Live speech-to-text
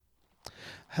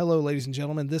Hello, ladies and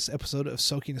gentlemen. This episode of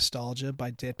SOKy Nostalgia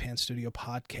by Deadpan Studio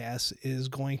Podcast is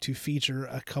going to feature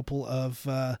a couple of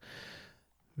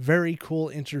very cool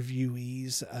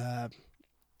interviewees,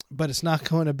 but it's not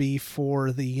going to be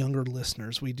for the younger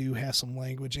listeners. We do have some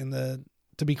language in to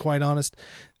be quite honest,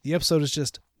 the episode is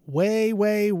just way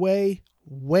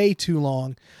too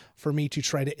long for me to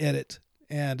try to edit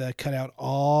and cut out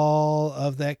all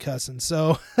of that cussing.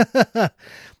 So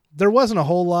there wasn't a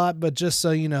whole lot, but just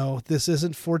so you know, this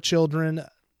isn't for children.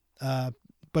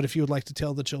 But if you would like to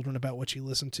tell the children about what you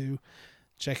listen to,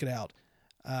 check it out.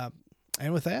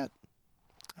 And with that,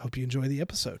 I hope you enjoy the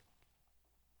episode.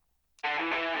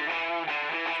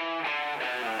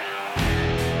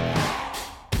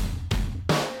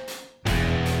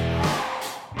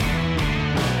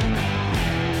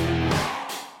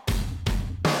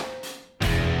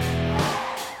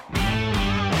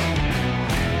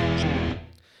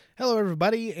 Hello,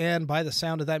 everybody, and by the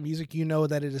sound of that music, you know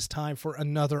that it is time for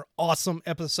another awesome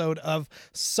episode of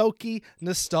SOKy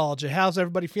Nostalgia. How's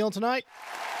everybody feeling tonight?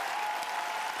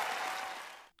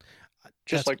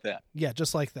 Just like that. Yeah,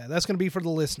 just like that. That's going to be for the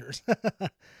listeners.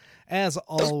 As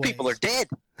always. Those people are dead.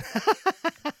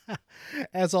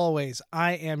 As always,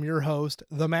 I am your host,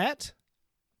 the Matt.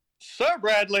 Sir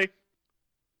Bradley.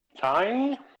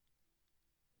 Tiny?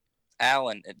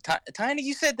 Alan. Tiny,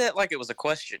 you said that like it was a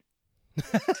question.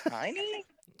 Tiny?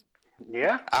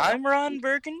 Yeah. I'm Ron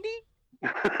Burgundy.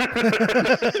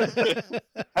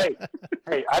 hey,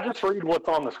 I just read what's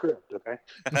on the script, okay?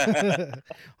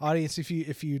 Audience,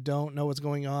 if you don't know what's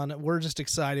going on, we're just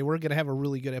excited. We're going to have a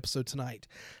really good episode tonight.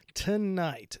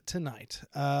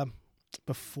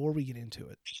 Before we get into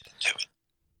it,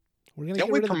 we're going to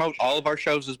Don't we promote all of our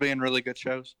shows as being really good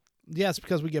shows? Yeah, it's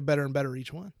because we get better and better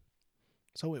each one.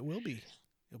 So it'll be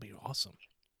awesome.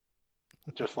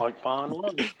 Just like fine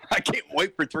wine. I can't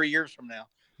wait for 3 years from now.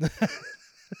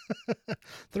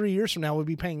 3 years from now, we'll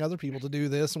be paying other people to do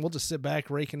this, and we'll just sit back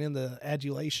raking in the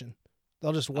adulation.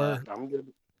 They'll just wear. I'm good.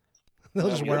 They'll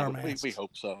just wear our masks. We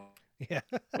hope so. Yeah,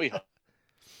 we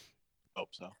hope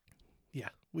so. Yeah,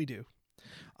 we do.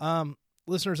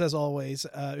 Listeners, as always,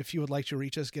 if you would like to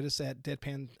reach us, get us at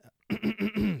Deadpan.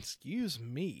 Excuse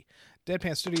me,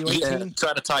 Deadpan Studio 18. Yeah,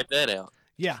 try to type that out.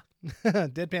 Yeah.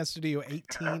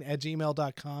 Deadpanstudio18 at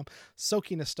gmail.com,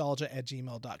 SOKyNostalgia at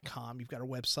gmail.com. You've got our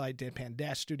website,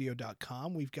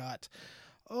 deadpan-studio.com. We've got,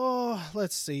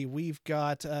 we've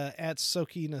got at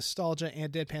SOKy Nostalgia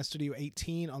and Deadpan Studio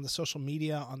 18 on the social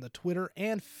media, on the Twitter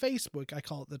and Facebook. I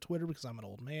call it the Twitter because I'm an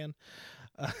old man.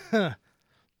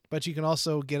 But you can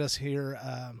also get us here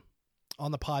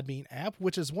on the Podbean app,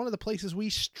 which is one of the places we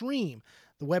stream.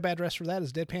 The web address for that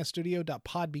is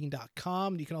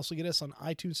deadpanstudio.podbean.com. You can also get us on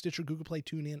iTunes, Stitcher, Google Play,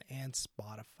 TuneIn, and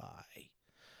Spotify.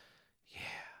 Yeah.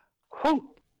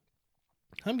 Whew.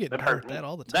 I'm getting hurt that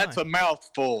all the time. That's a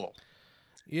mouthful.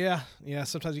 Yeah.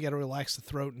 Sometimes you got to relax the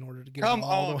throat in order to get Come them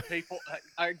all on, the way. people.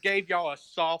 I gave y'all a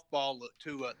softball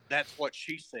to that's what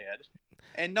she said,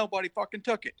 and nobody fucking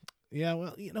took it. Yeah,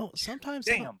 well, sometimes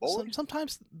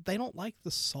sometimes they don't like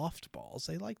the softballs.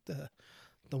 They like the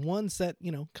ones that,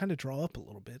 kind of draw up a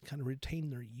little bit, kind of retain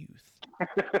their youth.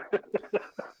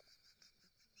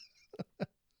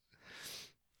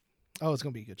 Oh, it's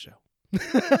going to be a good show.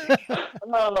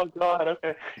 Oh, God.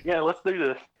 Okay. Yeah, let's do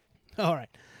this. All right.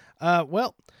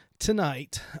 Well,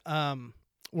 tonight,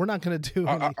 we're not going to do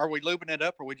any... Are we lubing it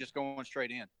up, or are we just going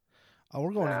straight in? Oh,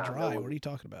 we're going in dry. What are you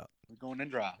talking about? We're going in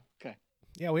dry. Okay.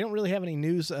 Yeah, we don't really have any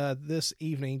news this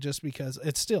evening just because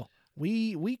it's still...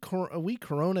 We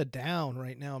Corona down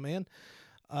right now, man.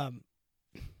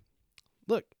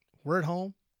 Look, we're at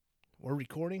home. We're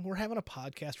recording. We're having a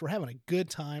podcast. We're having a good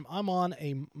time. I'm on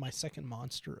my second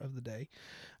monster of the day.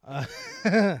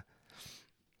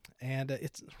 And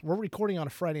we're recording on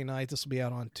a Friday night. This will be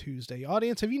out on Tuesday.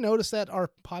 Audience, have you noticed that our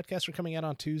podcasts are coming out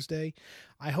on Tuesday?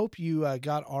 I hope you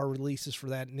got our releases for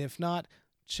that. And if not,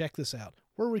 check this out.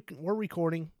 We're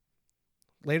recording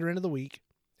later into the week.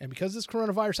 And because this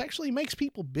coronavirus actually makes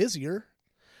people busier,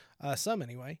 some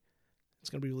anyway,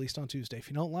 it's going to be released on Tuesday. If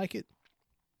you don't like it,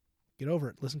 get over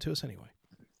it. Listen to us anyway.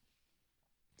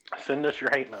 Send us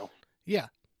your hate mail. Yeah.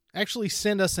 Actually,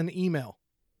 send us an email.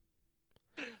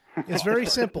 It's very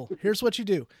simple. Here's what you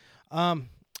do. I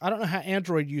don't know how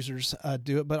Android users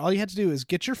do it, but all you have to do is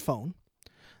get your phone.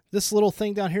 This little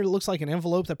thing down here that looks like an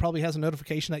envelope that probably has a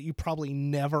notification that you probably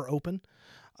never open.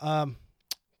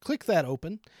 Click that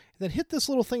open, and then hit this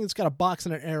little thing that's got a box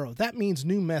and an arrow. That means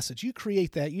new message. You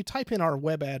create that. You type in our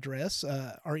web address,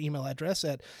 our email address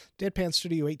at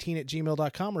deadpanstudio18 at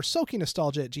gmail.com or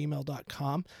SOKyNostalgia at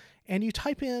gmail.com, and you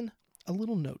type in a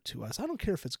little note to us. I don't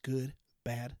care if it's good,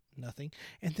 bad, nothing.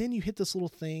 And then you hit this little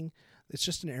thing. It's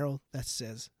just an arrow that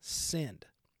says send.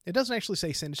 It doesn't actually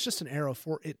say send. It's just an arrow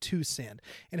for it to send.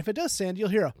 And if it does send, you'll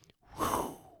hear a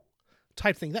whoosh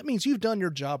type thing. That means you've done your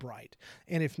job right.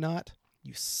 And if not,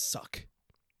 you suck.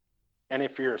 And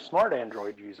if you're a smart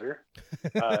Android user,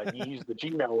 you use the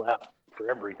Gmail app for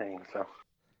everything. So,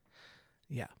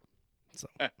 yeah. So.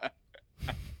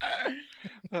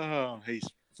 Oh, he's a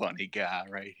funny guy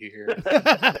right here.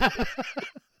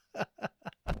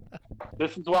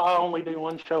 This is why I only do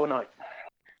one show a night.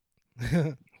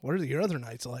 What are your other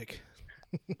nights like?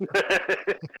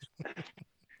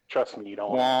 Trust me, you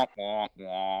don't. Wah, wah,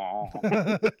 wah.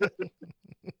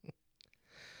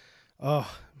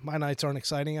 Oh, my nights aren't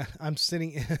exciting. I'm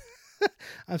sitting.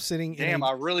 I'm sitting. Damn,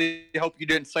 I really hope you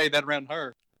didn't say that around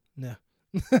her. No.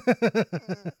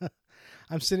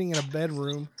 I'm sitting in a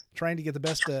bedroom trying to get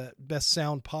the best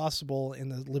sound possible in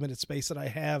the limited space that I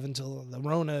have until the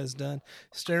Rona is done,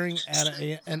 staring at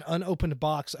an unopened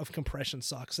box of compression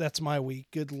socks. That's my week.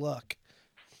 Good luck.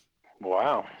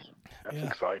 Wow. That's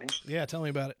exciting. Yeah, tell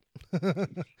me about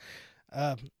it.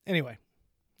 Anyway.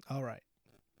 All right.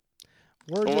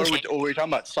 Are we talking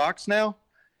about socks now?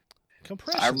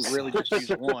 Compression I really socks. just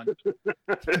used one.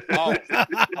 Oh.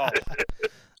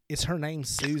 Is her name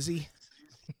Susie?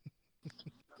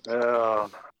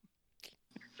 Wow.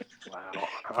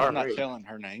 I'm not telling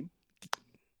her name.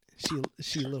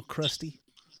 She a little crusty.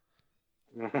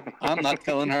 I'm not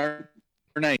telling her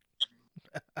name.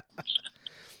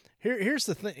 Here's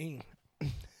the thing.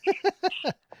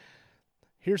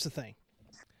 Here's the thing.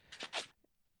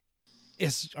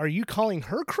 Are you calling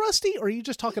her crusty, or are you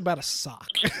just talking about a sock?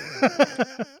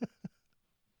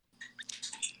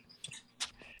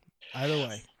 Either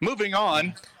way. Moving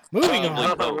on.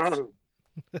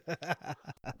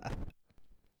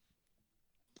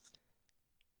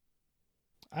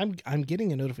 I'm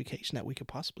getting a notification that we could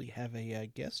possibly have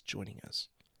a guest joining us.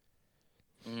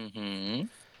 Mm-hmm.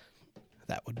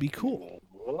 That would be cool.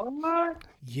 What?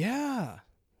 Yeah.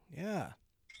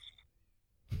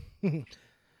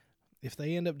 If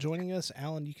they end up joining us,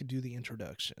 Alan, you could do the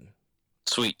introduction.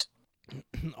 Sweet.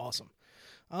 Awesome.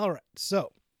 All right.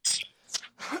 So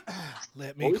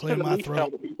let me clear my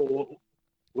throat.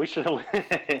 We should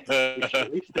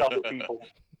at least tell the people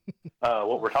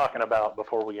what we're talking about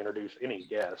before we introduce any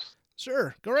guests.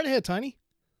 Sure. Go right ahead, Tiny.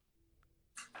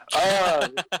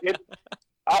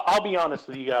 I'll be honest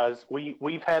with you guys.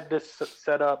 We've had this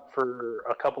set up for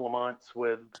a couple of months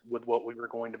with what we were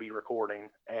going to be recording,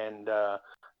 and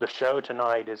the show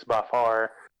tonight is by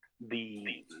far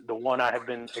the one I have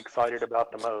been excited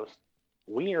about the most.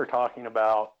 We are talking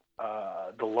about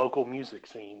the local music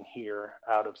scene here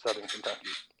out of Southern Kentucky.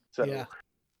 So yeah.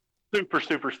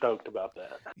 Super stoked about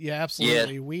that. Yeah,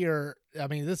 absolutely. Yeah. We are. I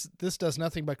mean, this does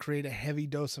nothing but create a heavy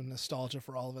dose of nostalgia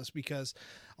for all of us, because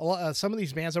some of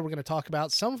these bands that we're going to talk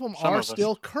about, some of them are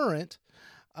still current,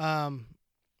 but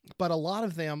a lot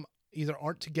of them either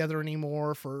aren't together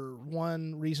anymore for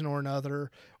one reason or another,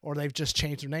 or they've just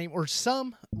changed their name or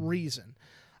some reason.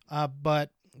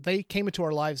 But they came into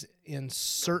our lives in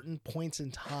certain points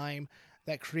in time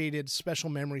that created special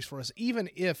memories for us, even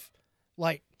if,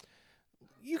 like,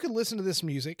 you could listen to this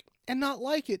music and not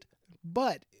like it,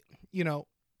 but,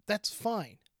 that's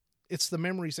fine. It's the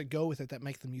memories that go with it that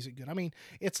make the music good. I mean,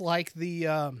 it's like the,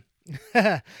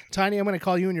 Tiny, I'm going to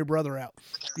call you and your brother out.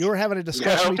 You were having a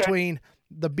discussion between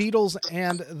the Beatles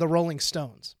and the Rolling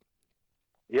Stones.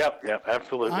 Yep,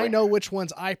 absolutely. I know which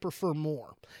ones I prefer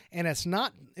more. And it's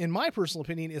not, in my personal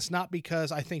opinion, it's not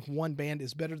because I think one band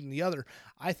is better than the other.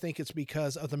 I think it's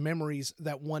because of the memories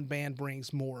that one band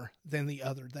brings more than the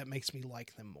other that makes me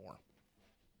like them more.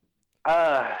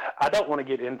 I don't want to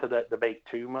get into that debate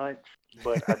too much,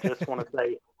 but I just want to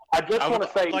say,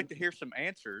 I'd like to hear some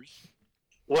answers.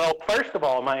 Well, first of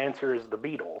all, my answer is the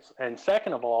Beatles. And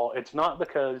second of all, it's not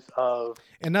because of...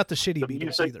 And not the shitty Beatles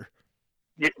music either.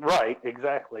 Yeah, right,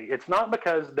 exactly. It's not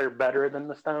because they're better than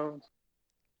the Stones.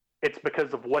 It's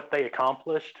because of what they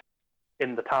accomplished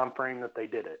in the time frame that they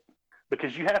did it.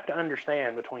 Because you have to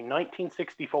understand, between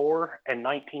 1964 and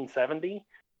 1970,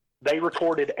 they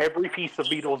recorded every piece of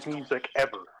Beatles music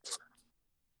ever.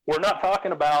 We're not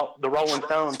talking about the Rolling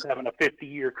Stones having a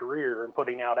 50-year career and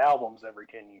putting out albums every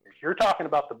 10 years. You're talking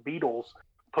about the Beatles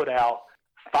put out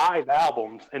 5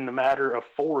 albums in the matter of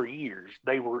 4 years.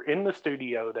 They were in the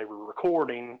studio, they were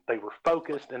recording, they were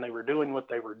focused, and they were doing what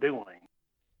they were doing,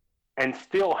 and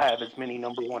still have as many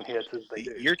number one hits as they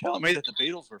do. You're telling me that the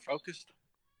Beatles were focused?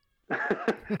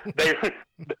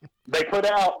 they put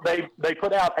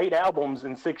out 8 albums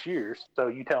in 6 years. So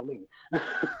you tell me.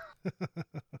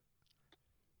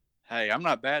 Hey, I'm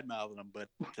not bad mouthing them, but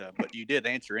you did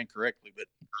answer incorrectly.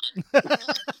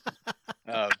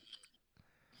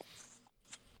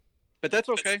 But that's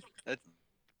okay.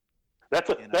 That's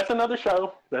another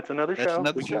show. That's another show.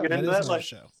 We can get into that later.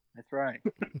 Show. That's right.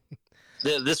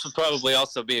 This would probably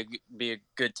also be a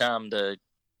good time to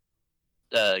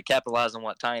capitalize on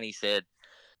what Tiny said.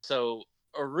 So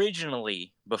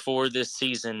originally, before this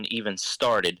season even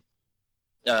started,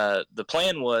 the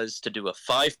plan was to do a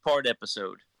 5-part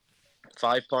episode,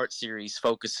 5-part series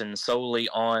focusing solely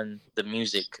on the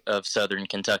music of Southern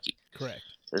Kentucky. Correct.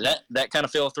 That kind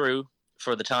of fell through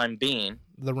for the time being.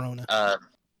 The Rona.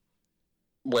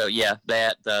 Well, yeah,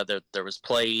 there was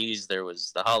plays, there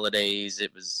was the holidays,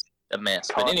 it was a mess.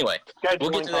 But anyway,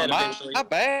 we'll get to that eventually. Not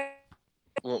bad.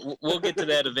 We'll get to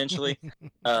that eventually.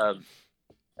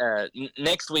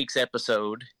 Next week's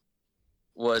episode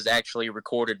was actually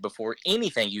recorded before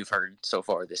anything you've heard so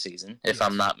far this season, if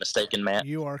I'm not mistaken, Matt.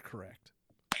 You are correct.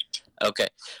 Okay.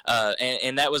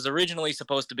 And that was originally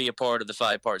supposed to be a part of the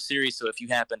 5-part series, so if you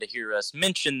happen to hear us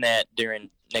mention that during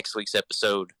next week's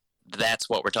episode, that's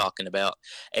what we're talking about.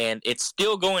 And it's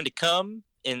still going to come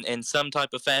in some type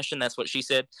of fashion. That's what she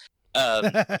said. But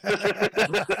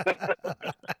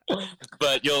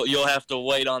you'll have to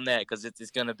wait on that because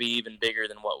it's going to be even bigger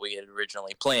than what we had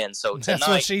originally planned. So tonight, that's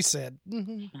what she said.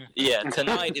 Yeah,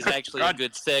 tonight is actually a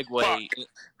good segue.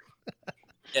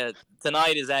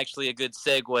 Tonight is actually a good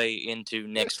segue into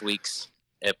next week's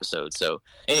episode. So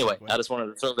anyway, I just wanted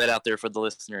to throw that out there for the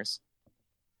listeners,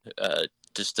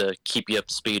 just to keep you up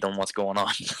to speed on what's going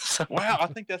on. Wow, I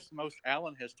think that's the most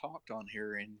Alan has talked on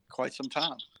here in quite some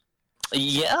time.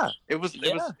 Yeah, it was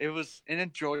an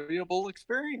enjoyable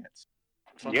experience.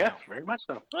 Somehow. Yeah, very much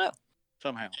so. Well,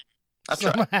 somehow.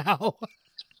 Somehow.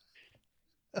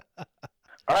 All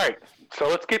right, so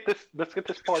let's get this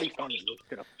party started.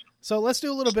 So let's do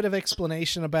a little bit of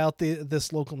explanation about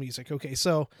this local music. Okay,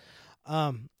 so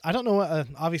I don't know.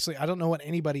 Obviously, I don't know what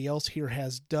anybody else here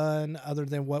has done other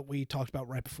than what we talked about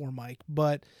right before Mike.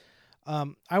 But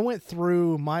I went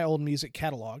through my old music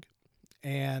catalog,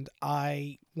 and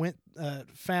I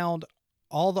found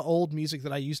all the old music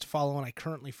that I used to follow and I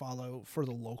currently follow for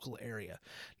the local area.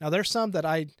 Now, there's some that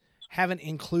I haven't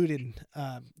included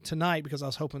tonight because I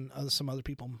was hoping some other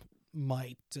people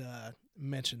might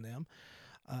mention them.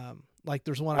 Like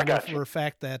there's one I know for a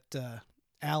fact that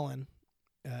Alan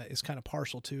is kind of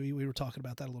partial to. We were talking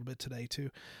about that a little bit today too.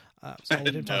 So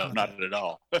no, not at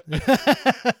all.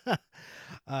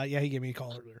 Yeah, he gave me a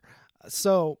call earlier.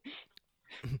 So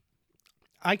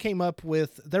I came up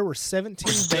with, there were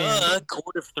 17 bands.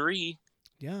 Chord of 3.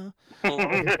 Yeah.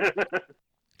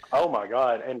 Oh my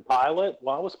God. And Pilot?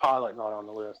 Why was Pilot not on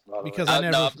the list? Because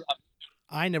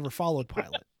I never followed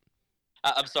Pilot.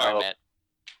 I'm sorry, Matt.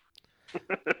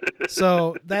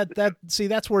 So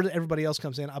that's where everybody else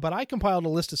comes in. But I compiled a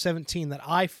list of 17 that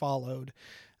I followed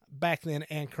back then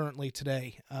and currently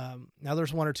today. Now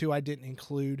there's one or two I didn't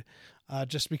include,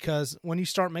 just because when you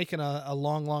start making a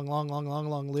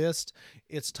long list,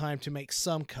 it's time to make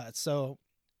some cuts. So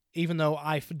even though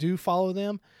I do follow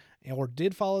them or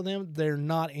did follow them, they're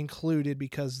not included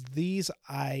because these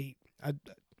I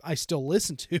still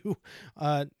listen to,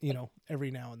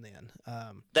 every now and then.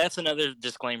 That's another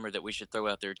disclaimer that we should throw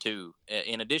out there too.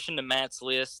 In addition to Matt's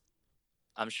list,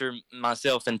 I'm sure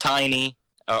myself and Tiny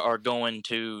are going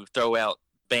to throw out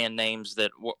band names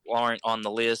that aren't on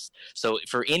the list. So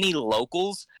for any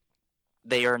locals,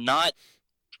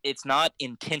 it's not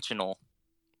intentional.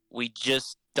 We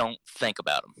just don't think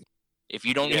about them. If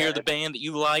you don't hear the band that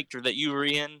you liked or that you were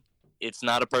in, it's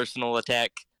not a personal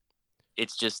attack.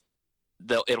 It's just,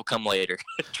 it'll come later.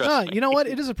 Trust me. You know what?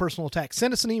 It is a personal attack.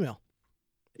 Send us an email.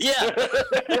 Yeah.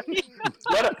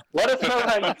 let us know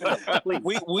how you feel.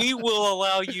 We will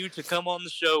allow you to come on the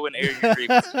show and air your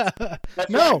grievances.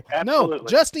 No,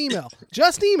 just email.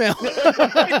 Just email.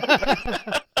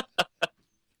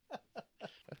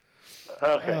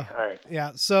 Okay, all right.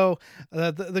 Yeah, so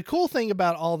the cool thing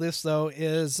about all this, though,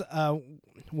 is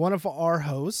one of our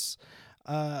hosts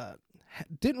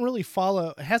hasn't really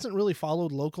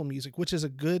followed local music, which is a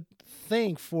good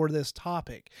thing for this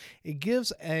topic. It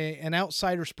gives an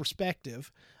outsider's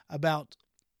perspective about,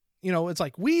 it's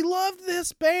like, we love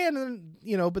this band, and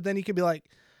but then you could be like,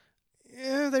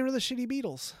 they were the shitty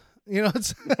Beatles.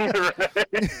 It's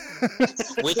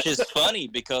which is funny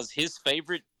because his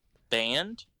favorite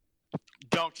band.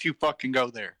 Don't you fucking go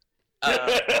there.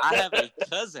 I have a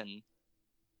cousin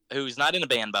who's not in a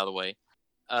band, by the way.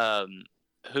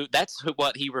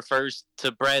 What he refers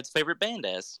to Brad's favorite band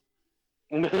as.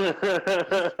 I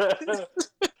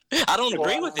don't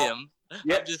agree with him,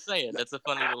 Yeah. I'm just saying that's a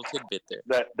funny little tidbit there.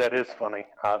 That is funny.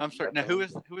 I'm sorry. Now, who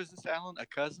is this, Alan? A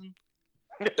cousin?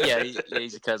 Yeah,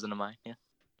 he's a cousin of mine. Yeah.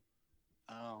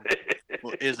 Oh,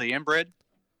 well, is he inbred?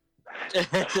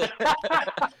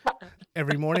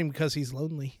 Every morning because he's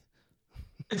lonely.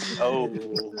 Oh,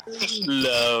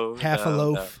 No. Half a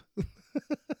loaf.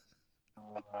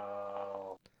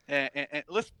 no. And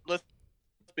let's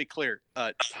be clear.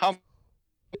 Tom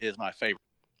is my favorite.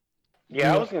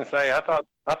 Yeah, I was gonna say I thought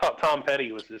Tom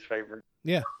Petty was his favorite.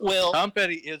 Yeah. Well, Tom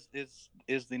Petty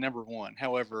is the number one.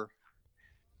 However,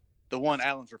 the one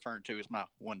Alan's referring to is my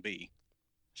 1B.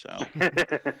 So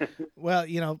Well,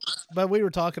 but we were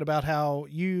talking about how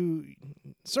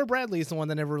Sir Bradley is the one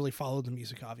that never really followed the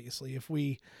music, obviously. If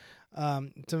we,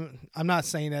 I'm not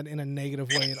saying that in a negative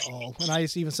way at all. And I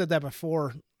even said that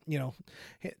before,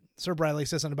 Sir Bradley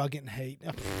says something about getting hate.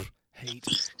 Hate.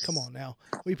 Come on now.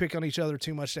 We pick on each other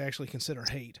too much to actually consider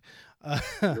hate.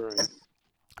 Right.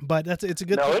 But it's a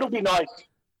good No, thing. it'll be nice.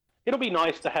 It'll be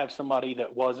nice to have somebody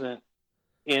that wasn't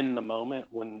in the moment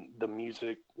when the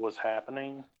music was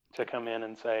happening to come in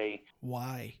and say,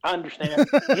 Why? I understand.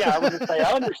 Yeah, I was gonna say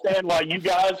I understand why you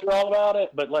guys are all about it,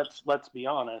 but let's be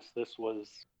honest, this was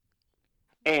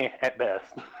at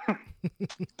best.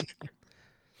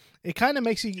 It kind of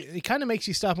makes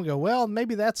you stop and go, well,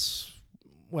 maybe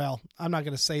I'm not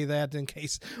going to say that in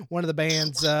case one of the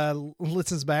bands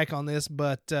listens back on this,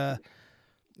 but let's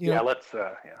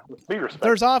be respectful.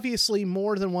 there's obviously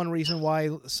more than one reason why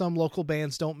some local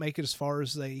bands don't make it as far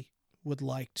as they would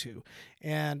like to.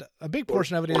 And a big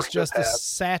portion of it is just the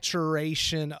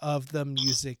saturation of the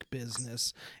music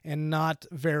business and not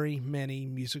very many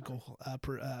musical,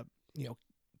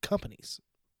 companies.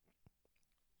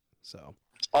 So,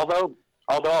 Although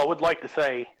I would like to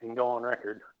say and go on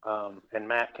record, and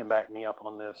Matt can back me up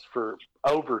on this, for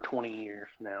over 20 years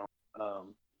now,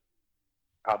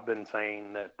 I've been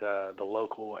saying that the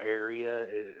local area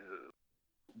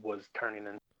was turning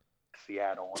into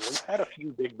Seattle, and we've had a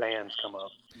few big bands come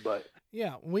up, but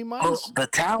yeah, we might. the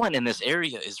talent in this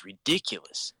area is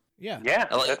ridiculous. Yeah.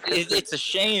 It's a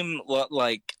shame.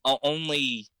 Like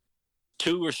only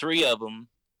 2 or 3 of them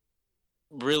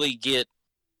really get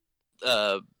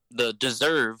the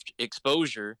deserved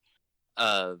exposure,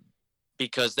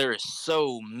 because there are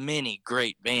so many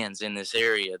great bands in this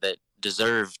area that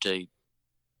deserve to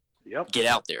get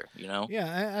out there.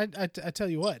 Yeah, I tell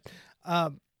you what.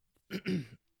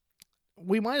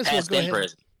 We might as Past well go and ahead.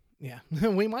 present. Yeah,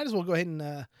 we might as well go ahead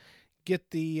and get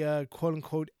the quote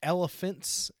unquote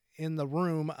elephants in the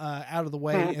room out of the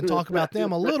way and talk about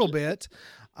them a little bit.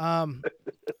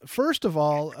 First of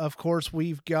all, of course,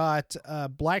 we've got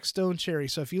Blackstone Cherry.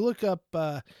 So if you look up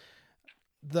our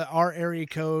area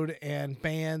code and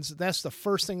bands, that's the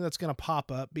first thing that's going to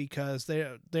pop up, because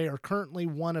they are currently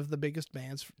one of the biggest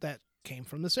bands that came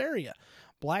from this area,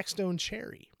 Blackstone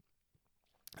Cherry.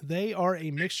 They are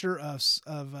a mixture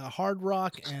of hard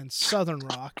rock and southern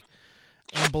rock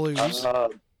and blues.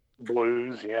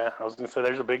 Blues, yeah. I was going to say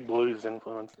there's a big blues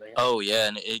influence there. Oh yeah,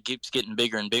 and it keeps getting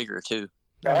bigger and bigger too.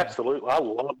 Absolutely. I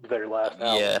loved their last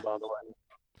album, by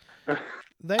the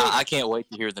way. I can't wait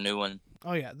to hear the new one.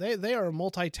 Oh yeah, they are a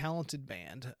multi-talented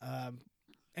band,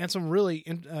 and some really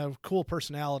cool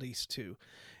personalities too.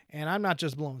 And I'm not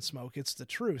just blowing smoke; it's the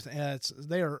truth.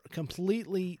 They are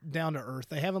completely down to earth.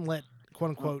 They haven't let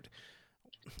quote unquote.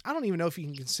 I don't even know if you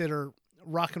can consider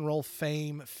rock and roll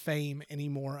fame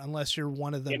anymore, unless you're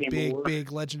one of the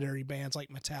big legendary bands like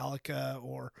Metallica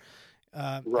or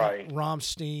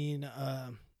Rammstein.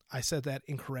 I said that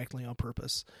incorrectly on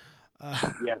purpose.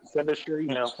 Sinister,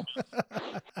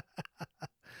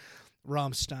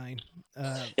 Rammstein.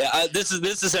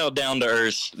 This is how down to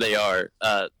earth they are.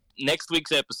 Next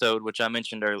week's episode, which I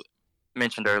mentioned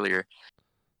earlier,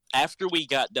 after we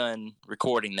got done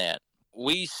recording that,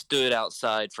 we stood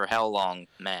outside for how long,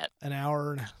 Matt? An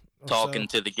hour talking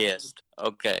to the guest.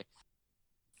 Okay,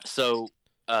 so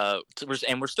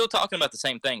we're still talking about the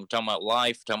same thing. We're talking about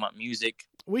life, talking about music.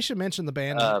 We should mention the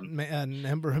band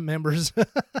members.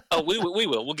 Oh, we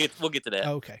will. We'll get to that.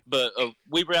 Okay. But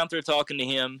we were out there talking to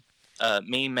him,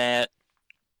 me, Matt,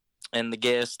 and the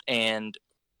guest, and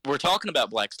we're talking about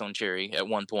Blackstone Cherry at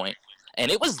one point,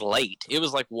 and it was late. It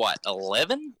was like what,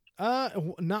 11?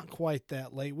 Not quite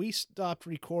that late. We stopped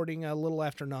recording a little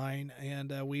after 9,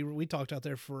 and we talked out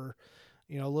there for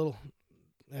a little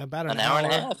about an hour and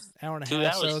a half. 2 hours.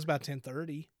 So it was about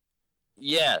 10:30.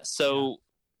 Yeah. So.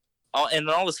 And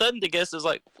then all of a sudden, the guest is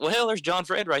like, well, hell, there's John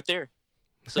Fred right there.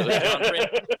 So John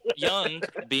Fred Young,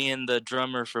 being the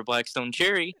drummer for Blackstone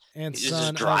Cherry, and is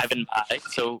just driving by.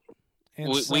 So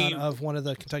son of one of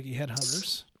the Kentucky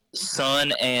Headhunters.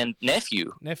 Son and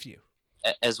nephew.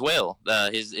 as well.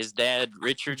 His dad,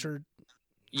 Richard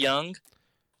Young,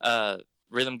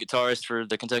 rhythm guitarist for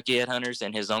the Kentucky Headhunters,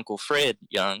 and his uncle Fred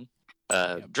Young,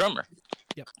 drummer.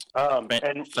 Yep.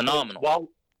 And phenomenal.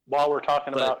 While we're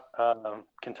talking about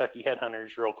Kentucky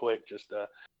Headhunters, real quick, just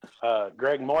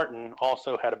Greg Martin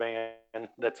also had a band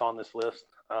that's on this list.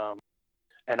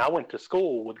 And I went to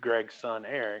school with Greg's son,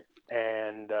 Eric,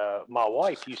 and my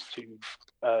wife used to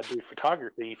do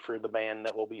photography for the band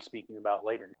that we'll be speaking about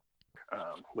later,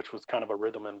 which was kind of a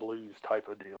rhythm and blues type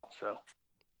of deal. So,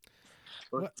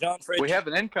 John Fred, we have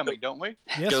an incoming, don't we?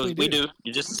 Yes, we do.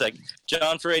 Just a second.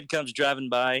 John Fred comes driving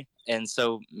by, and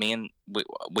so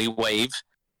we wave,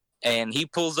 and he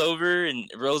pulls over and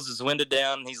rolls his window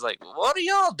down, and he's like, "What are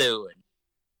y'all doing?"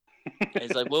 And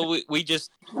he's like, "Well, we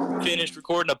just finished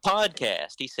recording a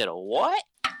podcast." He said, "A what?"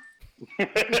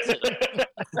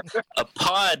 A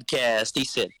podcast. He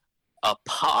said, "A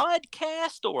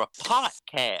podcast or a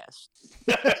podcast?"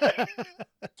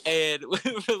 And we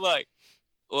were like,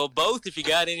 "Well, both if you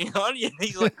got any on you." And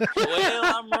he's like, "Well,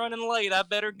 I'm running late. I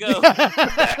better go."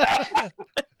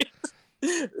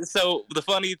 So the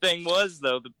funny thing was,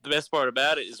 though, the best part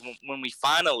about it is when we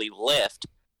finally left,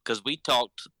 because we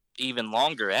talked even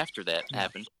longer after that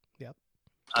happened. Yep.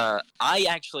 I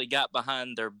actually got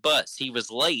behind their bus. He was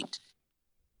late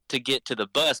to get to the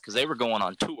bus because they were going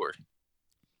on tour.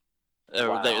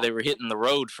 Wow. They were hitting the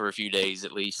road for a few days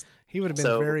at least. He would have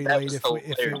been very late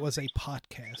if it was a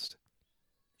podcast.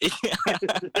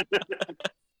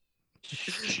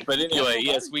 But anyway,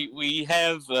 yes, we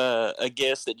have a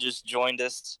guest that just joined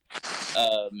us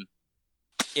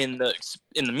in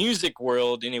the music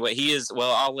world. Anyway, he is,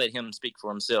 well, I'll let him speak for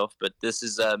himself, but this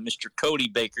is Mr. Cody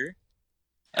Baker.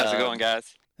 How's it going,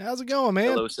 guys? How's it going, man?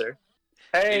 Hello, sir.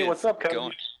 Hey, what's up,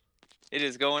 Cody? It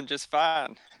is going just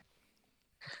fine.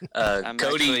 I'm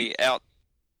Cody, actually out.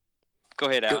 Go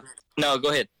ahead, Al. No,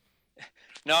 go ahead.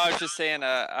 No, I was just saying.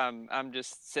 I'm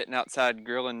just sitting outside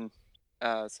grilling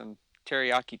some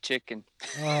teriyaki chicken.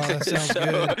 Oh, that sounds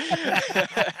good.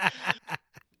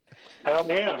 Hell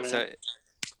yeah, man. So,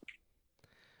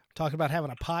 Talking about having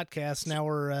a podcast. Now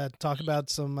we're talking about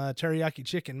some teriyaki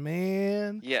chicken,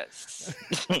 man. yes,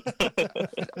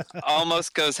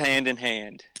 almost goes hand in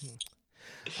hand.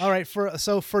 All right, for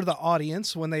the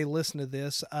audience when they listen to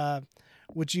this,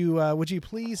 would you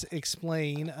please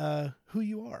explain who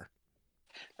you are?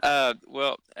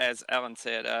 Well, as Alan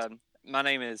said, my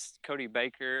name is Cody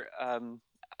Baker.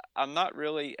 I'm not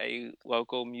really a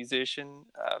local musician.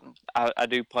 I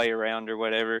do play around or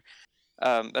whatever,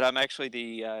 but I'm actually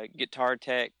the guitar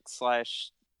tech /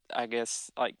 I guess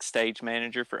like stage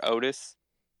manager for Otis,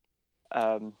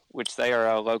 which they are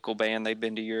a local band. They've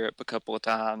been to Europe a couple of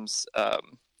times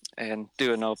and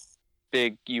doing a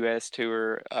big U.S.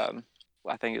 tour.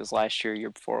 I think it was last year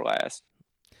before last.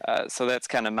 So that's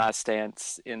kind of my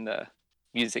stance in the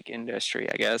music industry,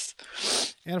 I guess.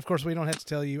 And of course, we don't have to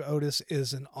tell you, Otis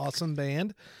is an awesome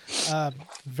band.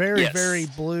 Very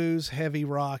blues, heavy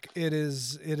rock. It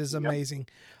is amazing.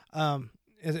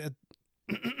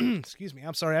 Excuse me.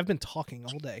 I'm sorry. I've been talking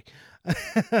all day.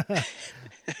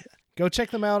 Go check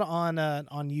them out on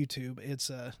YouTube. It's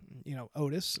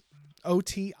Otis,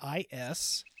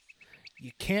 OTIS.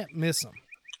 You can't miss them.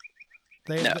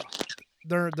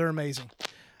 They're amazing.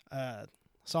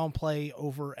 Saw them play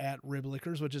over at Rib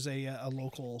Lickers, which is a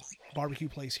local barbecue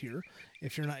place here.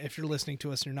 If you're listening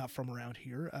to us and you're not from around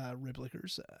here, Rib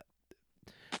Lickers,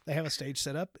 they have a stage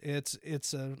set up.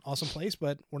 It's an awesome place,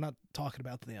 but we're not talking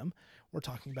about them. We're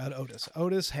talking about Otis.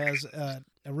 Otis has a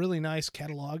really nice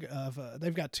catalog of.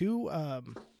 They've got two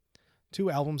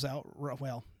albums out.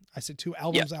 Well, I said two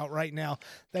albums out right now.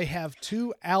 They have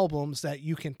 2 albums that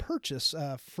you can purchase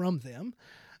from them.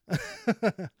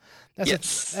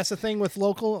 That's the thing with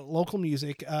local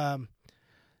music.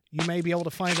 You may be able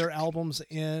to find their albums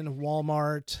in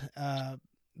Walmart,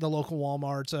 the local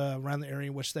Walmarts around the area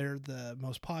in which they're the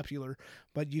most popular,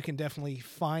 but you can definitely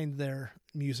find their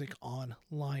music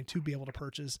online to be able to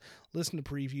purchase, listen to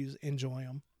previews, enjoy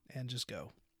them, and just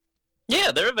go.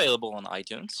 Yeah, they're available on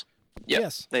iTunes. Yep,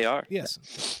 Yes, they are.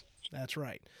 Yes, that's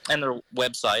right. And their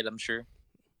website, I'm sure.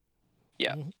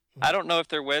 Yeah. Mm-hmm. I don't know if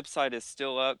their website is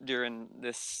still up during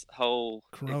this whole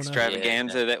Corona.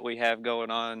 extravaganza that we have going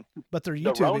on. But their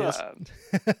YouTube is.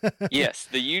 Yes,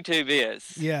 the YouTube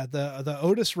is. Yeah, the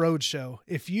Otis Road Show.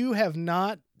 If you have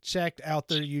not checked out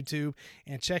their YouTube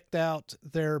and checked out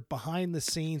their behind the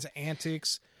scenes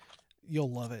antics,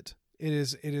 you'll love it. It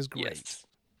is great.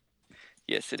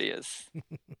 Yes, it is.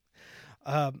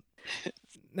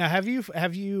 Now, have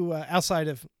you outside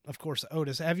of course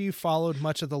Otis, have you followed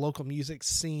much of the local music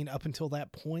scene up until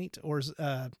that point, or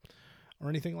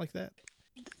anything like that?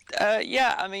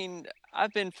 Yeah, I mean,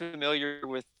 I've been familiar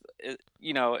with,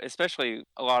 especially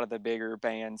a lot of the bigger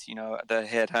bands, the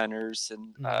Headhunters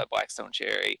and Blackstone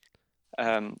Cherry.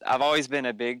 I've always been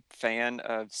a big fan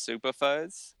of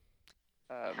Superfuzz.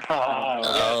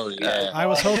 Yeah. I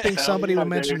was hoping somebody would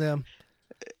mention them.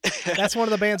 That's one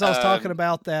of the bands I was talking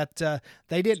about that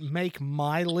they didn't make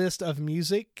my list of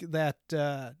music that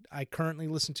I currently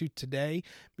listen to today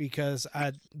because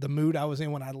the mood I was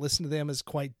in when I listened to them is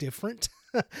quite different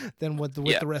than with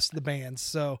the rest of the bands.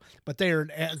 So, but they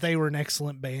were an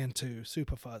excellent band too.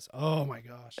 Superfuzz. Oh my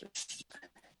gosh.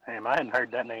 Damn, I hadn't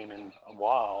heard that name in a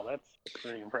while. That's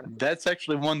pretty impressive. That's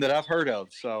actually one that I've heard of.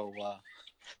 So,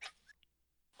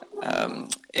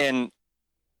 and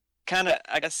kind of,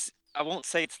 I guess I won't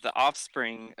say it's the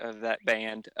offspring of that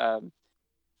band,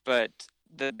 but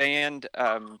the band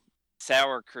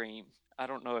Sour Cream. I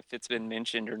don't know if it's been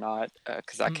mentioned or not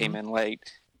because I came in late.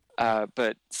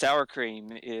 But Sour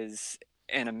Cream is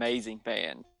an amazing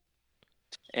band.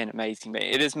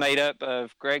 It is made up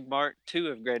of two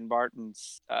of Greg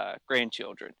Martin's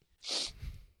grandchildren.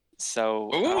 So,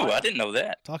 I didn't know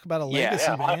that. Talk about a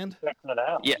legacy band. Checking it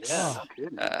out. Yes.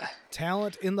 Yeah,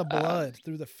 talent in the blood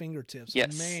through the fingertips.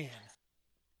 Yes. Man.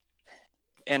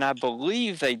 And I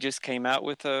believe they just came out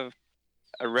with a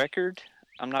record.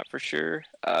 I'm not for sure.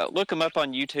 Look them up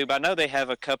on YouTube. I know they have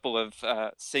a couple of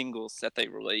singles that they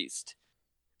released.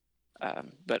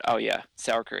 But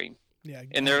Sour Cream. Yeah.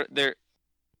 And they're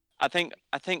I think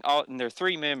all, and they're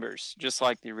 3 members, just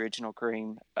like the original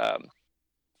Cream.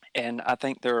 And I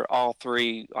think they're all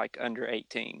 3 like under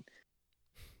 18.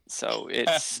 So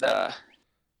it's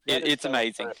it's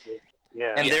amazing. Impressive.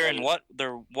 Yeah. And they're in what?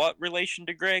 They're what relation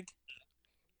to Greg?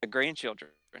 The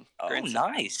grandchildren. Oh,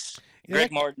 grandson. nice. Yeah.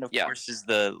 Greg Martin, of course, is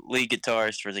the lead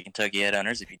guitarist for the Kentucky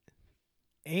Headhunters.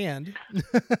 And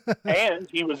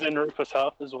he was in Rufus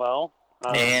Huff as well.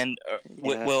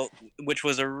 Which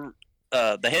was the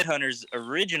Headhunters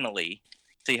originally.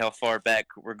 See how far back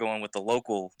we're going with the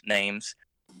local names.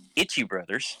 Itchy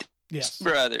Brothers. yes.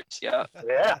 Brothers, yeah.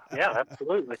 Yeah,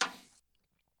 absolutely.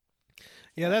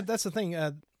 Yeah, that's the thing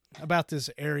about this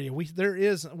area. We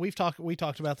talked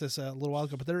about this a little while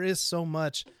ago, but there is so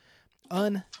much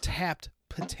untapped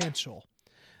potential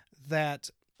that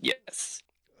Yes.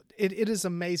 It is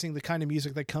amazing the kind of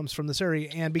music that comes from this area.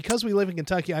 And because we live in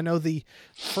Kentucky, I know the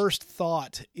first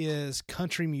thought is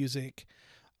country music,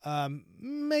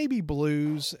 maybe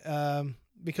blues,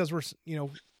 because we're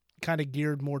kind of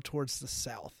geared more towards the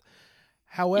South.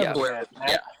 However,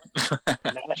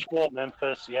 Nashville,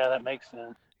 Memphis, that makes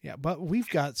sense. Yeah, but we've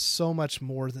got so much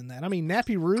more than that. I mean,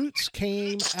 Nappy Roots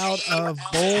came out of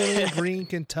Bowling Green,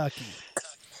 Kentucky,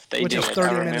 which is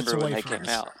 30 minutes away from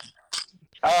us.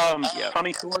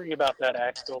 Funny story about that,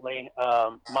 actually.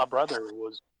 My brother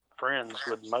was friends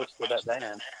with most of that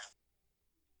band.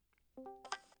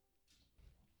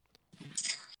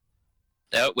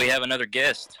 Oh, we have another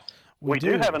guest. We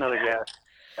do have another guest.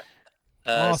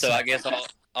 Awesome. So I guess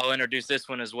I'll introduce this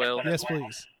one as well. Yes,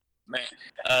 please.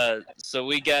 So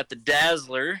we got the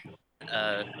Dazzler,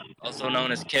 also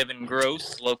known as Kevin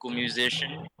Gross, local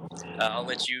musician. I'll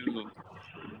let you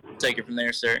take it from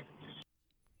there, sir.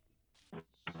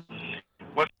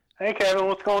 Hey, Kevin,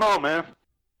 what's going on, man?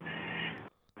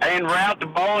 En route to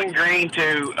Bowling Green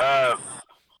to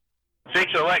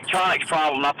fix an electronics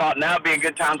problem. I thought now would be a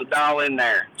good time to dial in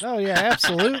there. Oh, yeah,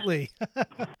 absolutely.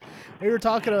 We were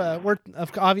talking we're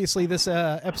obviously this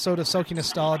episode of SOKy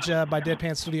Nostalgia by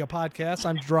Deadpan Studio Podcast.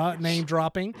 I'm name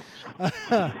dropping.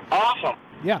 Awesome.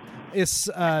 Yeah, it's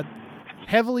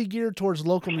heavily geared towards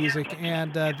local music,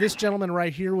 and this gentleman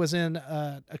right here was in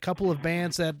a couple of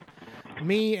bands that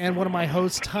me and one of my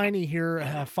hosts, Tiny, here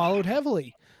have followed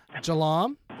heavily.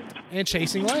 Jalam and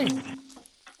Chasing Lane.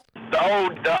 The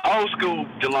old school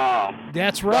Jalam.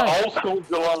 That's right. The old school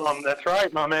Jalam. That's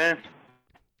right, my man.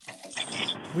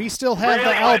 We still have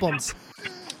the albums.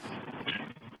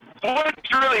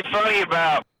 What's really funny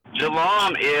about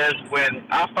Jalam is when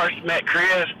I first met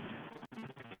Chris,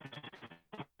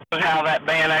 how that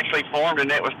band actually formed,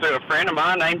 and it was through a friend of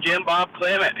mine named Jim Bob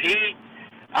Clement.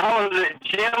 I was at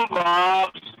Jim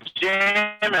Bob's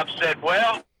jam, and I said,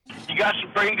 well, you got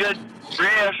some pretty good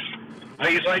riffs.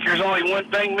 He's like, there's only one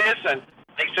thing missing.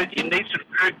 He said, you need some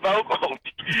good vocals.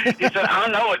 He said, I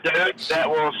know a dude that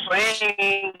will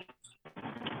sing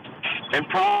and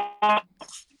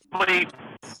probably,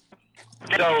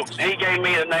 so he gave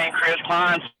me the name Chris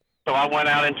Klein. So I went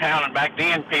out in town, and back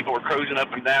then people were cruising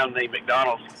up and down the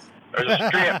McDonald's. There's a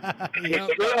strip. He said,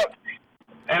 look.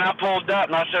 And I pulled up,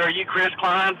 and I said, are you Chris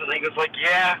Klein? And he was like,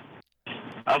 yeah.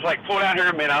 I was like, pull down here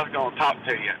a minute. I was going to talk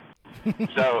to you.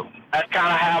 So that's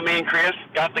kind of how me and Chris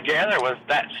got together. Was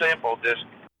that simple? Just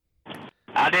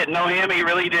I didn't know him. He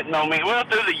really didn't know me. Well,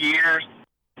 through the years,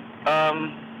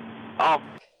 I'll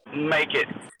make it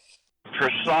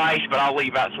precise, but I'll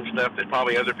leave out some stuff that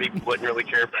probably other people wouldn't really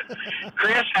care. But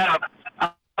Chris I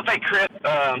think Chris'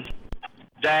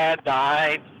 dad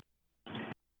died,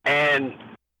 and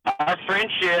our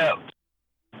friendship,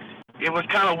 it was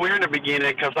kind of weird in the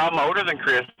beginning because I'm older than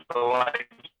Chris. So like,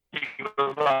 he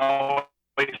was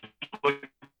always looking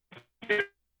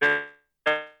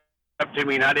up to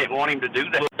me, and I didn't want him to do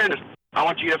that. I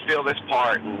want you to feel this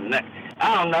part. And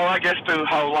I don't know, I guess through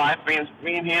whole life, me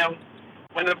and him,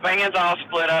 when the bands all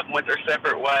split up and went their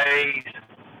separate ways,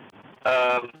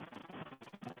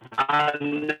 I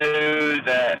knew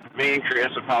that me and Chris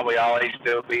would probably always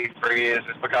still be friends,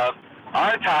 just because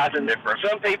our ties are different.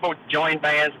 Some people join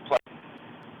bands and play,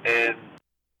 and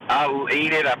I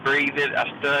eat it, I breathe it, I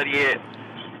study it.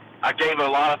 I gave a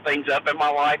lot of things up in my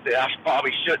life that I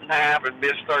probably shouldn't have, and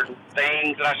missed certain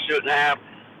things that I shouldn't have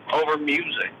over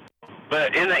music.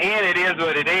 But in the end, it is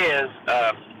what it is.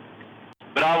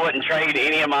 But I wouldn't trade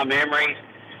any of my memories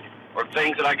or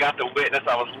things that I got to witness.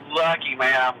 I was lucky,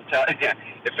 man. I'm telling you,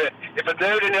 if a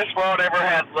dude in this world ever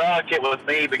had luck, it was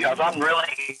me, because I'm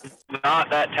really not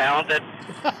that talented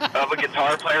of a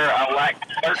guitar player. I lack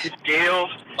certain skills.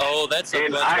 Oh, that's a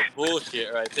bunch of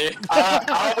bullshit right there.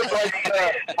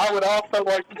 I would also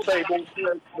like to say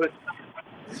bullshit, but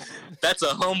that's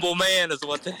a humble man, is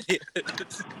what that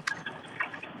is.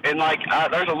 And like,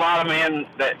 there's a lot of men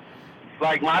that,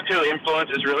 like, my two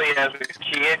influences really as a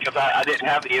kid, because I didn't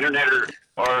have the internet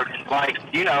or like,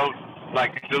 you know,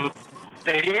 like to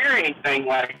hear anything,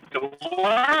 like to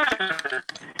learn.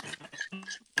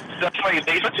 So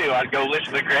these are two. I'd go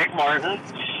listen to Greg Martin.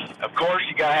 Of course,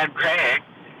 you gotta have Greg.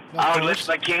 I would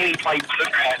listen to Kenny play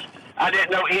bluegrass. I didn't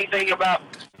know anything about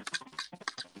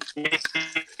music.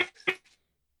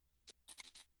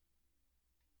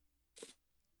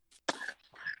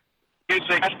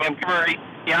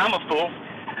 I'm a fool.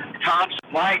 Thompson,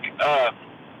 Mike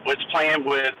was playing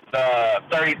with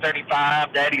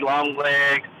 30-35, Daddy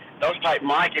Longlegs, those type.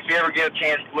 Mike, if you ever get a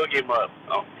chance, look him up.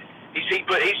 Oh, he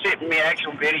sent me an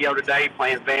actual video today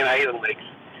playing Van Halen licks.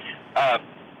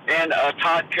 And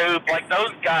Todd Coop, like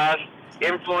those guys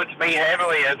influenced me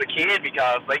heavily as a kid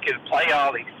because they could play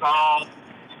all these songs,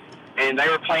 and they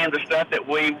were playing the stuff that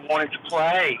we wanted to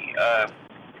play.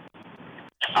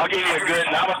 I'll give you a good.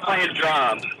 I was playing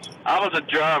drums. I was a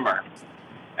drummer,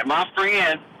 and my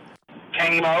friend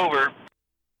came over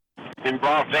and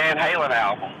brought Van Halen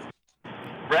album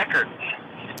record,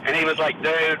 and he was like,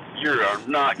 "Dude, you're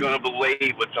not going to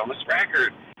believe what's on this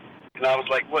record." And I was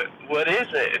like, "What is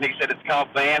it?" And he said, "It's called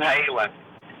Van Halen."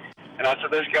 And I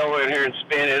said, "Let's go in here and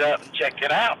spin it up and check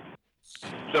it out."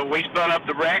 So we spun up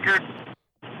the record.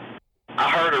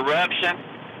 I heard Eruption.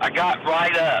 I got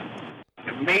right up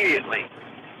immediately.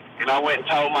 And I went and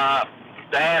told my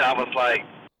dad, I was like,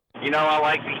 "You know, I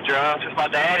like these drums." Because my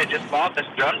dad had just bought this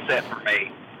drum set for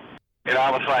me. And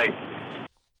I was like,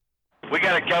 "We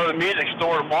got to go to the music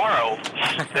store tomorrow."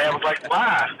 Dad was like,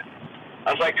 "Why?"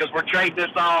 I was like, "Because we're trading this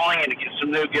all in to get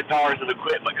some new guitars and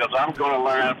equipment, because I'm going to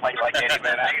learn how to play like Eddie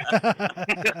Van Halen."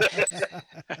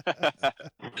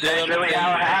 That's really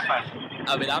how it happened.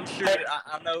 I mean, I'm sure,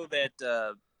 I know that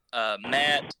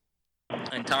Matt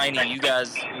and Tiny, you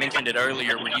guys mentioned it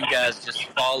earlier, where you guys just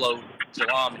followed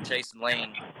Jalam and Jason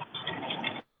Lane.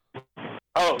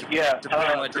 Oh, yeah. To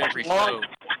pretty much every show.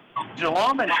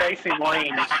 Jalam and Chasing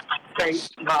Lane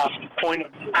changed my point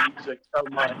of view of music so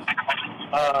much.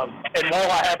 And while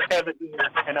I have Kevin here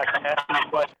and I can ask him a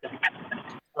question,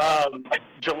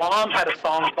 Jalam had a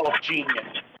song called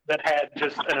Genius that had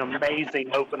just an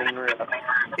amazing opening riff.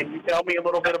 Can you tell me a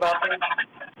little bit about that?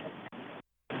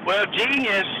 Well,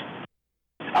 Genius,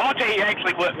 I'm going to tell you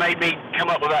actually what made me come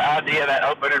up with that idea, that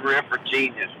opening riff for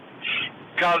Genius.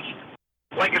 Because,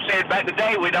 like I said, back in the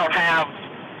day, we didn't have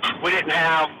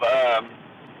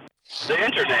the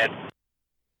internet.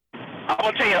 I'm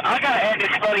going to tell you, I got to add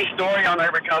this funny story on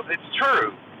there because it's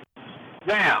true.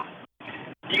 Now,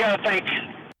 you got to think,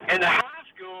 in the high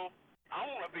school, I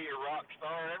want to be a rock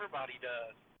star. Everybody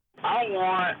does. I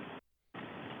want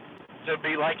to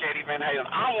be like Eddie Van Halen.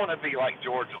 I want to be like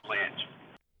George Lynch.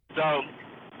 So,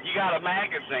 you got a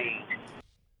magazine,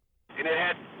 and it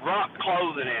had rock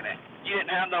clothing in it. You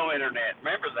didn't have no internet.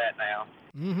 Remember that now.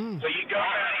 Mm-hmm. So you go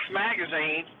to these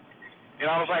magazines, and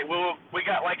I was like, well, we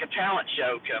got like a talent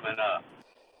show coming up.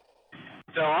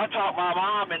 So I talked my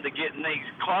mom into getting these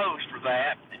clothes for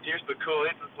that. And here's the cool,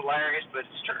 it's hilarious, but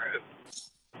it's true.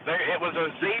 It was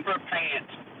a zebra pant.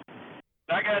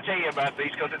 I got to tell you about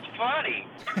these because it's funny.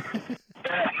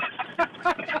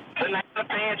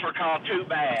 called Too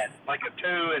Bad, like a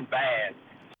two and bad.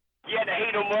 You had to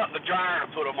heat them up in the dryer to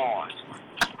put them on.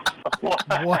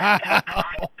 Wow.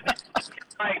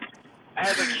 Like,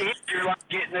 as a kid, you're like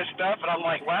getting this stuff, and I'm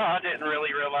like, wow, I didn't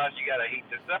really realize you got to heat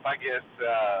this up. I guess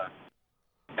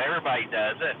everybody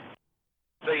does it.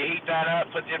 So you heat that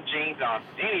up, put them jeans on.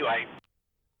 Anyway,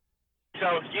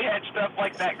 so you had stuff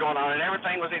like that going on, and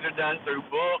everything was either done through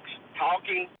books,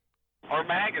 talking, or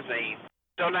magazines.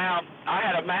 So now I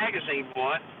had a magazine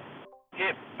once.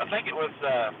 I think it was,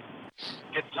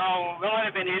 it might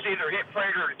have been either Hit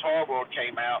Parade or Guitar World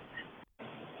came out.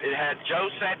 It had Joe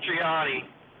Satriani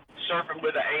surfing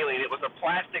with an alien. It was a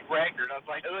plastic record. I was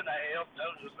like, who in the hell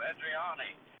knows Joe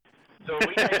Satriani? So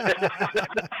we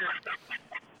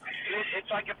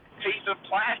it's like a piece of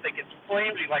plastic. It's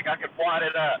flimsy, like I could wad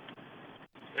it up.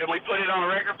 And we put it on a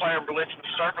record player and we're listening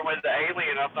to Surfing with the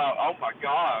Alien. I thought, oh my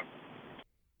God,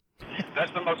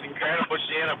 that's the most incredible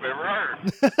shit I've ever heard.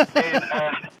 And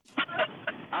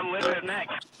I'm living that.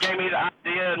 Gave me the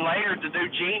idea and later to do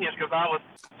Genius because I was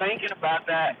thinking about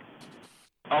that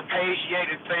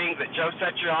arpeggiated thing that Joe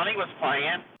Satriani was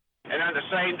playing. And on the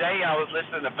same day, I was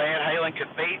listening to Van Halen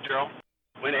Cathedral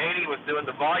when Eddie was doing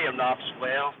the volume knob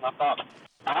swells. And I thought,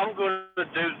 I'm going to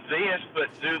do this, but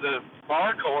do the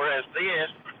bar chord as this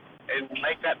and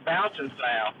make that bouncing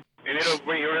sound. And it'll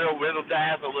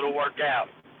dazzle, it'll work out.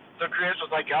 So Chris was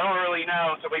like, I don't really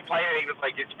know. So we played it. He was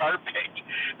like, it's perfect.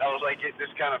 I was like, it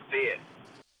just kind of fit.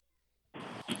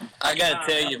 I got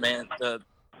to tell you, man,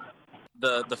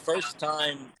 the first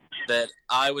time that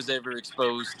I was ever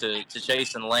exposed to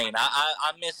Chase and Lane,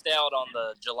 I missed out on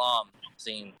the Jalam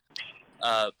scene.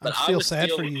 But I feel sad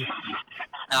for you.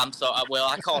 I'm so well.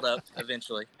 I caught up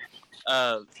eventually,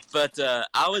 but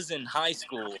I was in high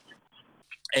school,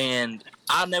 and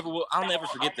I'll never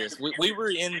forget this. We were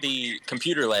in the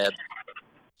computer lab,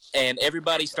 and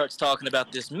everybody starts talking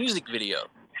about this music video,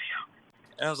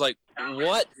 and I was like,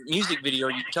 "What music video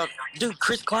are you talking, dude?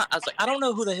 Chris Klein?" I was like, "I don't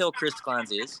know who the hell Chris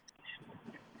Kleins is."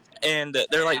 And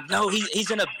they're like, "No,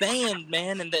 he's in a band,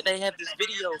 man, and that they have this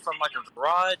video from like a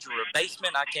garage or a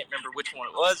basement. I can't remember which one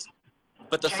it was,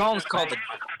 but the song's called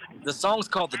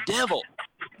The Devil."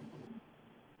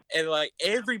 And like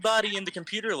everybody in the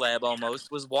computer lab almost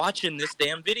was watching this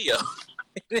damn video.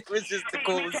 It was just the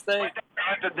coolest thing.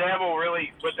 What the devil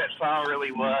really, what that song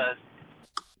really was.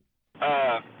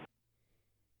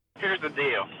 Here's the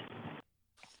deal.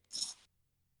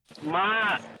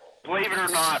 Believe it or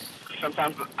not,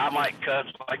 sometimes I might cuss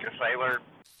like a sailor.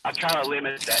 I try to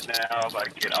limit that now as I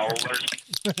get older.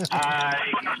 I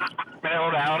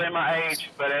mellowed out in my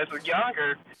age, but as a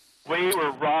younger, we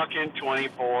were rocking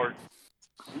 24.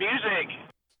 Music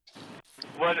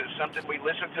wasn't something we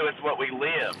listened to, it's what we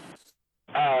lived.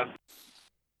 I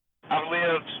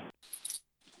lived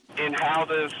in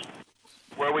houses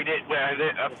where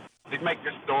to make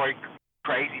this story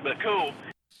crazy but cool,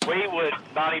 we would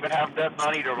not even have enough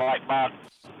money to like buy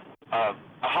a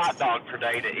hot dog per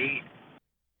day to eat.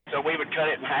 So we would cut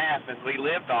it in half and we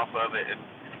lived off of it and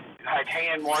had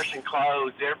hand washing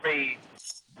clothes. There'd be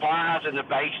flies in the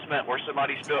basement where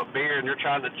somebody spilled beer and they're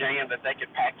trying to jam that they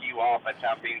could pack you off. That's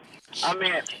how big. I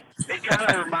mean, it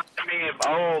kind of reminded me of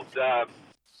old,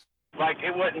 like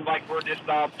it wasn't like we're just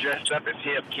all dressed up as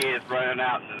hip kids running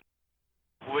out and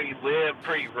we lived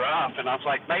pretty rough. And I was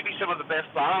like, maybe some of the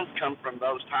best songs come from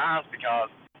those times because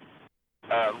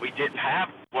we didn't have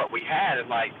what we had. And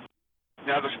like, you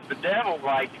know, the devil,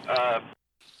 like, it's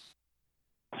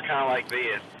kind of like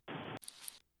this.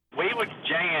 We would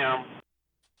jam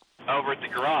over at the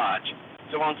garage.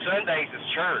 So on Sundays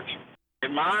it's church.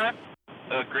 And my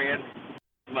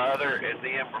grandmother and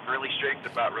them were really strict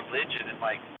about religion and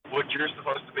like what you're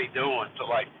supposed to be doing. So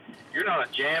like, you're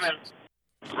not jamming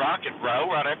rock and roll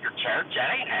right after church.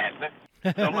 That ain't happening.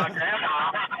 So my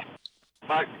grandma,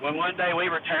 like when one day we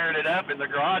were tearing it up in the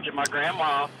garage and my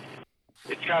grandma,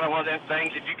 it's kind of one of them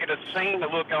things, if you could have seen the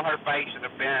look on her face in the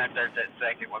bed there's that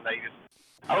second when they just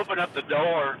open up the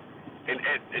door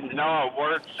and not a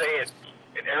word said,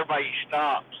 and everybody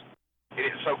stops, and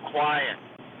it's so quiet.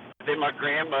 And then my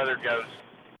grandmother goes,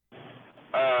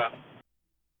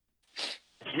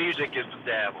 music is the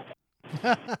devil.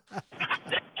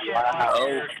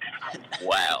 Wow.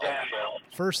 Wow.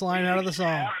 First line out of the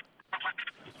song.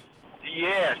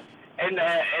 Yes, and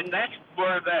that's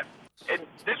where that, and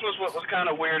this was what was kind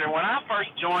of weird. And when I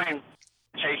first joined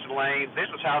Chase and Lane, this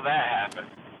was how that happened.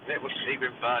 It was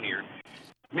even funnier.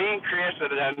 Me and Chris had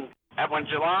done, when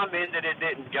Jalam ended, it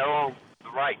didn't go on the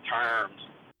right terms.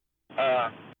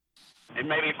 And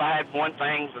maybe if I had one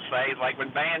thing to say, like when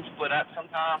bands split up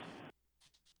sometimes,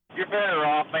 you're better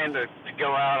off, man, to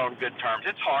go out on good terms.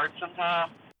 It's hard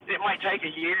sometimes. it might take a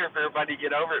year for everybody to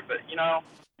get over it, but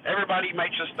everybody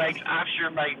makes mistakes. I've sure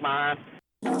made mine,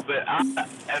 but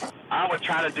I would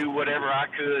try to do whatever I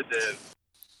could to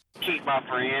keep my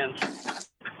friends.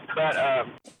 But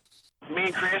me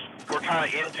and Chris were kind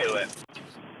of into it,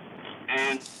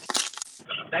 and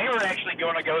they were actually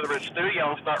going to go to the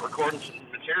studio and start recording some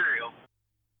material.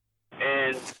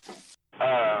 And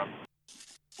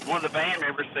one of the band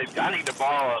members said, I need to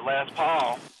borrow a Les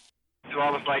Paul. So I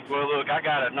was like, well, look, I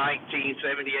got a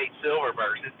 1978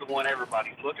 Silverburst. It's the one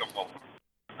everybody's looking for.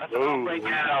 I said, I'm going to bring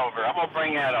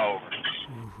that over.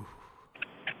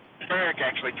 Eric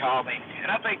actually called me.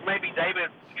 And I think maybe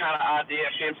David's kind of idea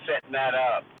of him setting that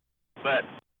up. But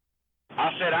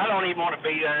I said, I don't even want to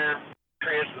be there.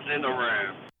 Chris was in the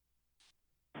room.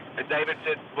 And David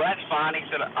said, well, that's fine. He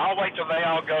said, I'll wait till they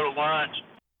all go to lunch,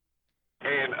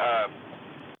 and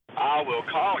I will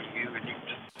call you, and you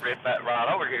just rip that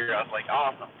right over here. I was like,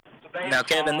 awesome. So now,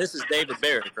 Kevin, this is David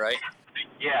Barrett, right?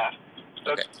 Yeah.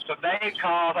 Okay. So Dave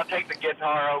calls. I take the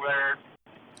guitar over there,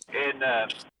 and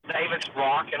David's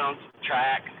rocking on some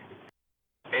tracks,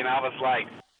 and I was like,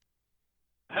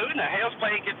 who in the hell's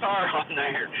playing guitar on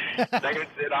there? David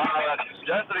said,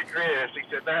 Justin and Chris. He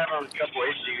said, they're having a couple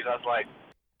issues. I was like,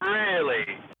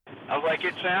 really? I was like,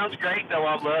 it sounds great, though.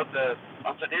 I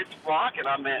said, it's rocking.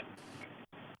 I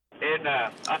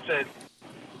said,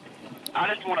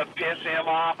 I just want to piss him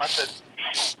off. I said,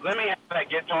 let me have that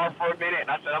guitar for a minute.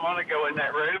 And I said, I'm going to go in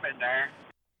that room in there.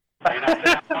 And I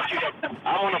said,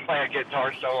 I want to play a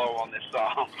guitar solo on this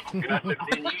song. And I said,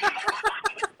 then you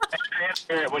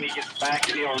transfer it when he gets back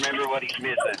and he'll remember what he's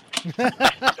missing.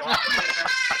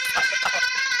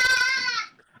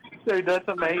 Dude, that's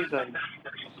amazing.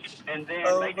 And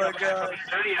then they come back to the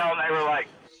studio and they were like,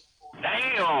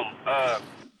 damn,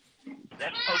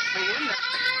 that's supposed to be in there.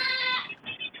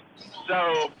 So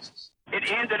it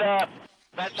ended up,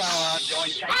 that's how I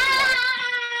joined Chase.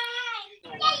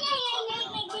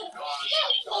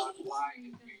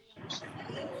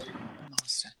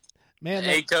 Man,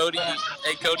 hey Cody,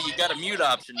 you got a mute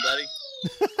option, buddy.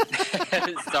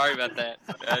 Sorry about that.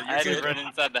 I had to run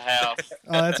inside the house.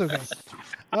 Oh, that's okay.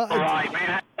 Well, All right,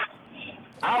 man.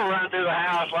 I'll run through the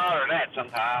house louder than that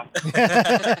sometime.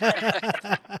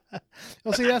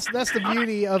 Well, see, that's the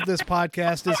beauty of this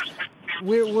podcast is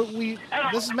we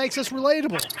this makes us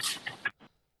relatable.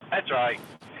 That's right.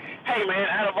 Hey, man,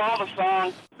 out of all the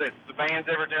songs that the band's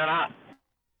ever done,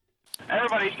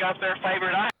 everybody's got their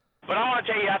favorite. But I want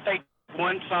to tell you, I think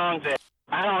one song that,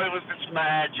 I don't know, it was just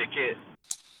magic.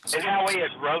 And how we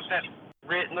had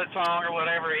written the song or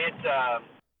whatever,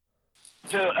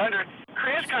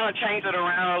 Chris kind of changed it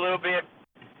around a little bit.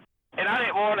 And I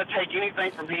didn't want to take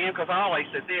anything from him because I always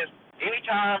said this,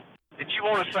 anytime that you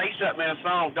want to say something in a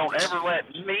song, don't ever let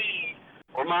me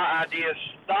or my ideas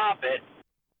stop it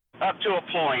up to a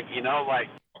point,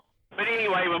 But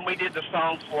anyway, when we did the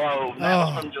song Flow, that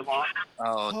was from July.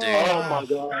 Oh, dude. Oh, my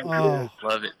God. Oh.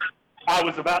 Love it. I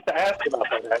was about to ask about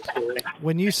that, actually.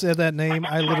 When you said that name,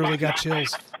 I literally got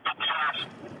chills.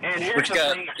 And here's Which the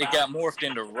thing. it got morphed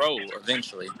into Roll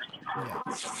eventually.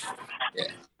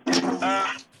 Yeah.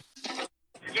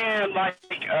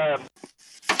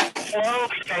 Flow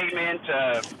came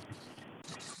into.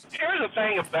 Here's the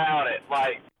thing about it.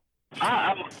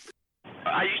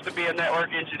 I used to be a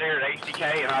network engineer at ACK,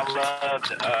 and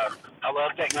I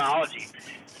loved technology.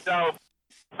 So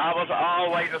I was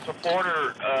always a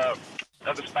supporter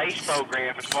of the space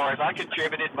program as far as I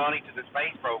contributed money to the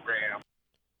space program.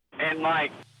 And I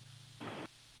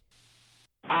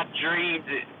dreamed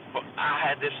that I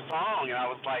had this song, and I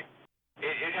was like,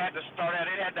 it had to start out,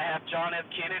 it had to have John F.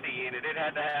 Kennedy in it, it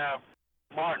had to have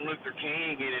Martin Luther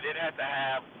King in it, it had to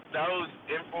have those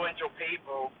influential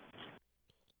people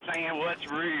saying what's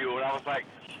real. And I was like,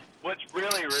 what's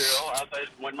really real? I said,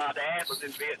 when my dad was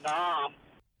in Vietnam,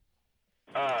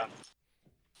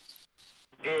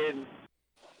 and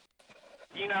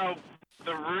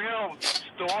the real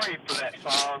story for that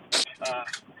song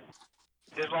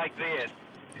is like this,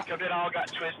 because it all got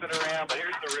twisted around, but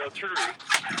here's the real truth.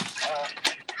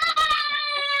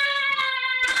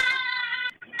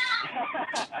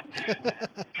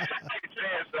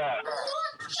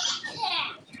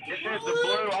 It says the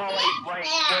blue always waits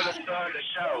for the sun to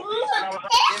show.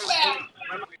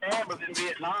 When my dad was in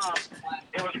Vietnam,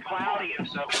 it was cloudy and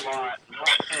stuff a lot.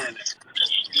 And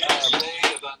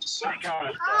that kind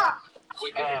of stuff.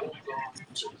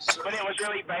 But it was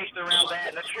really based around that,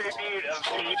 and the tribute of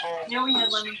people. Yeah, we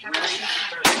had lemon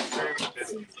pepper.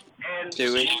 And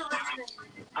Do we?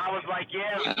 I was like,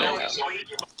 yeah,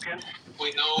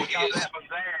 we know because that was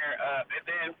there. And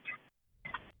then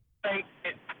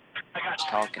I got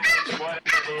talking. what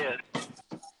it is.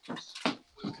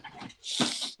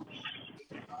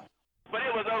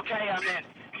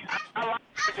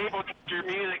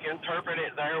 interpret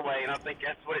it their way, and I think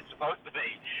that's what it's supposed to be.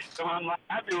 So I'm like,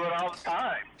 I do it all the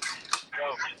time.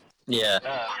 So, Yeah.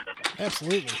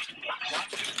 Absolutely.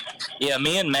 Yeah,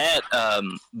 me and Matt,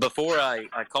 before I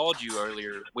called you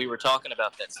earlier, we were talking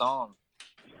about that song.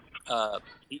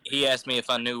 He asked me if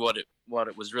I knew what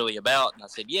it was really about, and I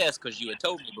said yes, because you had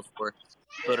told me before.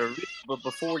 But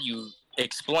before you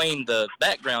explained the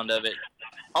background of it,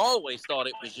 I always thought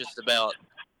it was just about,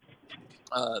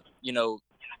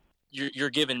 you're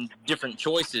given different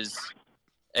choices,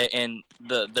 and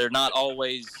they're not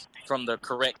always from the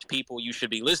correct people you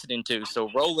should be listening to. So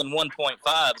rolling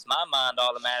 1.5s, my mind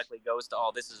automatically goes to,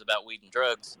 oh, this is about weed and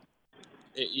drugs.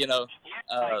 The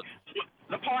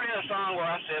part of the song where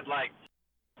I said, like,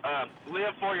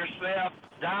 live for yourself,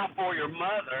 die for your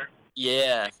mother.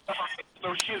 Yeah.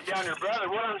 So shoot down your brother.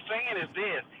 What I'm saying is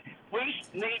this. We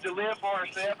need to live for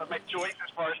ourselves and make choices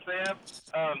for ourselves.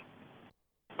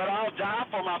 But I'll die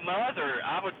for my mother.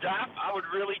 I would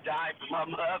really die for my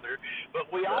mother.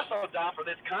 But we also die for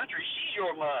this country. She's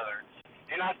your mother.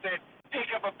 And I said,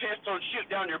 pick up a pistol and shoot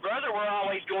down your brother. We're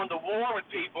always going to war with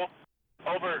people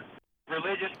over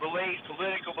religious beliefs,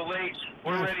 political beliefs.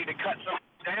 We're ready to cut someone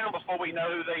down before we know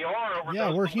who they are.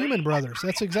 Yeah, we're human brothers.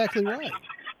 That's exactly right.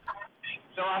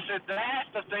 So I said, that's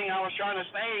the thing I was trying to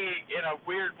say in a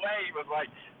weird way, was like,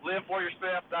 live for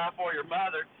yourself, die for your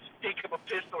mother, pick up a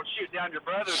pistol and shoot down your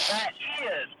brother. That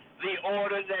is the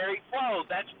ordinary flow.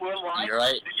 That's what life You're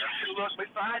right. is. You can look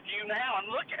beside you now and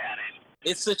look at it.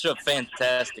 It's such a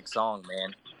fantastic song,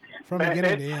 man. From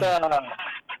beginning to end.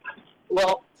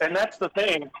 Well, and that's the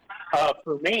thing.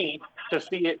 For me, to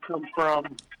see it come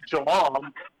from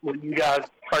Jalam when you guys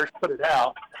first put it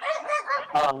out,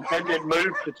 and then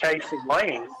move to Chasing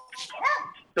Lane,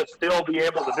 to still be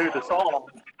able to do the song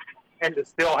and to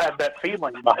still have that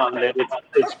feeling behind it,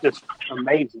 it's just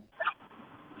amazing.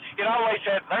 You know, like I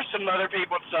said, there's some other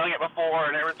people that sung it before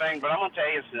and everything, but I'm going to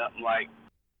tell you something, like,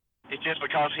 it's just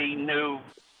because he knew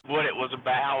what it was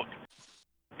about,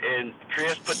 and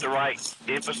Chris put the right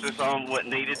emphasis on what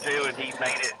needed to, and he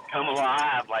made it come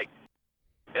alive, like,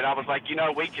 and I was like, you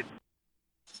know, we could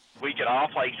all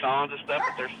play songs and stuff,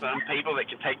 but there's some people that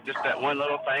can take just that one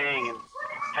little thing and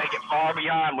take it far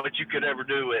beyond what you could ever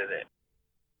do with it.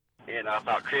 And I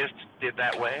thought Chris did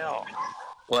that well.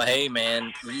 Well, hey,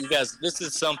 man, you guys, this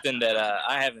is something that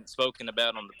I haven't spoken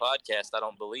about on the podcast, I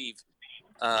don't believe.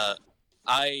 Of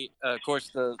course,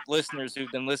 the listeners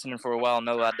who've been listening for a while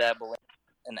know I dabble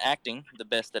in acting the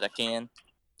best that I can.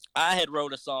 I had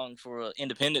wrote a song for an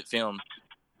independent film,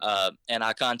 and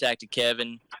I contacted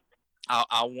Kevin.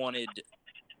 I wanted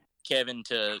Kevin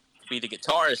to be the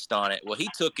guitarist on it. Well, he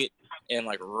took it and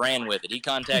like ran with it. He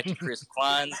contacted Chris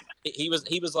Kleins. He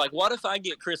was like, "What if I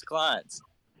get Chris Kleins?"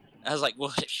 I was like,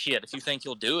 "Well, shit. If you think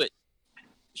he'll do it,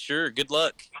 sure. Good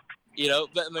luck." You know,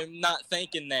 but I mean, not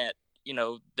thinking that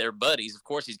they're buddies. Of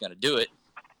course, he's going to do it.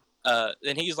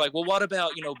 Then he's like, "Well, what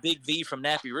about Big V from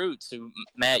Nappy Roots, who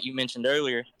Matt you mentioned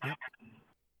earlier?" Yep.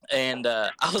 And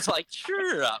I was like,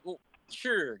 "Sure,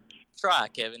 sure." Try,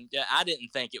 Kevin. Yeah, I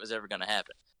didn't think it was ever going to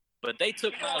happen, but they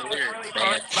took my lyrics, What man. really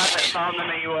about that song to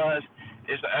me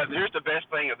is here's the best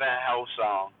thing of that whole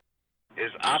song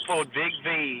is I pulled Big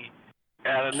V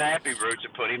out of Nappy Roots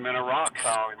and put him in a rock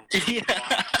song.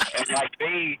 And like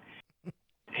he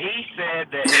said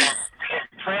that it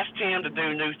pressed him to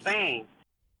do new things.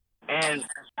 And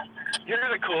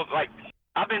here's the cool, like,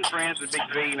 I've been friends with Big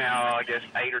V now, I guess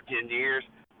 8 or 10 years.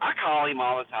 I call him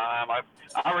all the time.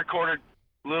 I recorded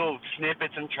little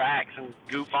snippets and tracks and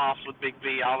goof offs with Big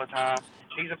V all the time.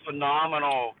 He's a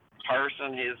phenomenal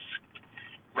person. His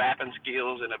rapping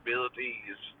skills and ability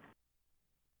is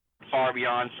far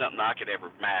beyond something I could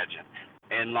ever imagine.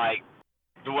 And like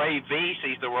the way V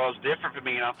sees the world is different for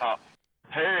me, and I thought,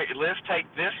 hey, let's take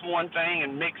this one thing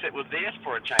and mix it with this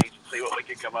for a change and see what we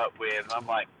can come up with. And I'm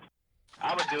like,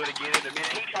 I would do it again in a minute.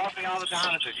 He calls me all the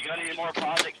time and says, "You got any more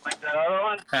projects like that other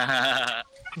one?" I'm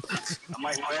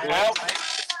like, well,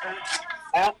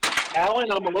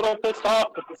 Alan, I'm a little pissed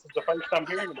off that this is the first time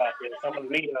hearing about this. I'm going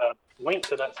to need a link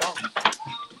to that song.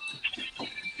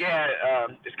 yeah,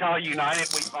 it's called United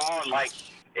We Fall, and like,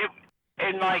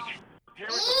 here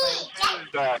was the thing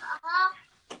too,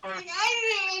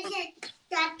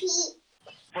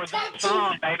 for that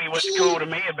song, baby, what's cool to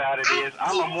me about it is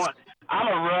I'm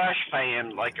a Rush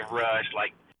fan, like a Rush.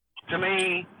 Like, to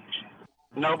me,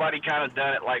 nobody kind of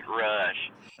done it like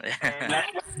Rush. And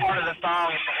that's part of the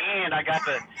song. At the end, I got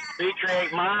to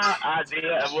recreate my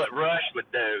idea of what Rush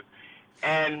would do.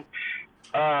 And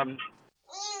add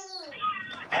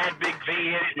Big V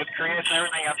in it with Chris and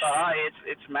everything. I thought,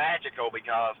 it's magical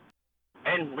because,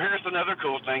 and here's another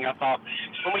cool thing. I thought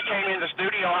when we came in the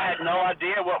studio, I had no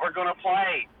idea what we're gonna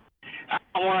play. I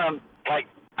don't want to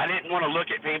I didn't want to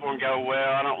look at people and go,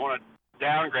 well, I don't want to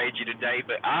downgrade you today,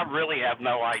 but I really have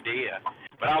no idea.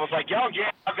 But I was like, yo,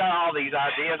 yeah, I've got all these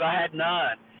ideas. I had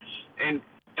none. And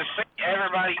to see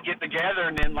everybody get together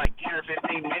and then like 10 or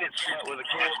 15 minutes come up with a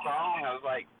cool song, I was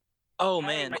like, Oh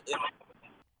man,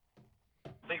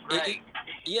 great.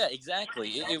 yeah, exactly.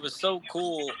 It was so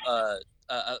cool.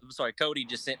 I'm sorry, Cody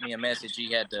just sent me a message.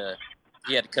 He had to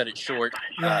cut it short.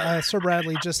 Yeah, Sir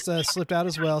Bradley just slipped out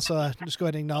as well, so just go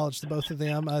ahead and acknowledge the both of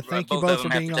them. Thank you both for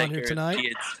being on here tonight.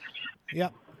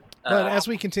 Yep. But as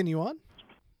we continue on.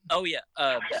 Oh yeah.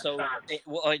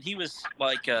 He was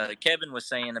like Kevin was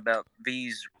saying about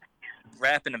V's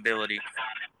rapping ability.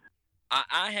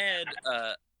 I had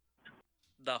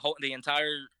the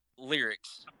entire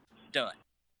lyrics done,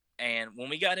 and when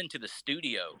we got into the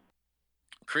studio,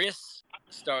 Chris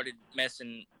started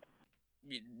making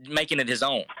it his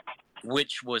own,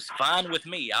 which was fine with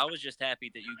me. I was just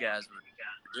happy that you guys were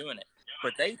doing it,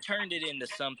 but they turned it into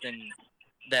something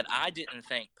that I didn't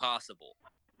think possible.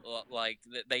 Like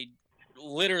they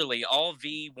literally, all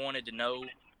V wanted to know,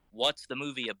 what's the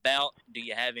movie about? Do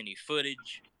you have any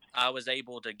footage? I was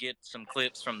able to get some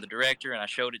clips from the director, and I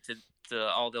showed it to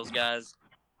all those guys,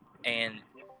 and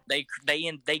they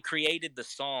created the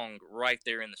song right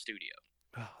there in the studio.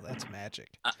 Oh, that's magic.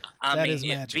 That is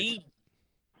magic.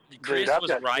 Chris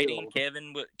was writing.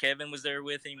 Kevin was there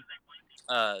with him.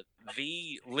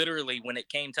 V literally, when it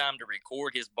came time to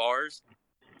record his bars,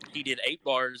 he did 8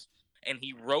 bars, and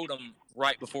he wrote them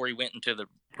right before he went into the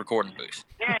recording booth.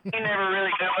 Yeah, he never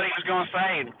really knew what he was going to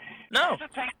say. No. It's a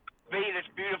thing V that's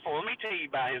beautiful. Let me tell you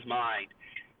about his mind.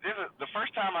 This is the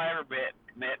first time I ever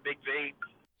met Big V.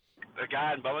 The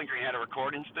guy in Bowling Green had a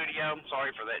recording studio. I'm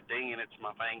sorry for that ding, and it's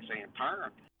my thing saying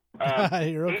perm.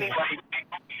 You're okay. Anyway,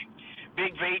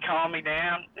 Big V called me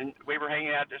down, and we were hanging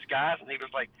out at this guy's, and he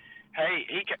was like, hey,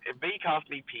 V calls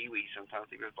me Pee-wee sometimes.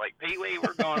 He was like, Pee-wee,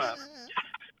 we're going to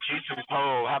shoot some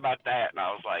pole. How about that? And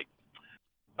I was like,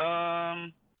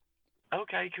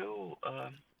 okay, cool.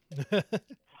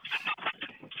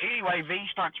 Anyway, V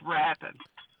starts rapping.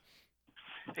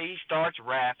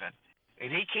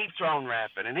 And he keeps on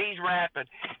rapping, and he's rapping.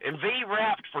 And V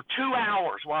rapped for 2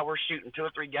 hours while we're shooting 2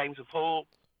 or 3 games of pool,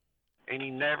 and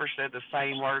he never said the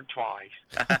same word twice.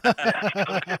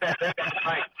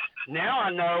 Like, now I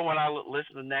know when I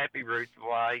listen to Nappy Roots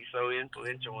why he's so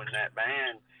influential in that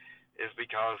band is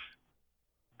because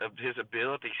of his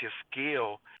abilities, his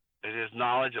skill, and his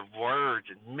knowledge of words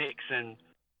and mixing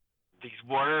these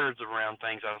words around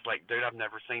things. I was like, dude, I've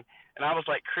never seen. And I was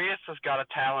like, Chris has got a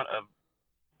talent of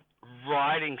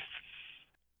writing,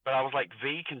 but I was like,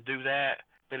 V can do that,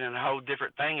 but in a whole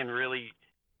different thing, and really,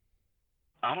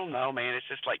 I don't know, man. It's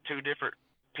just like 2 different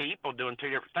people doing 2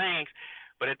 different things,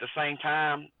 but at the same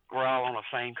time, we're all on the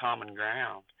same common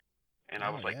ground. And I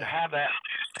was like, to have that,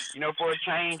 for a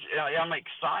change, I'm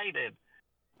excited.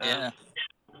 Yeah.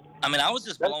 I mean, I was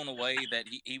just blown away that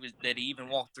he even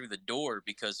walked through the door,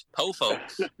 because Po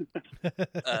Folks,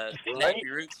 Nappy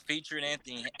Roots featuring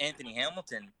Anthony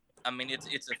Hamilton. I mean, it's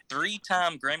a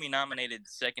 3-time Grammy-nominated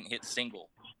second hit single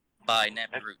by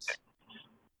Nappy Roots.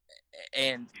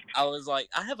 And I was like,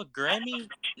 I have a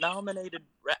Grammy-nominated.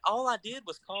 All I did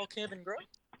was call Kevin Groh.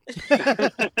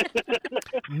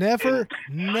 Never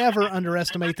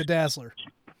underestimate the Dazzler.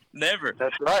 Never.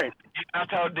 That's right. I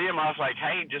told them, I was like,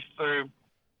 hey, just through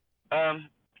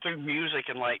music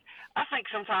and like, I think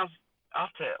sometimes I'll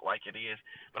tell it like it is,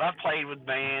 but I've played with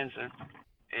bands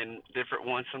and different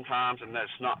ones sometimes, and that's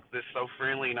so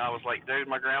friendly. And I was like, dude,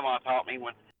 my grandma taught me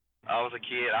when I was a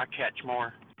kid, I catch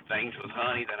more things with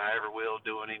honey than I ever will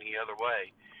doing any other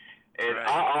way. And right.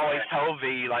 I always told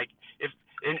V, like,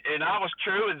 and I was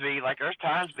true with V, like, there's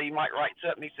times V might write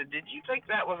something, he said, did you think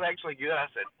that was actually good? I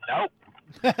said, nope.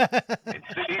 And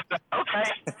so he said,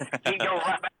 okay. He'd go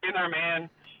right back in there, man,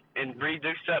 and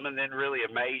redo something and then really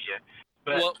amaze you.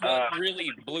 But, what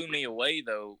really blew me away,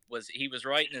 though, was he was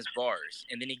writing his bars,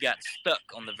 and then he got stuck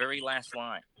on the very last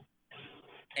line.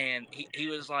 And he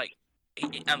was like,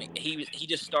 he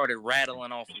just started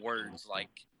rattling off words like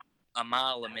a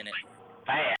mile a minute.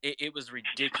 It was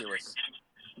ridiculous.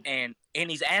 And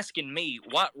he's asking me,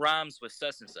 what rhymes with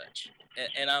such and such?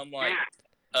 And I'm like,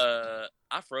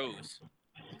 I froze.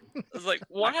 I was like,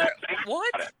 what?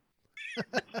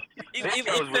 It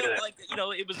felt like,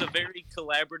 it was a very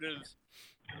collaborative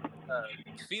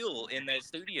feel in that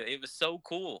studio. It was so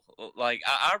cool. Like,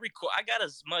 I got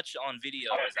as much on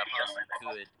video as I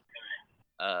possibly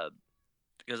could,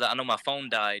 because I know my phone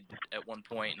died at one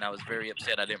point, and I was very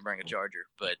upset I didn't bring a charger.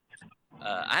 But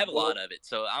I have a lot of it,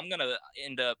 so I'm gonna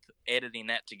end up editing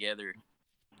that together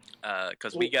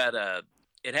because we got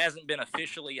it hasn't been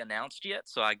officially announced yet,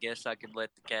 so I guess I could let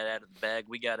the cat out of the bag.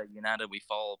 We got a United We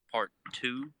Fall Part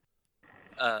 2.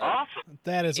 Awesome.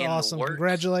 That is awesome.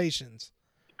 Congratulations.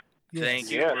 Yes. Thank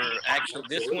you. Yes. We're actually,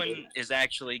 this one is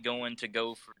actually going to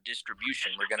go for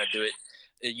distribution. We're going to do it.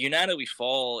 United We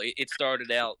Fall, it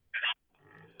started out,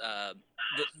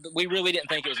 we really didn't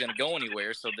think it was going to go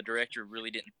anywhere, so the director really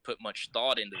didn't put much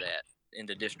thought into that,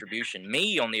 into distribution.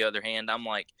 Me, on the other hand, I'm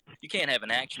like, you can't have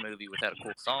an action movie without a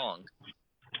cool song.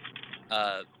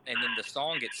 And then the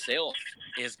song itself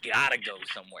is gotta go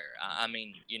somewhere. I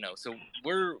mean, so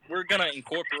we're gonna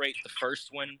incorporate the first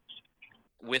one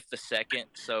with the second.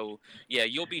 So yeah,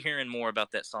 you'll be hearing more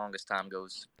about that song as time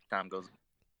goes.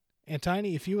 And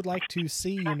Tiny, if you would like to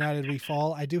see United We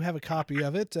Fall, I do have a copy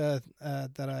of it that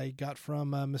I got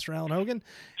from Mr. Alan Hogan,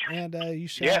 and you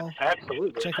shall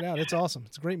absolutely check it out. It's awesome.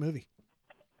 It's a great movie.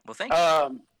 Well, thank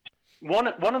you. One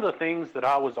of the things that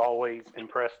I was always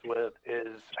impressed with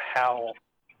is how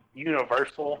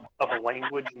universal of a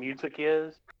language music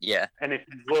is. Yeah. And if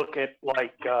you look at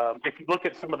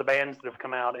some of the bands that have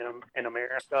come out in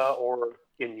America or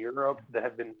in Europe that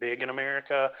have been big in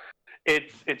America,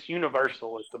 it's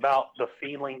universal. It's about the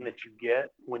feeling that you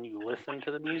get when you listen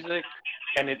to the music,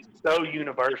 and it's so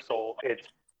universal. It's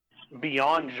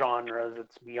beyond genres.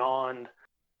 It's beyond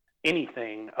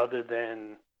anything other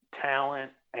than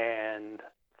talent and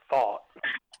thought.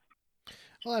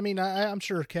 Well, I mean, I'm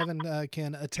sure Kevin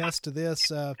can attest to this.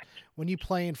 When you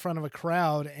play in front of a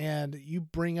crowd and you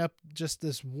bring up just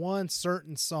this one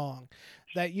certain song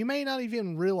that you may not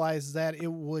even realize that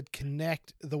it would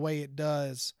connect the way it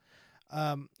does,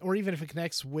 or even if it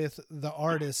connects with the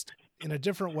artist in a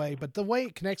different way, but the way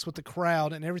it connects with the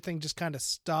crowd and everything just kind of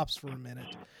stops for a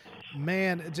minute.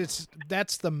 Man,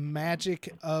 that's the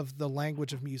magic of the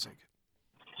language of music.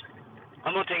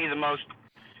 I'm gonna tell you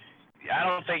I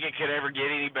don't think it could ever get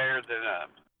any better than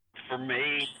for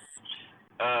me.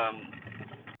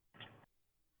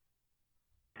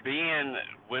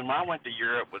 When I went to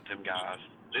Europe with them guys,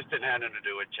 this didn't have nothing to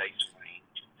do with chasing me.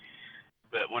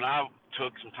 But when I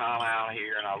took some time out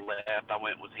here and I left, I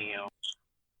went with him.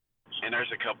 And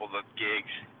there's a couple of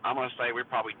gigs. I'm gonna say we're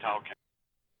probably talking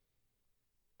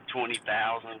 20,000,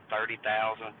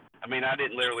 30,000. I mean, I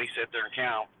didn't literally sit there and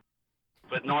count.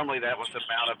 But normally that was the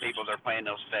amount of people that are playing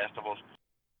those festivals.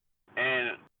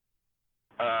 And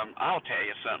I'll tell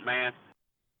you something, man.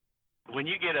 When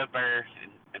you get up there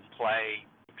and play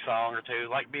a song or two,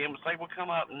 like being able to say, well, come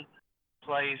up and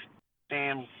play,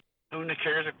 damn, who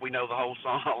cares if we know the whole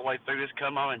song all the way through? Just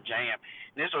come on and jam.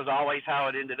 And this was always how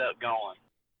it ended up going.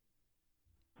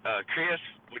 Chris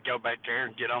would go back there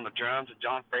and get on the drums, and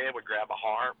John Fred would grab a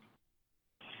harp,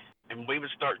 and we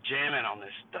would start jamming on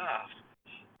this stuff.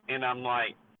 And I'm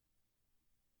like,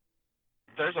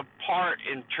 there's a part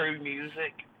in true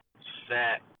music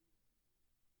that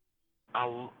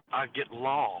I get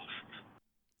lost.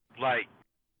 Like,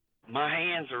 my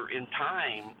hands are in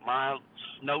time. My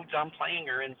notes I'm playing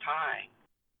are in time.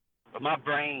 But my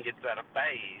brain gets out of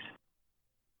phase.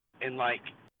 And, like,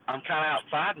 I'm kind of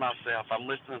outside myself. I'm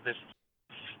listening to this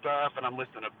stuff, and I'm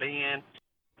listening to Ben,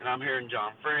 and I'm hearing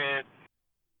John Fred.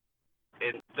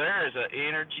 And there is an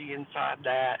energy inside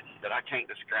that I can't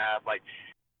describe. Like,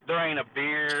 there ain't a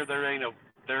beer, there ain't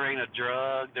a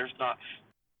drug, there's not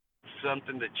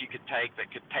something that you could take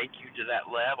that could take you to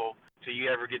that level till you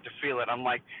ever get to feel it. I'm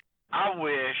like, I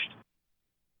wished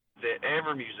that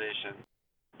every musician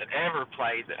that ever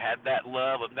played that had that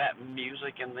love of that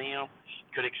music in them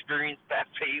could experience that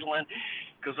feeling.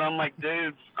 Because I'm like,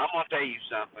 dude, I'm going to tell you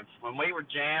something. When we were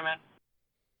jamming,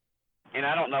 and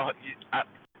I don't know,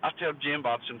 I tell Jim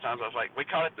Bob sometimes, I was like, we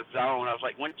call it the zone. I was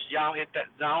like, once y'all hit that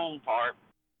zone part,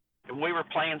 and we were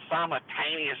playing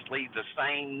simultaneously the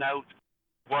same note,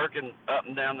 working up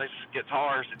and down these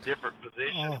guitars at different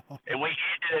positions, and we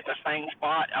hit it at the same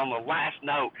spot on the last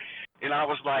note. And I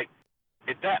was like,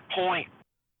 at that point,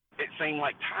 it seemed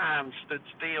like time stood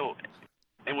still.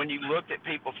 And when you looked at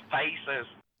people's faces,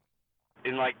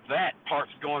 and like that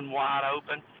part's going wide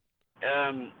open,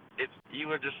 you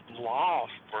were just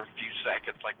lost for a few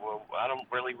seconds. Like, well, I don't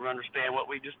really understand what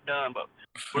we just done, but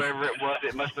whatever it was,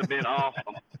 it must have been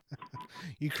awesome.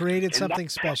 You created something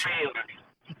special.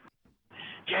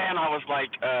 Yeah, and I was like,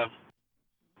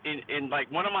 in like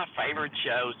one of my favorite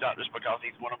shows, not just because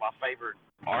he's one of my favorite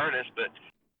artists, but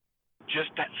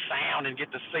just that sound and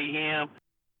get to see him.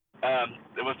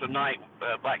 There was the night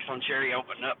Black Sun Cherry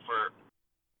opened up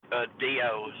for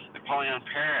Dio's Napoleon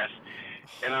Paris.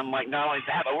 And I'm like, not only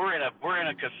that, but we're in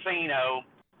a casino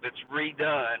that's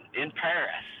redone in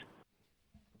Paris,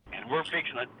 and we're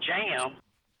fixing a jam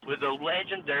with the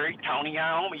legendary Tony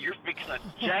Iommi. You're fixing a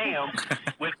jam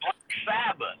with Black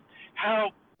Sabbath.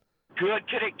 How good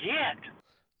could it get?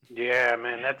 Yeah,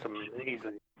 man, that's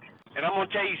amazing. And I'm gonna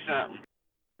tell you something.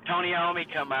 Tony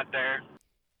Iommi come out there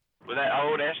with that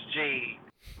old SG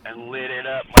and lit it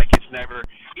up like it's never.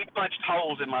 He punched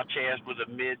holes in my chest with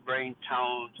the mid-range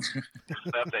tones and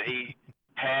stuff that he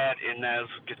had in those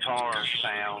guitar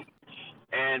sound.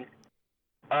 And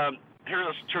here's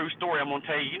a true story I'm gonna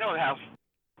tell you. You know how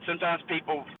sometimes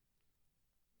people,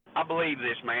 I believe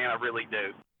this, man, I really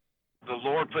do. The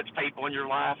Lord puts people in your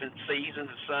life in seasons,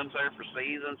 and some's there for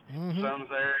seasons, some's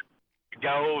there to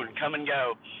go and come and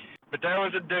go. But there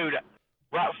was a dude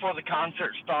right before the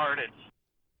concert started,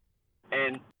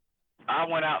 and I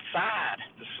went outside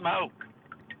to smoke,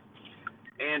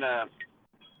 and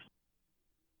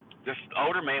this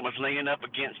older man was leaning up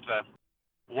against the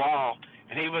wall,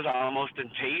 and he was almost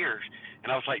in tears.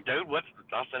 And I was like, dude,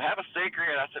 I said, have a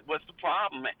cigarette. I said, what's the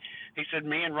problem? He said,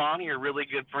 me and Ronnie are really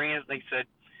good friends. And he said,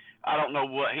 I don't know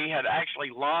what, he had actually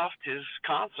lost his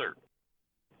concert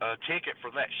ticket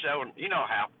for that show. And you know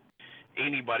how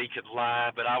anybody could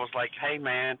lie, but I was like, hey,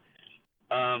 man,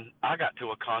 I got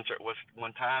to a concert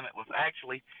one time. It was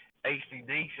actually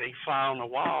AC/DC fly on the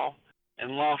wall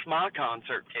and lost my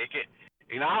concert ticket.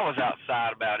 And I was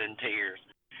outside about in tears.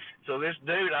 So this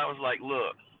dude, I was like,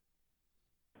 look,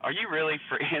 are you really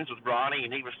friends with Ronnie?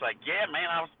 And he was like, yeah, man,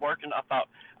 I was working.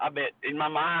 I bet in my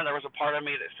mind there was a part of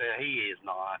me that said he is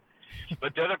not.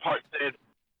 But the other part said,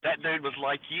 that dude was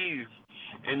like you.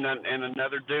 And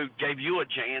another dude gave you a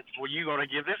chance. Well, you going to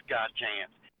give this guy a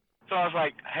chance. So I was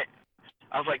like, hey,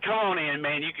 come on in,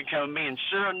 man. You can come with me. And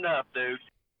sure enough, dude,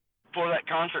 before that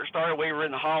concert started, we were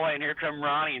in the hallway, and here come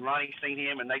Ronnie, and Ronnie seen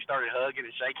him, and they started hugging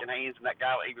and shaking hands. And that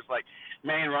guy, he was like,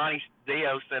 man, Ronnie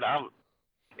Dio said,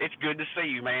 it's good to see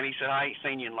you, man. He said, I ain't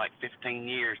seen you in like 15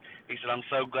 years. He said, I'm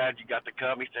so glad you got to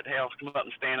come. He said, hell, come up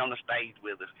and stand on the stage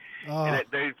with us. Oh. And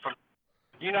that dude,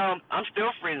 I'm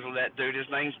still friends with that dude. His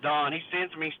name's Don. He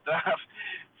sends me stuff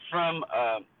from,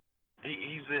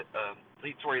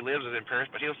 that's where he lives is in Paris,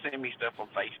 but he'll send me stuff on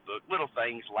Facebook, little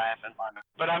things, laughing.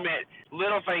 But I mean,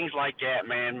 little things like that,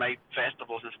 man, make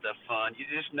festivals and stuff fun. You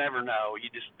just never know.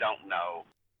 You just don't know.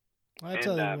 I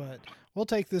tell you what, we'll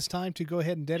take this time to go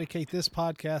ahead and dedicate this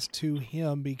podcast to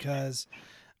him because,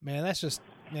 man, that's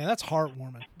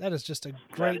heartwarming. That is just a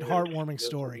great, heartwarming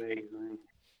story. Amazing.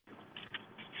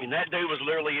 And that dude was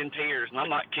literally in tears, and I'm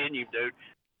not kidding you, dude.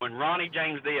 When Ronnie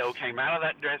James Dio came out of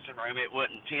that dressing room, it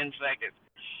wasn't 10 seconds.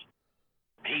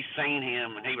 He seen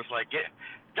him, and he was like, yeah,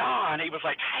 Don. He was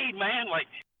like, hey, man, like,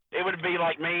 it would be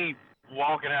like me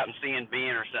walking out and seeing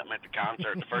Ben or something at the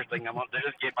concert. The first thing I'm going to do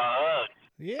is get my hug.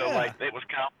 Yeah. So, like, it was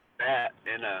kind of that.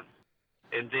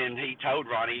 And then he told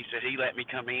Ronnie, he said, he let me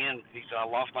come in. He said, I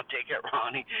lost my ticket,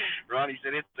 Ronnie. Ronnie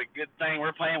said, it's a good thing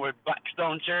we're playing with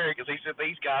Blackstone Cherry because he said,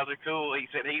 these guys are cool. He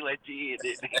said, he let you in,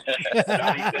 didn't he?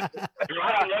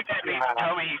 Ronnie looked at me and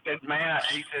told me, he said, man,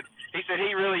 he said,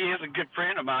 he really is a good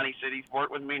friend of mine. He said, he's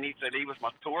worked with me, and he said, he was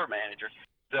my tour manager.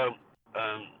 So,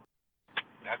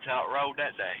 that's how it rolled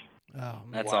that day. Oh,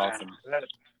 man. That's awesome. I'm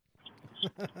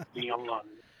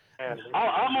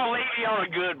going to leave you on a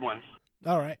good one.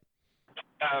 All right.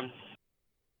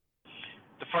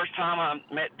 The first time I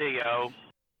met Dio,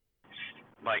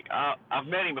 like, I've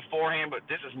met him beforehand, but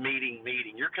this is meeting.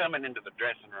 You're coming into the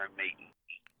dressing room meeting.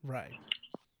 Right.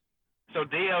 So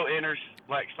Dio enters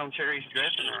Blackstone Cherry's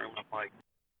dressing room. I'm like,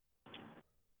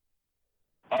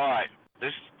 all right,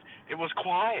 it was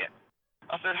quiet.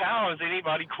 I said, how is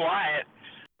anybody quiet?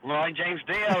 Ronnie James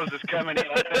Dio is coming in.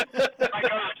 I said, I go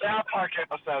to the South Park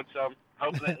episode, so I'm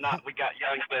hoping that not we got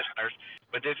young listeners.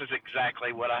 But this is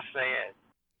exactly what I said.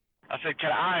 I said,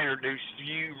 can I introduce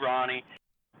you, Ronnie,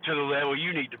 to the level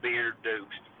you need to be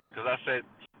introduced? Because I said,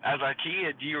 as a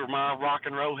kid, you were my rock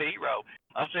and roll hero.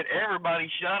 I said,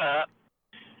 everybody shut up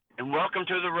and welcome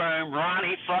to the room,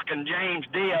 Ronnie fucking James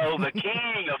Dio, the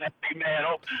king of heavy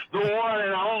metal, the one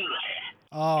and only.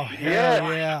 Oh,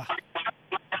 hell yeah.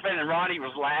 And Ronnie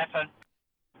was laughing.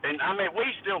 And, I mean, we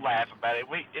still laugh about it.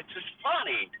 It's just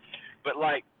funny. But,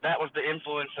 like, that was the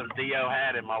influence that Dio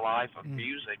had in my life of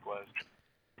music was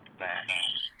that.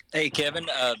 Hey, Kevin,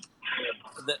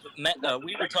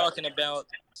 we were talking about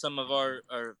some of our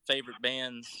favorite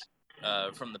bands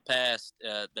from the past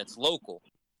that's local.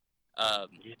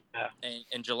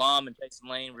 And Jalam and Jason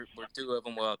Lane were two of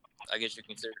them. Well, I guess you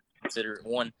consider it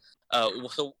one.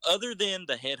 So other than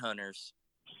the Headhunters,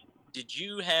 did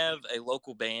you have a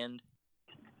local band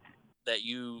that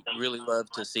you really love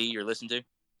to see or listen to?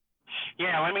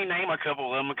 Yeah, let me name a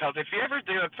couple of them, because if you ever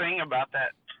do a thing about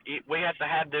that, we have to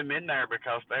have them in there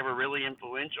because they were really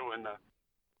influential in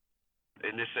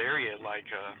in this area, like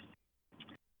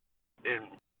in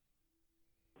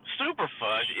Super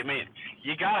Fudge. I mean,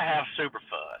 you gotta have Super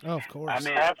Fudge. Oh, of course. I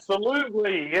mean,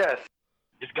 Absolutely, yes.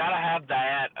 it's gotta have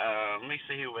that. Let me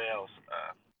see who else.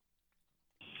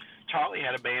 Charlie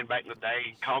had a band back in the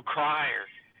day called Crier.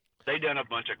 They done a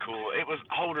bunch of cool. It was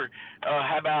older.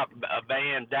 How about a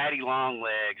band, Daddy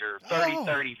Longlegs or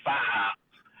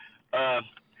 3035?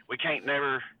 We can't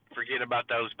never forget about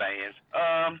those bands.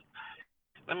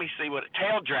 Let me see what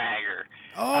Tail Dragger.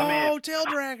 Oh, Tail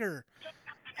Dragger.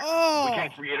 Oh, We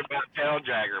can't forget about Tail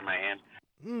Dragger, man.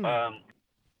 Mm.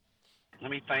 Let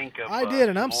me think of. I did,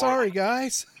 and I'm more. sorry,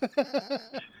 guys. Tail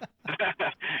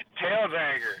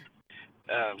Dragger.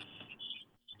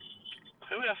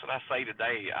 Who else did I say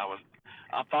today? I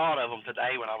thought of them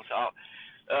today when I was out.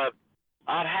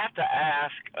 I'd have to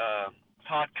ask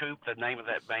Todd Coop the name of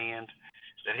that band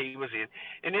that he was in.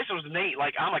 And this was neat.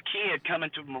 Like, I'm a kid coming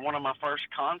to one of my first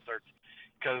concerts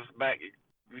because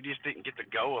we just didn't get to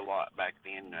go a lot back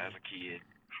then as a kid.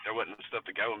 There wasn't stuff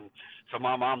to go. And so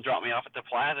my mom dropped me off at the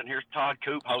plaza, and here's Todd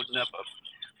Coop holding up a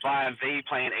Flying V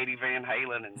playing Eddie Van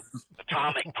Halen and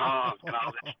Atomic Punk and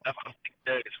all that stuff. I was like,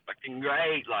 dude, it's fucking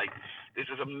great. Like, this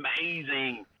is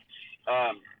amazing.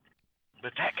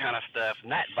 But that kind of stuff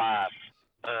and that vibe.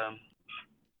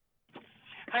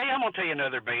 Hey, I'm gonna tell you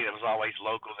another band that was always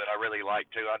local that I really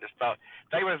liked too. I just thought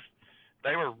they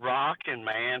were rocking,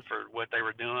 man, for what they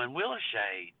were doing. Willow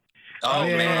Shade. Oh,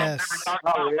 yes. man.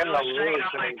 I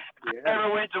never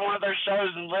went to one of their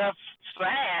shows and left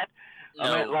sad. No.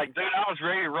 I mean, like, dude, I was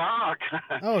ready to rock.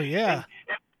 Oh, yeah.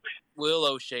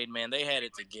 Willow Shade, man, they had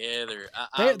it together.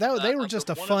 They were just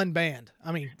a fun band.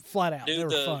 I mean, flat out. Dude, they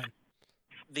were fun.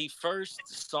 The first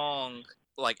song,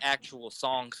 like actual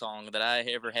song that I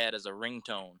ever had as a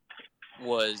ringtone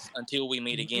was Until We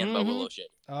Meet Again by Willow Shade.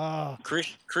 Oh.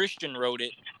 Christian wrote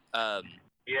it.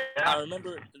 Yeah. I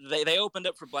remember they opened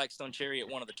up for Blackstone Cherry at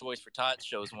one of the Toys for Tots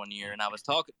shows one year, and I was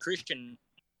talking Christian.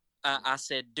 I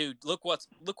said, "Dude, look what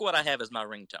I have as my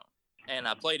ringtone," and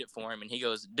I played it for him, and he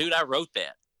goes, "Dude, I wrote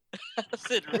that." I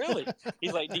said, "Really?"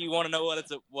 He's like, "Do you want to know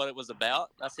what it was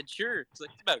about?" I said, "Sure." It's like,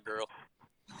 "It's about a girl."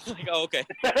 Like, oh, okay.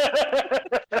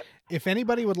 If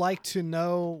anybody would like to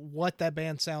know what that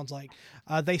band sounds like,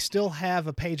 they still have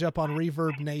a page up on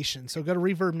Reverb Nation. So go to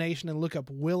Reverb Nation and look up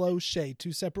Willow Shade.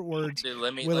 2 separate words. Dude,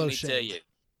 let me Shade. tell you,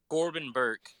 Corbin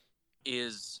Burke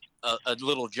is a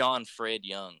little John Fred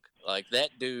Young. Like,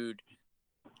 that dude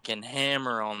can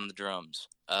hammer on the drums.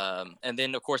 And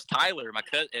then, of course, Tyler, my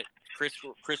cousin,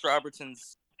 Chris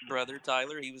Robertson's brother,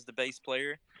 Tyler, he was the bass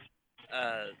player.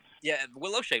 Yeah,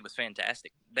 Willow Shade was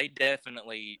fantastic. They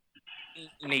definitely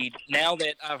need, now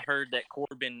that I've heard that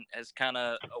Corbin is kind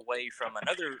of away from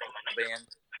another band,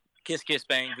 Kiss Kiss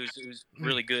Bang, who's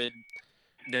really good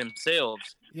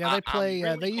themselves. Yeah, they play.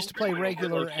 Really they used to play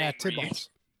regular at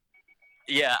Tidball's.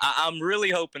 Yeah, I'm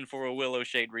really hoping for a Willow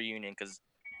Shade reunion because,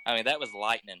 I mean, that was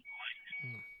lightning.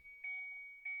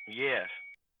 Yes.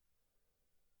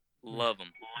 Love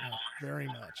them. Oh, very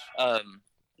much.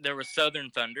 There was Southern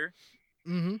Thunder.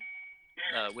 Mm-hmm.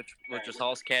 Which was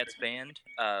Hoss Cat's band.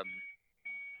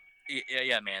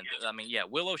 Yeah, man. I mean, yeah,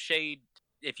 Willow Shade.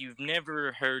 If you've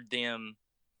never heard them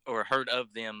or heard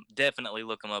of them, definitely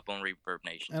look them up on Reverb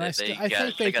Nation. And I think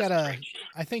they've got I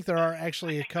think there are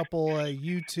actually a couple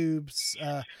YouTubes. I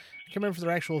can't remember if they're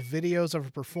actual videos of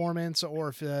a performance or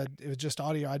if it was just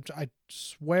audio. I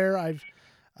swear I've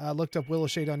looked up Willow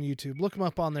Shade on YouTube. Look them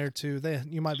up on there too.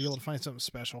 You might be able to find something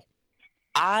special.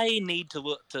 I need to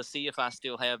look to see if I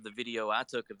still have the video I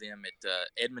took of them at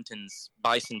Edmonton's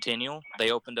Bicentennial.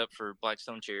 They opened up for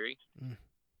Blackstone Cherry.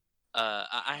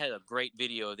 I had a great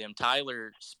video of them.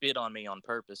 Tyler spit on me on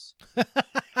purpose.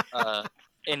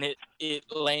 And it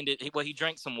landed. Well, he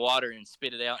drank some water and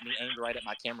spit it out, and he aimed right at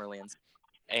my camera lens.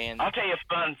 And I'll tell you a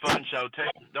fun show, too.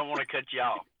 Don't want to cut you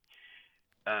off.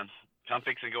 I'm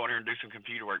fixing to go in here and do some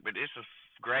computer work, but this is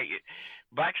great.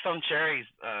 Blackstone Cherry's...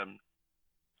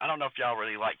 I don't know if y'all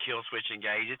really like Kill Switch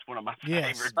Engage. It's one of my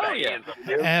favorite bands.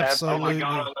 Absolutely. Oh my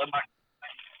God, I love my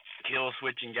Kill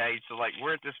Switch Engage. So, like,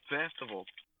 we're at this festival,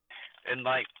 and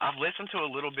like I've listened to a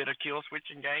little bit of Kill Switch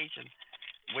Engage, and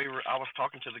I was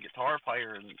talking to the guitar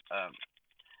player, and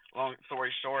long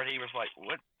story short, he was like,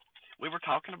 "What?" We were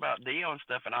talking about Dio and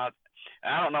stuff, and I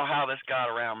don't know how this got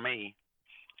around me,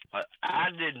 but I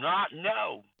did not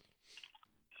know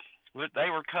that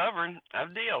they were covering a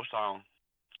Dio song.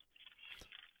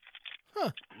 Huh.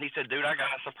 He said, "Dude, I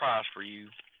got a surprise for you."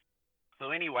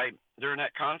 So anyway, during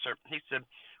that concert, he said,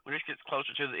 "When this gets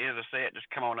closer to the end of the set, just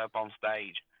come on up on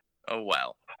stage." oh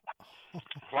wow,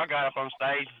 So I got up on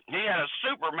stage. He had a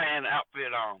Superman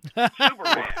outfit on.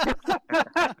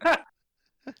 Superman.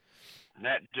 And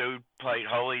that dude played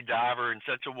Holy Diver in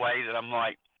such a way that I'm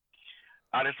like,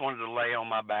 I just wanted to lay on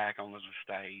my back on the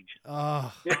stage.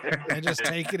 Oh, and just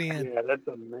take it in. Yeah, that's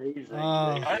amazing.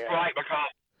 Oh. That's right, because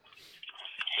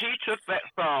he took that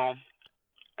song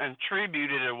and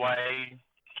tributed it away.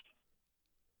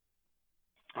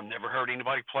 I've never heard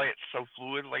anybody play it so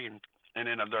fluidly and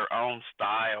in their own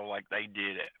style like they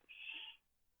did it.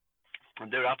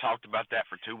 And dude, I talked about that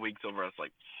for 2 weeks over. I was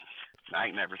like, I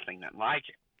ain't never seen nothing like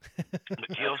it.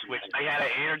 The Kill Switch, they had an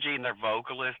energy, and their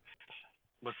vocalist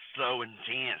was so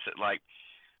intense that, like,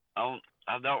 I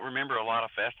don't remember a lot of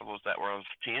festivals that were as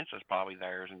tense as probably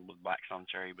theirs and with Black Sun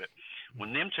Cherry, but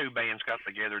when them two bands got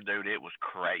together, dude, it was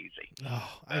crazy.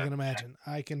 Oh, I can imagine.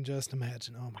 I can just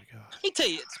imagine. Oh my god. Let me tell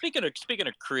you, speaking of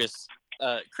Chris,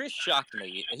 Chris shocked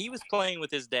me. He was playing with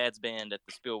his dad's band at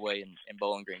the Spillway in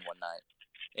Bowling Green one night,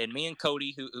 and me and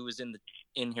Cody, who was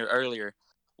in here earlier,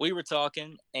 we were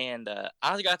talking, and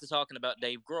I got to talking about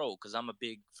Dave Grohl because I'm a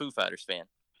big Foo Fighters fan.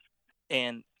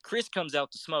 And Chris comes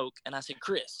out to smoke, and I said,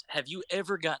 Chris, have you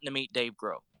ever gotten to meet Dave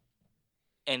Grohl?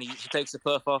 And he takes a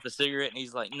puff off a cigarette, and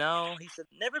he's like, no. He said,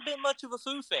 never been much of a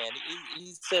Foo fan.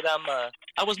 He said,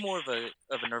 I was more of a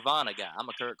Nirvana guy. I'm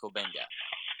a Kurt Cobain guy.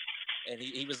 And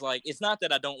he was like, it's not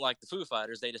that I don't like the Foo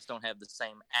Fighters. They just don't have the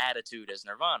same attitude as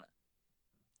Nirvana.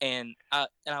 And I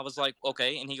was like,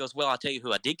 okay. And he goes, well, I'll tell you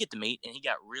who I did get to meet. And he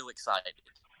got real excited.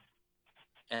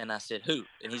 And I said, who?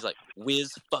 And he's like,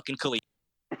 Wiz fucking Khalifa.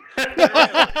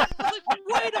 I was like,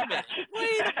 wait a minute.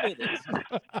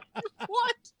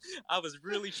 What? I was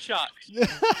really shocked.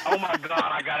 Oh my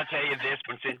God, I gotta tell you this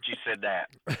one since you said that.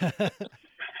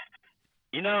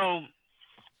 You know,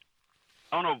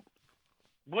 I don't know,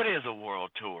 what is a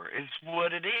world tour? It's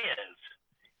what it is.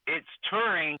 It's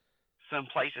touring some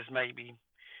places maybe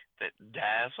that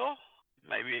dazzle.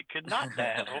 Maybe it could not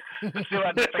dazzle, but still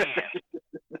have the fans.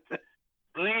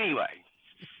 But anyway,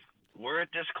 we're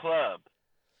at this club.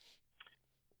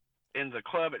 And the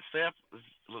club itself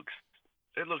looks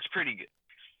pretty good.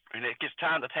 And it gets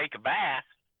time to take a bath.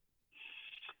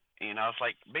 And I was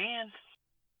like, Ben,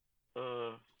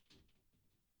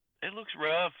 it looks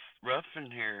rough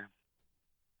in here.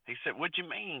 He said, what you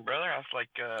mean, brother? I was like,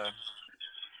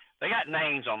 they got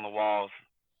names on the walls.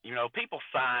 You know, people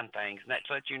sign things, and that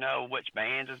lets you know which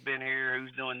bands has been here,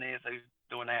 who's doing this, who's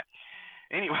doing that.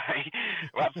 Anyway,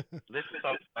 well, this is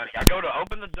so funny. I go to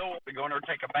open the door to go in there to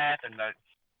take a bath, and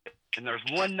there's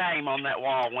one name on that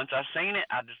wall. Once I seen it,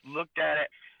 I just looked at it.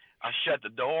 I shut the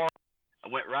door. I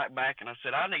went right back, and I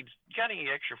said, you got any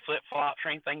extra flip-flops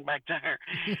or anything back there?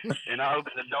 And I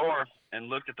opened the door and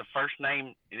looked at the first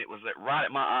name, and it was right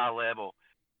at my eye level.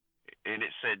 And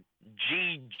it said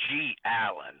G.G.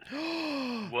 Allen.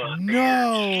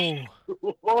 No.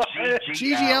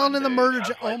 G.G. Allen and the Murder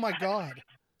like, oh, my God.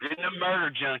 In the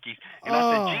Murder Junkies. And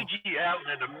I said, G.G. Allen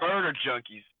and the Murder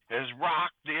Junkies has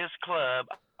rocked this club.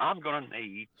 I'm going to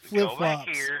need to go back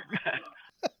here.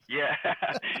 Yeah.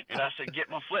 And I said, get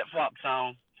my flip-flops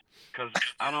on because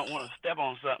I don't want to step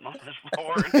on something on this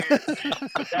floor in here.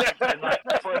 And like,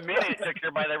 for a minute, it took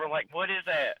everybody, they were like, what is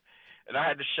that? And I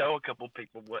had to show a couple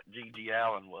people what G.G.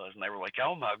 Allen was, and they were like,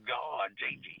 oh, my God,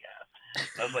 G.G. Allen.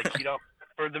 I was like,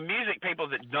 for the music people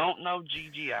that don't know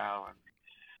G.G. Allen,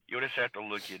 you'll just have to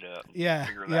look it up. Yeah,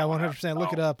 100%.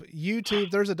 Look it up. YouTube,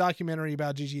 there's a documentary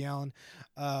about G.G. Allen.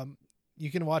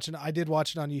 You can watch it. I did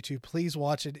watch it on YouTube. Please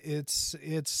watch it. It's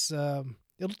it'll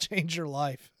change your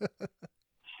life.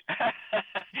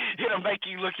 It'll make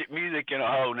you look at music in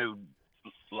a whole new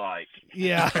light.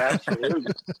 Yeah.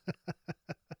 Absolutely.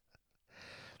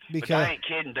 But I ain't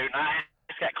kidding, dude. I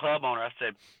asked that club owner, I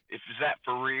said, is that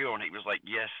for real? And he was like,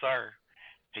 yes, sir.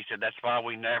 He said, that's why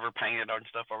we never painted on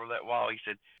stuff over that wall. He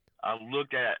said, I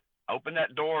looked at it, opened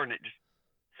that door, and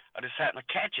I just happened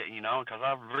to catch it, because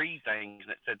I read things,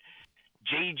 and it said,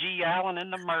 G.G. Allen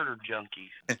and the Murder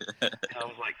Junkies. And I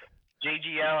was like,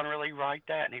 G.G. Allen really write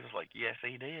that? And he was like, yes,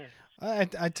 he did. I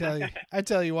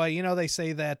tell you why. They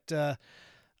say that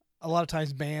a lot of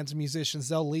times bands, musicians,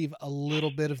 they'll leave a little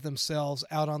bit of themselves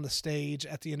out on the stage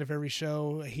at the end of every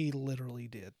show. He literally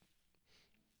did.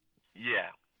 Yeah.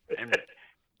 And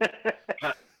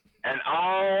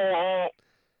all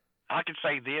I could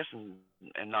say this and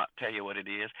not tell you what it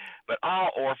is, but all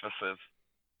orifices.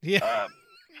 Yeah.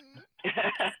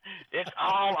 It's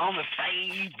all on the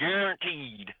stage,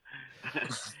 guaranteed.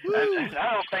 And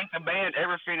I don't think the band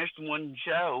ever finished one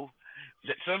show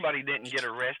that somebody didn't get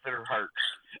arrested or hurt.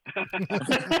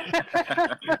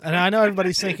 And I know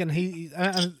everybody's thinking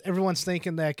everyone's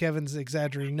thinking that Kevin's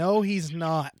exaggerating. No, he's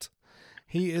not.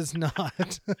 He is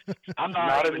not. I'm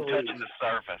not even touching the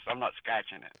surface. I'm not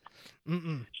scratching it.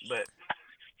 Mm-mm. But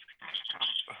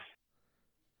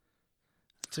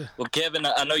Well, Kevin,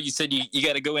 I know you said you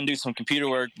got to go and do some computer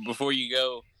work before you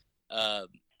go.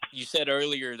 You said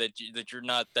earlier that you're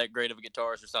not that great of a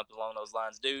guitarist or something along those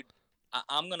lines, dude.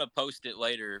 I'm gonna post it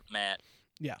later, Matt.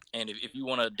 Yeah. And if you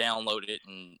want to download it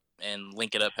and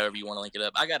link it up, however you want to link it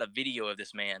up, I got a video of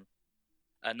this man,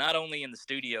 not only in the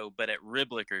studio but at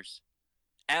Riblickers,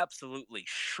 absolutely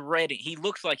shredding. He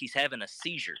looks like he's having a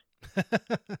seizure.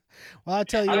 Well, I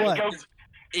tell you what, it's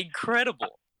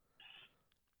incredible.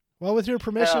 Well, with your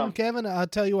permission, Kevin, I'll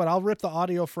tell you what. I'll rip the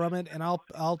audio from it and I'll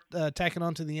tack it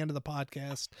onto the end of the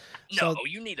podcast. No,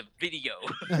 you need a video.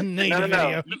 Need a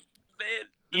video.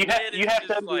 You have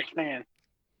to understand.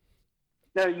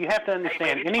 No, you have to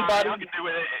understand. Hey, man, anybody I can do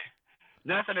it.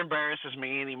 Nothing embarrasses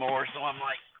me anymore, so I'm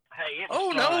like, hey, it's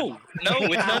no,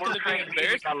 it's nothing to be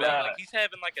embarrassed about. Like, he's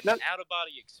having like an out of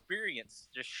body experience,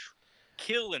 just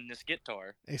killing this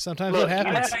guitar. Hey, sometimes it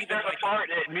happens. I think there's a part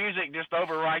that music just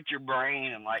overwrites your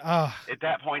brain, and like at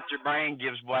that point, your brain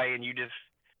gives way, and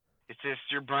it's just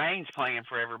your brain's playing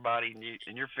for everybody,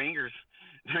 and your fingers.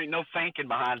 There ain't no thinking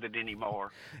behind it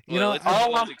anymore. It's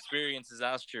all those experiences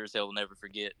I sure as hell will never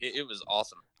forget. It was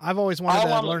awesome. I've always wanted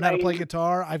to learn how to play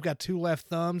guitar. I've got 2 left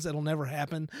thumbs. It'll never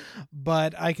happen.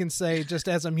 But I can say, just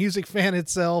as a music fan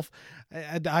itself,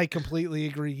 I completely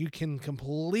agree. You can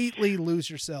completely lose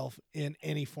yourself in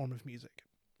any form of music.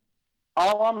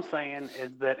 All I'm saying is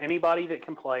that anybody that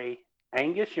can play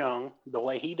Angus Young the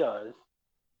way he does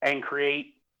and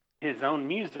create his own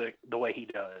music the way he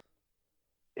does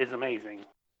is amazing.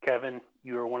 Kevin,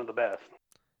 you are one of the best.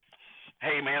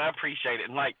 Hey, man, I appreciate it.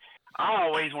 And, like, I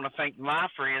always want to thank my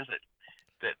friends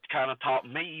that kind of taught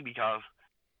me, because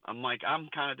I'm like, I'm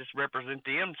kind of just represent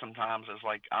them sometimes. It's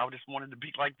like, I just wanted to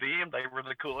be like them. They were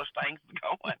the coolest things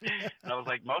going. And I was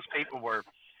like, most people were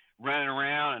running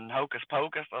around and hocus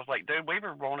pocus. I was like, dude, we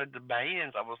were wanted the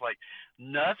bands. I was like,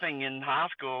 nothing in high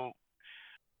school.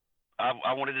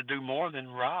 I wanted to do more than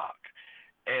rock.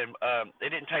 And it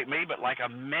didn't take me but like a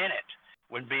minute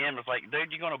when Ben was like,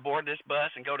 dude, you going to board this bus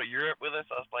and go to Europe with us?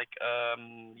 I was like,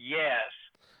 yes.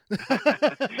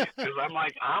 Because I'm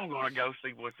like, I'm going to go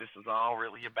see what this is all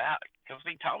really about. Because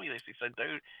he told me this. He said,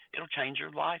 dude, it'll change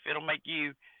your life. It'll make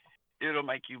you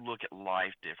look at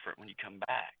life different when you come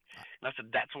back. And I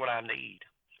said, that's what I need.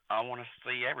 I want to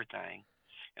see everything.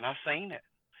 And I've seen it.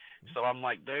 So I'm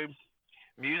like, dude,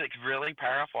 music's really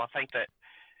powerful. I think that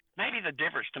maybe the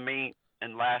difference to me,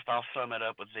 and last I'll sum it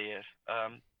up with this.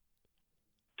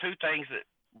 2 things that,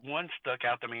 one stuck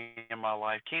out to me in my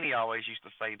life. Kenny always used to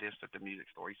say this at the music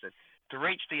store. He said, to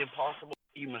reach the impossible,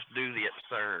 you must do the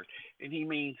absurd. And he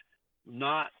means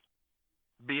not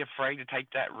be afraid to take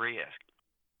that risk.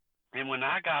 And when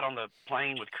I got on the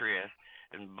plane with Chris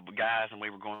and the guys and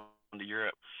we were going to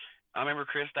Europe, I remember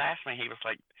Chris asked me, he was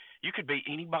like, you could be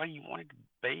anybody you wanted to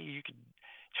be. You could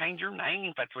change your name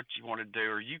if that's what you want to do.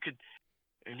 Or you could,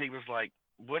 and he was like,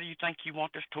 what do you think you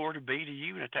want this tour to be to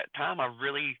you? And at that time, I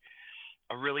really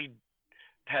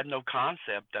had no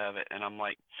concept of it. And I'm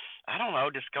like, I don't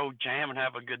know, just go jam and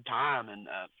have a good time and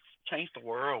change the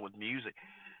world with music.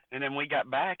 And then we got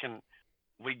back and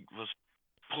we was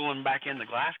pulling back into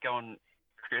Glasgow, and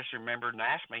Chris remembered and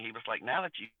asked me, he was like, now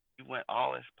that you went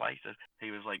all these places, he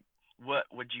was like, what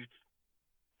would you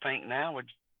think now?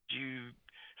 Would you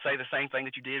say the same thing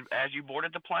that you did as you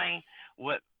boarded the plane?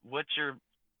 What's your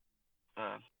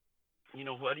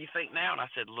what do you think now? And I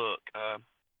said, look,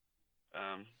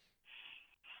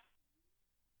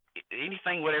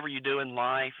 anything, whatever you do in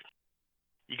life,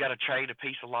 you got to trade a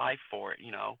piece of life for it,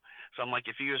 So I'm like,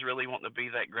 if you was really wanting to be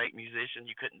that great musician,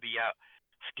 you couldn't be out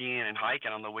skiing and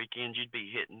hiking on the weekends. You'd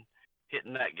be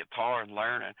hitting that guitar and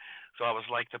learning. So I was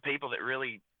like, the people that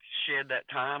really shed that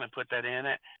time and put that in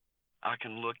it, I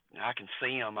can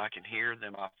see them, I can hear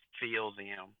them, I feel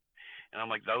them. And I'm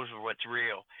like, those are what's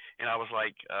real. And I was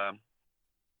like,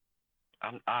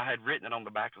 I had written it on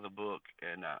the back of the book,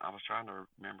 and I was trying to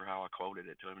remember how I quoted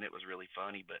it to him, and it was really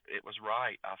funny, but it was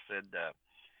right. I said,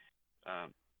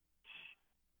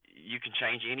 you can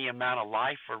change any amount of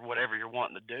life for whatever you're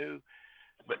wanting to do,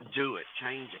 but do it,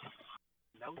 change it.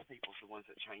 Those people are the ones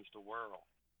that change the world,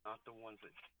 not the ones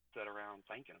that sit around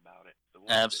thinking about it. The ones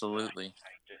Absolutely.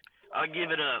 I'll give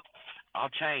it up.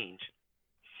 I'll change.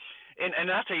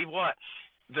 And I'll tell you what,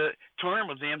 the touring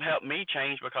with them helped me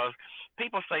change, because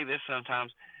people say this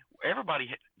sometimes.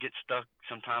 Everybody gets stuck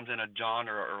sometimes in a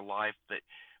genre or life that,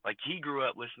 like, he grew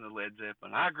up listening to Led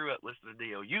Zeppelin. I grew up listening to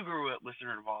Dio. You grew up listening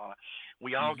to Nirvana.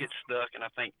 We all get stuck, and I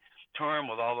think touring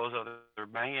with all those other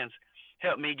bands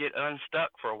helped me get unstuck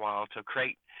for a while to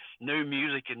create new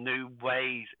music in new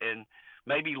ways. And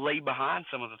maybe leave behind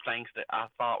some of the things that I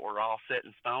thought were all set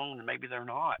in stone, and maybe they're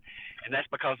not. And that's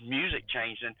because music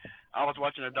changed. And I was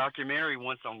watching a documentary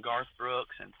once on Garth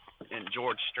Brooks and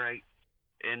George Strait,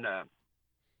 and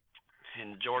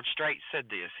George Strait said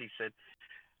this. He said,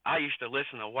 I used to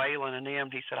listen to Waylon and them.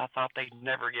 He said, I thought they'd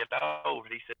never get old.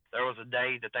 He said, there was a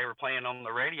day that they were playing on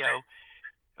the radio,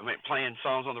 playing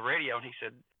songs on the radio, and he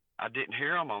said, I didn't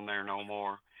hear them on there no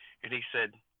more. And he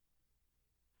said,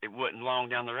 it wasn't long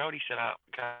down the road. He said, I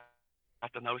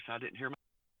got to notice I didn't hear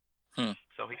them.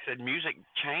 So he said, music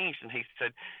changed, and he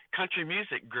said, country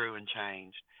music grew and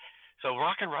changed. So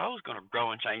rock and roll is going to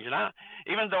grow and change. And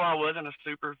even though I wasn't a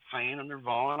super fan of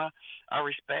Nirvana, I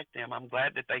respect them. I'm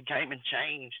glad that they came and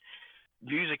changed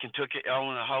music and took it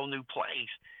on a whole new place,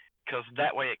 because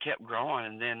that way it kept growing.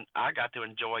 And then I got to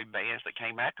enjoy bands that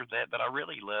came after that I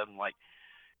really loved. Like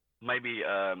maybe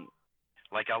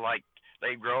like I like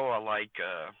Dave Grohl. I like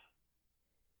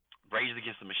Rage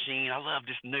Against the Machine. I love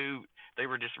this new. They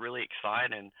were just really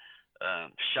exciting.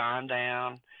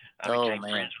 Shinedown. I became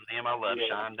friends with them. I love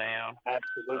Shinedown.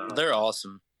 Absolutely. They're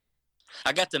awesome.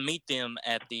 I got to meet them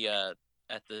at the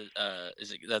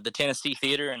is it the Tennessee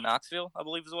Theater in Knoxville, I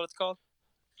believe is what it's called.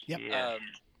 Yep. Yeah.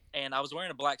 And I was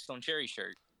wearing a Blackstone Cherry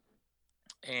shirt,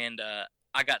 and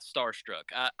I got starstruck.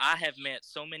 I have met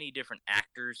so many different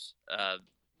actors.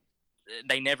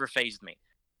 They never fazed me.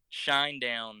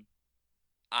 Shinedown,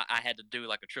 I had to do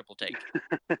like a triple take.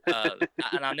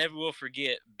 And I never will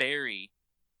forget Barry,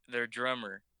 their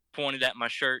drummer, pointed at my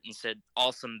shirt and said,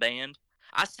 awesome band.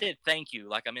 I said thank you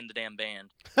like I'm in the damn band.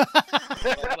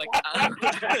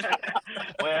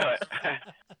 Well,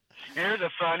 here's a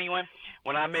funny one.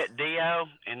 When I met Dio,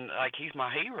 and like he's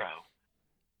my hero,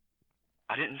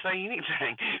 I didn't say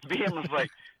anything. Ben was like,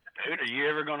 dude, are you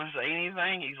ever going to say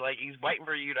anything? He's like, he's waiting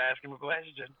for you to ask him a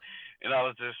question. And I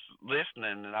was just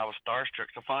listening, and I was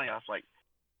starstruck. So funny, I was like,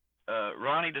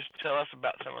 Ronnie, just tell us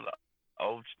about some of the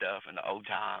old stuff and the old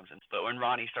times. And so when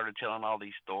Ronnie started telling all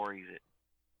these stories,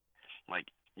 like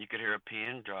you could hear a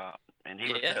pin drop, and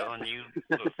he was telling you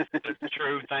the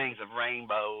true things of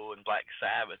Rainbow and Black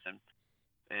Sabbath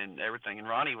and everything. And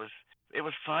Ronnie it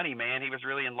was funny, man. He was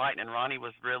really enlightening. Ronnie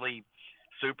was really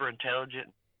super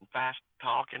intelligent, fast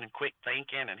talking, and quick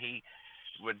thinking, and he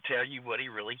would tell you what he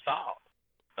really thought.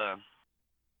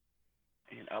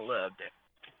 And I loved it.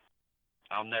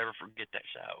 I'll never forget that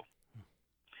show.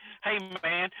 Hey,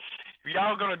 man, if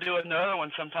y'all going to do another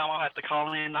one sometime, I'll have to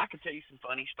call in. I can tell you some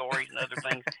funny stories and other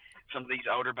things, some of these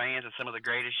older bands and some of the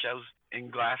greatest shows in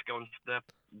Glasgow and stuff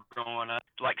growing up,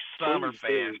 like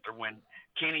Summerfest, or when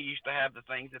Kenny used to have the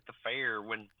things at the fair,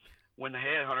 when the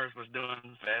Headhunters was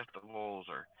doing festivals,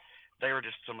 or they were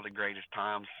just some of the greatest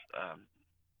times.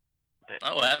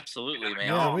 Absolutely, man.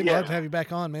 Yeah, we'd love to have you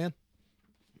back on, man.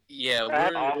 Yeah,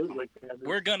 Absolutely.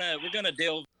 we're gonna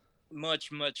delve much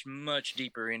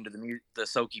deeper into the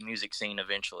SOKy music scene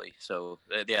eventually. So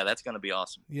yeah, that's gonna be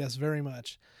awesome. Yes, very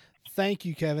much. Thank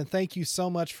you, Kevin. Thank you so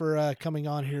much for coming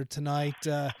on here tonight.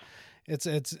 It's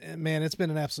been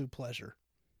an absolute pleasure.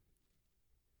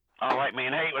 All right,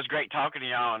 man. Hey, it was great talking to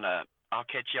y'all, and I'll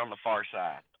catch you on the far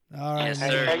side. All right, yes, man.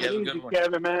 sir. Hey, Have a good one.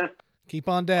 Kevin, man. Keep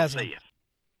on dazzling. See ya.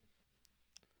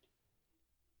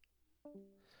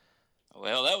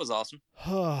 Well, that was awesome.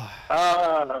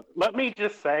 Let me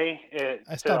just say it.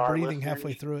 I stopped breathing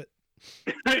halfway through it.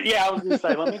 Yeah, I was going to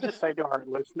say, let me just say to our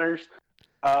listeners,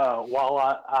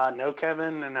 while I know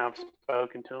Kevin and I've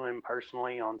spoken to him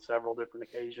personally on several different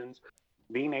occasions,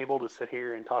 being able to sit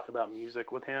here and talk about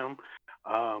music with him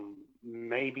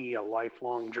may be a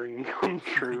lifelong dream come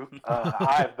true.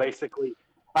 I have basically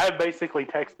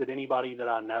texted anybody that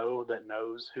I know that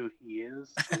knows who he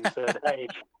is and said, hey,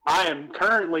 I am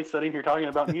currently sitting here talking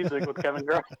about music with Kevin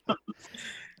Grimes.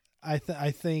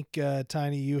 I think,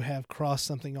 Tiny, you have crossed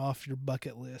something off your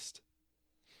bucket list.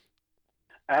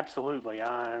 Absolutely.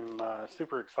 I'm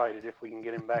super excited if we can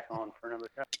get him back on for another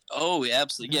show. Oh, yeah,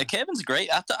 absolutely. Yeah, Kevin's great.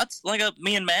 I thought, like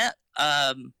me and Matt,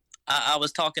 I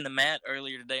was talking to Matt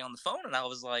earlier today on the phone, and I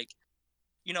was like,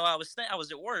 I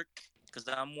was at work because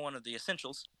I'm one of the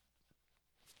essentials.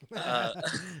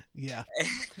 Yeah.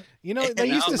 They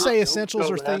used to say essentials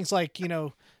are things like,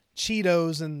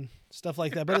 Cheetos and stuff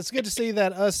like that, but it's good to see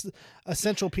that us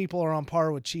essential people are on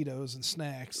par with Cheetos and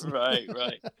snacks. Right.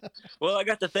 Well, I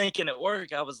got to thinking at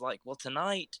work, I was like, well,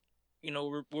 tonight,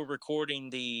 we're recording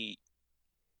the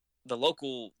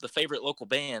favorite local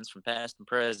bands from past and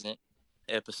present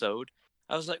episode.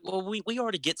 I was like, well, we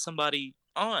ought to get somebody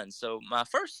on. So my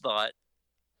first thought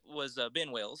was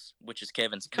Ben Wells, which is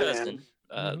Kevin's cousin,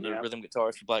 the rhythm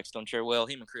guitarist for Blackstone Cherry. Well,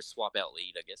 him and Chris swap out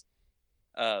lead, I guess.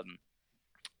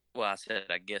 Well, I said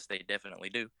I guess they definitely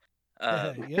do.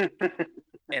 Yep.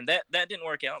 And that didn't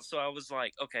work out. So I was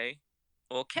like, okay,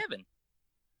 well, Kevin,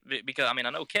 because I mean, I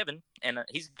know Kevin, and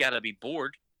he's got to be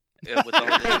bored with all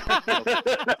this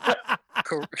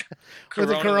With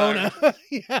the corona.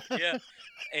 Yeah. Yeah.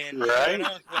 And Right. sure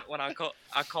enough, when I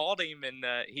called him, and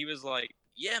he was like,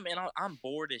 "Yeah, man, I'm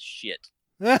bored as shit."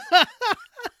 I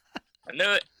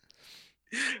knew it.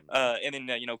 And then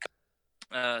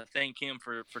thank him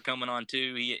for coming on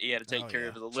too. He had to take care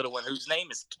of the little one whose name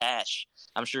is Cash.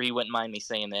 I'm sure he wouldn't mind me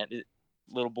saying that.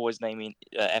 Little boy's name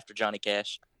after Johnny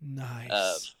Cash.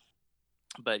 Nice.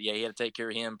 But yeah, he had to take care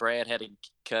of him. Brad had to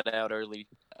cut out early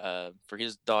for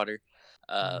his daughter.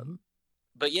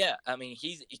 But yeah, I mean,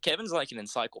 Kevin's like an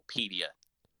encyclopedia.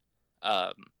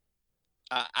 I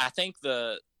think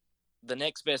the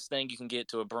next best thing you can get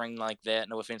to a brain like that,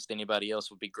 no offense to anybody else,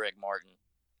 would be Greg Martin.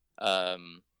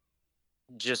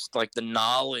 Just like the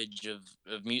knowledge of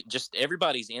just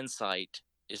everybody's insight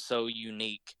is so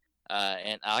unique.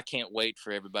 And I can't wait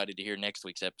for everybody to hear next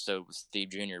week's episode with Steve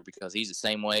Jr. because he's the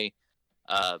same way,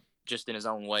 just in his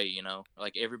own way,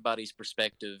 like everybody's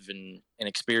perspective and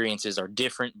experiences are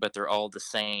different, but they're all the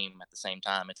same at the same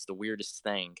time. It's the weirdest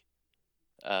thing.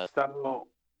 So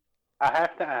I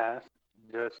have to ask,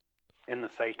 just in the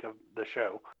sake of the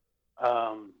show,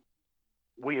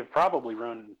 we have probably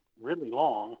run really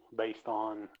long based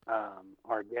on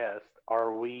our guest.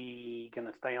 Are we going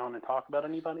to stay on and talk about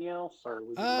anybody else, or are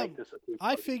we going to make this a two-part?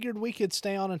 I figured we could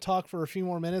stay on and talk for a few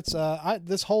more minutes.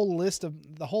 The whole list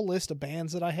of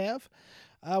bands that I have,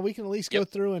 we can at least go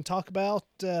through and talk about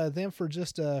them for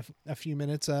just a few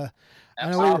minutes. I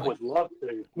would love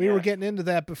to. We were getting into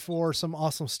that before some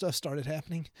awesome stuff started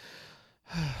happening.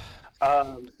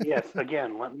 Yes,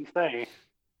 again, let me say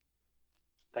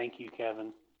thank you,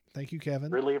 Kevin. Thank you,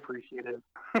 Kevin. Really appreciate it.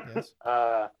 Yes.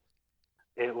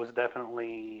 It was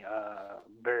definitely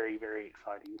very, very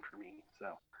exciting for me.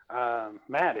 So,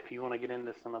 Matt, if you want to get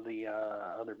into some of the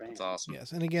other bands. That's awesome.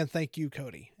 Yes, and again, thank you,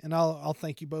 Cody. And I'll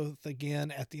thank you both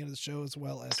again at the end of the show, as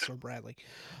well as Sir Bradley.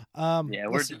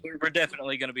 We're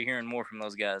definitely going to be hearing more from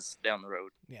those guys down the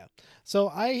road. Yeah. So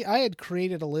I had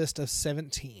created a list of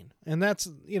 17, and that's,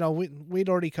 we'd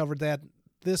already covered that.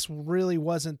 This really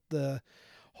wasn't the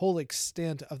whole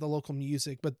extent of the local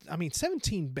music, but I mean,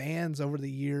 17 bands over the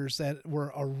years that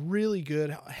are really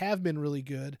good, have been really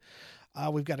good.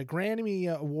 We've got a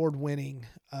Grammy Award winning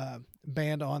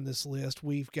band on this list.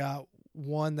 We've got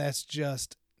one that's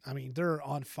just, I mean, they're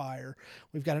on fire.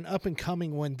 We've got an up and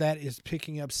coming one that is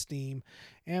picking up steam,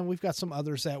 and we've got some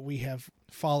others that we have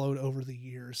followed over the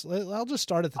years. I'll just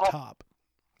start at the top.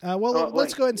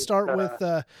 Let's go ahead and start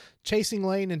with Chasing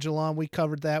Lane and Geelong. We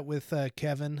covered that with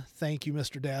Kevin. Thank you,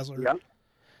 Mr. Dazzler.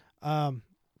 Yeah.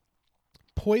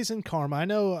 Poison Karma. I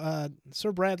know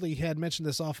Sir Bradley had mentioned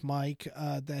this off mic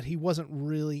that he wasn't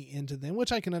really into them,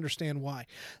 which I can understand why.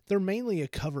 They're mainly a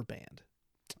cover band,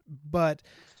 but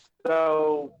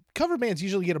cover bands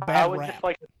usually get a bad rap.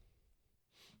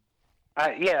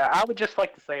 I would just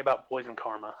like to say about Poison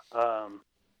Karma.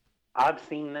 I've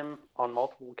seen them on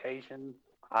multiple occasions.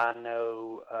 I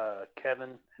know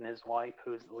Kevin and his wife,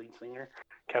 who is the lead singer.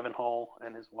 Kevin Hall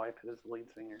and his wife, who is the lead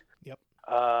singer. Yep.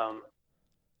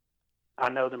 I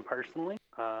know them personally.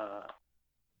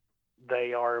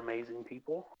 They are amazing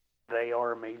people. They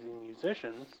are amazing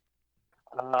musicians.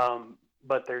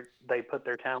 But they put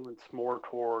their talents more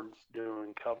towards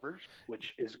doing covers,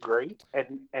 which is great,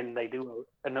 and they do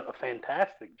a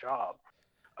fantastic job.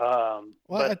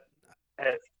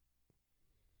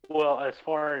 As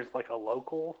far as like a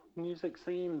local music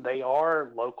scene, they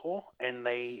are local and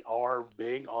they are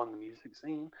big on the music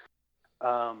scene.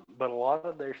 But a lot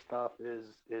of their stuff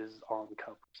is on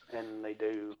covers, and they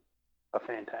do a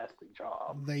fantastic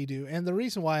job. They do. And the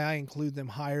reason why I include them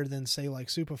higher than, say, like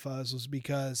Superfuzz was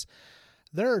because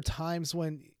there are times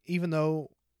when, even though,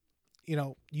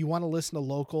 you want to listen to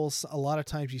locals, a lot of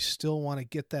times you still want to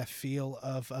get that feel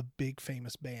of a big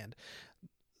famous band.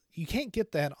 You can't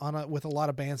get that with a lot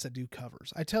of bands that do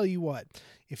covers. I tell you what,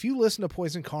 if you listen to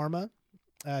Poison Karma,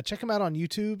 check them out on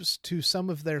YouTube to some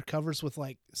of their covers with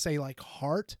like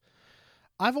Heart.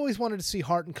 I've always wanted to see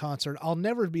Heart in concert. I'll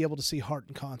never be able to see Heart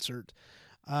in concert.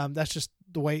 That's just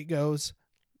the way it goes.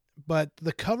 But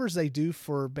the covers they do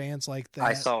for bands like that.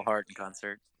 I saw Heart in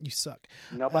concert. You suck.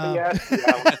 Nobody asked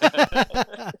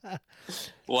you.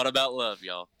 What about Love,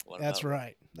 y'all? That's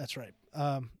right. That's right.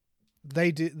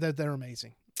 They do. They're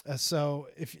amazing. So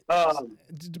if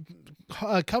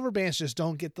cover bands just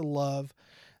don't get the love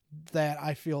that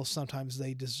I feel sometimes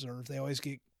they deserve. They always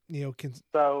get,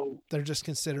 they're just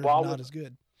considered not as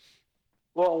good.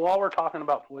 Well, while we're talking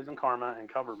about Poison Karma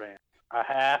and cover bands, I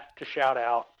have to shout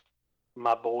out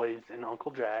my boys in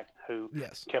Uncle Jack, who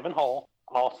Yes. Kevin Hall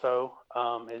also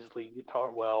is lead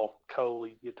guitar,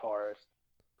 co-lead guitarist.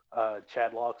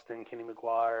 Chad Loxton, Kenny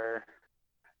McGuire,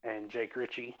 and Jake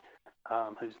Ritchie,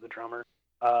 who's the drummer.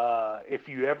 If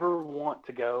you ever want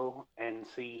to go and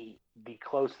see the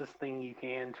closest thing you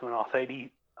can to an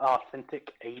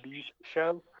authentic 80s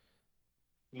show,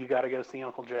 you got to go see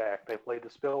Uncle Jack. They played the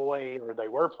Spillway, or they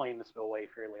were playing the Spillway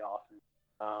fairly often.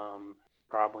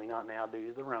 Probably not now due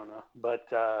to the Rona. But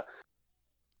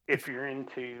if you're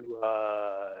into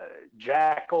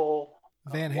Jackal,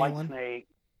 Van Halen. Whitesnake,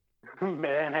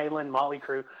 Van Halen, Motley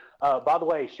Crue. By the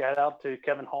way, shout out to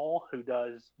Kevin Hall, who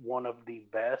does one of the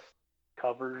best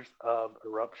covers of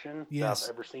Eruption that I've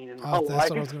ever seen in my life. That's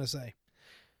what I was going to say.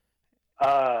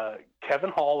 Kevin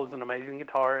Hall is an amazing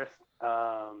guitarist.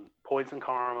 Poison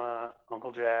Karma,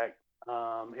 Uncle Jack.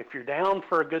 If you're down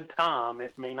for a good time,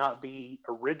 it may not be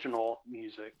original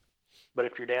music, but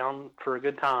if you're down for a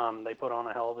good time, they put on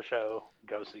a hell of a show.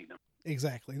 Go see them.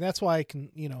 Exactly. That's why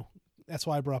that's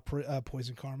why I brought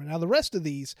Poison Karma. Now the rest of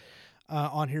these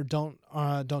on here don't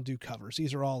do covers.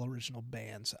 These are all original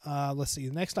bands. Let's see.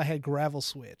 Next I had Gravel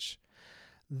Switch.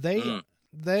 They've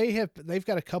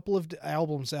got a couple of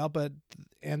albums out,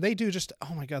 and they do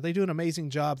they do an amazing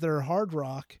job. They're hard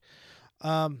rock.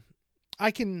 I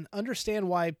can understand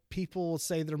why people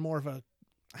say they're more of I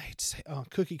hate to say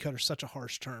cookie cutter is such a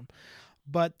harsh term,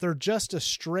 but they're just a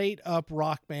straight up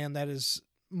rock band that is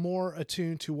more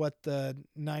attuned to what the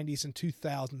 90s and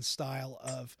 2000s style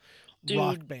of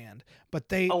rock band, but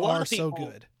they are so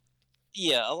good.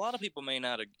 Yeah, a lot of people may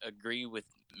not agree with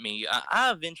me.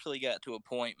 I eventually got to a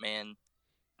point, man,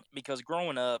 because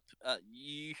growing up,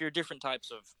 you hear different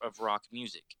types of rock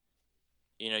music.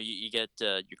 You get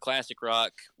your classic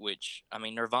rock, which, I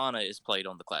mean, Nirvana is played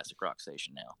on the classic rock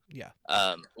station now. Yeah.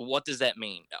 What does that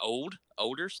mean?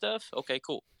 Older stuff? Okay,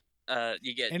 cool.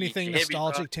 You get anything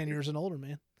nostalgic, 10 years and older,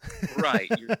 man. Right.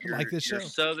 Like this show.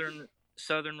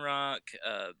 Southern rock.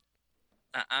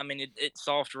 I mean, it's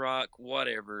soft rock,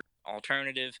 whatever,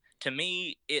 alternative. To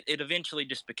me, it eventually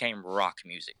just became rock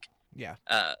music. Yeah.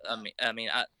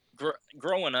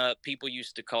 Growing up, people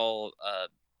used to call,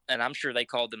 and I'm sure they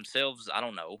called themselves, I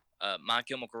don't know, My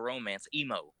Chemical Romance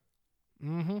emo.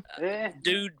 Mm-hmm.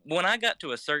 Dude, when I got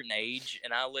to a certain age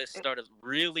and I started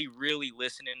really, really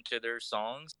listening to their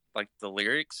songs, like the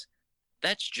lyrics,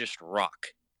 that's just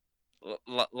rock.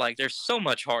 Like, there's so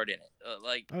much heart in it.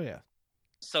 Oh yeah.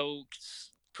 So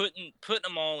putting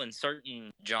them all in certain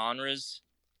genres,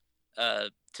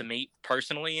 to me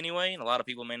personally anyway, and a lot of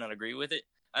people may not agree with it,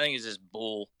 I think it's just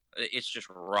bull. It's just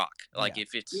rock. Like,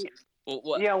 if it's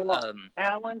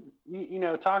Alan,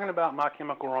 talking about My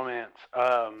Chemical Romance,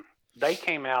 they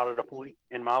came out at a point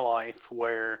in my life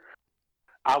where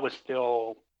I was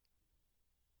still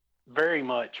very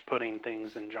much putting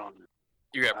things in genre.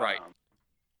 You're right.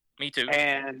 Me too.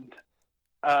 And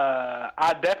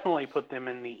I definitely put them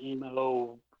in the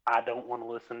emo. I don't want to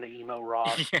listen to emo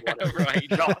rock. Right.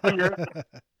 Genre.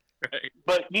 Right.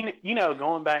 But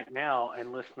going back now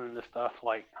and listening to stuff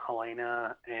like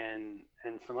Helena and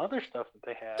some other stuff that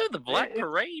they have. Dude, the Black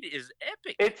Parade is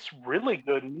epic. It's really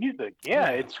good music. Yeah,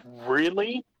 it's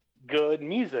really good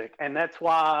music, and that's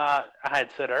why I had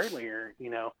said earlier,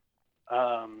 you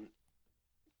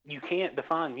can't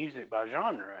define music by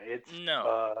genre. It's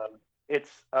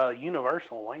a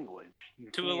universal language.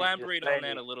 To elaborate on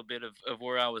that a little bit of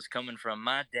where I was coming from,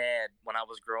 my dad, when I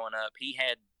was growing up, he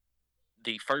had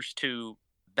the first two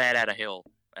Bad Outta Hell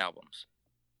albums.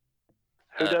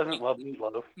 Who doesn't love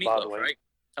Meatloaf, by the way? Right?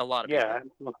 A lot of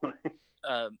people.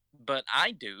 But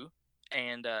I do,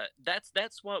 and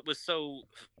that's what was so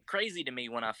crazy to me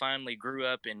when I finally grew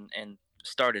up and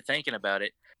started thinking about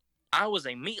it. I was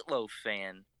a Meatloaf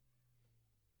fan,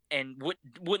 and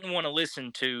wouldn't want to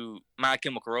listen to My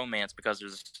Chemical Romance because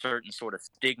there's a certain sort of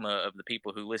stigma of the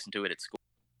people who listen to it at school.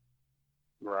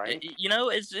 Right.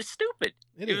 It's stupid.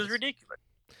 It was ridiculous.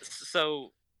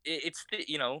 So it's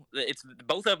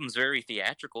both of them's very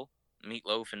theatrical.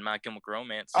 Meatloaf and My Chemical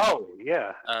Romance. Oh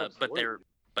yeah. But they're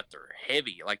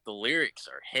heavy. Like, the lyrics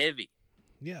are heavy.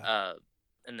 Yeah.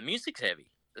 And the music's heavy.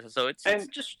 So it's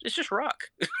just rock.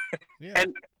 Yeah.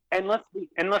 And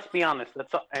let's be honest.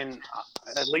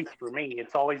 At least for me,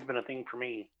 it's always been a thing for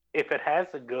me. If it has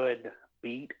a good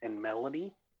beat and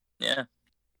melody,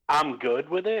 I'm good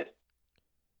with it.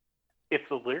 If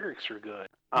the lyrics are good,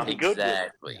 I'm good with it.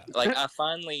 Exactly. Like, I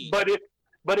finally.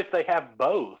 But if they have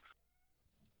both,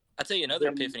 I tell you another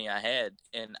epiphany I had,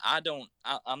 and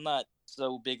I'm not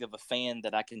so big of a fan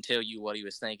that I can tell you what he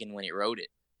was thinking when he wrote it.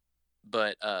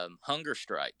 But Hunger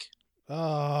Strike.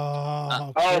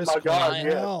 Oh my God!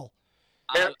 Hell.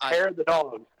 Hair of the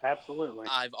dog, absolutely.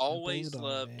 I've always Bulldog,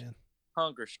 loved man.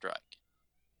 Hunger Strike.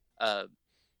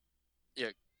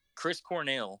 Yeah, Chris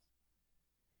Cornell.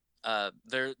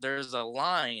 There's a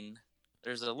line,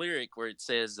 there's a lyric where it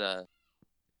says,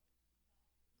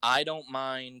 "I don't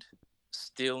mind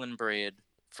stealing bread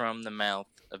from the mouth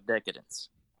of decadence."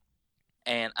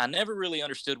 And I never really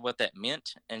understood what that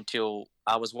meant until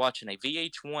I was watching a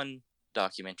VH1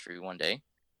 documentary one day,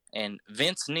 and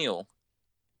Vince Neil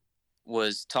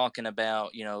was talking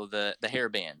about, the hair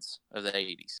bands of the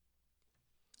 80s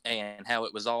and how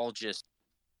it was all just,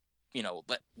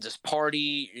 just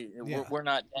party. Yeah. We're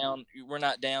not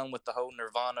down with the whole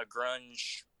Nirvana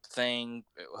grunge thing.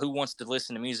 Who wants to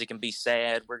listen to music and be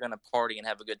sad? We're going to party and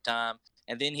have a good time.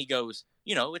 And then he goes,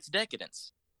 it's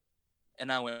decadence.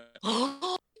 And I went,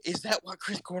 oh, is that what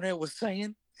Chris Cornell was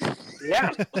saying?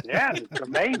 Yeah, it's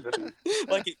amazing.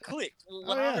 Like it clicked.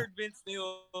 When yeah. I heard Vince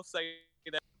Neil say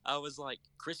that, I was like,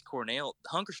 Chris Cornell,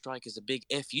 Hunger Strike is a big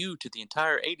FU to the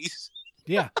entire 80s.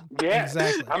 Yeah, Yeah,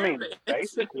 exactly. I mean,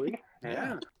 basically,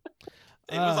 yeah.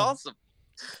 It was awesome.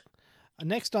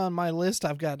 Next on my list,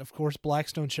 I've got, of course,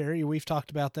 Blackstone Cherry. We've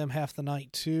talked about them half the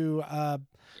night, too.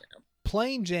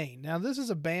 Plain Jane. Now, this is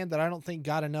a band that I don't think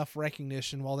got enough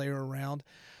recognition while they were around.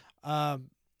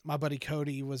 My buddy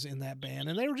Cody was in that band,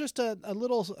 and they were just a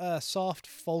little soft,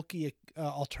 folky,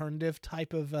 alternative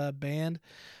type of band.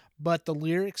 But the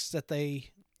lyrics that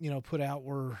they, put out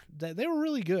they were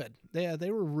really good.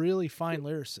 They were really fine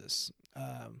lyricists.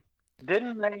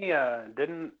 Didn't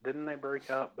they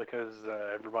break up because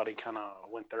everybody kind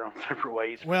of went their own separate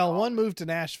ways? Well, one moved to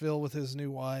Nashville with his new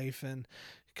wife, and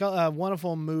one of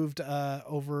them moved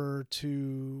over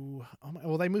to.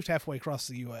 They moved halfway across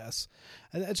the U.S.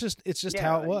 It's just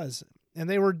how it was. And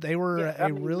they were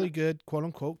a really good quote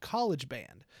unquote college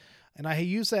band, and I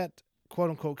use that quote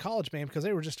unquote college band because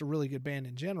they were just a really good band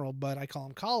in general. But I call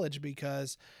them college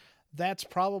because that's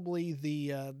probably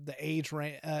the age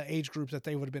group that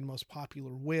they would have been most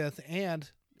popular with. And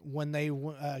when they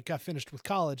got finished with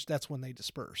college, that's when they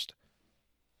dispersed.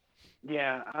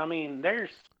 Yeah, I mean,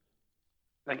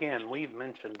 again, we've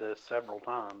mentioned this several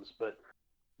times, but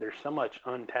there's so much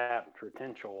untapped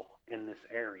potential in this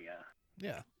area.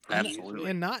 Yeah, absolutely,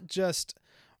 and not just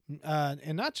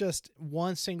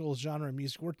one single genre of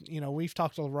music. We've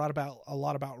talked a lot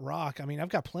about rock. I mean, I've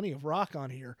got plenty of rock on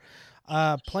here.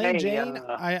 Plain Jane,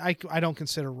 I don't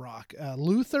consider rock.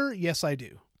 Luther, yes, I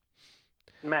do.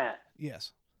 Matt,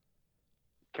 yes.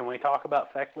 Can we talk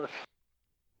about Feckless?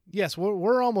 Yes,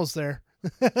 we're almost there.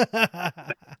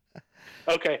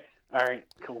 Okay, all right,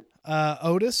 cool.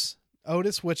 Otis,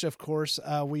 which of course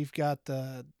we've got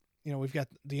the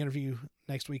interview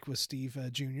next week with Steve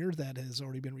Jr. that has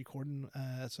already been recorded,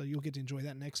 so you'll get to enjoy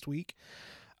that next week.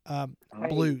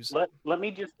 Blues. Let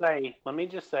me just say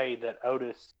that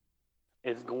Otis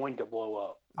is going to blow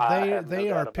up. They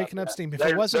are picking up steam. If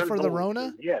it wasn't for the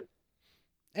Rona, yes.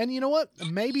 And you know what?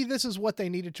 Maybe this is what they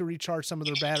needed to recharge some of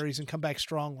their batteries and come back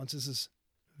strong once this is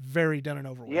very done and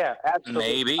over with. Yeah,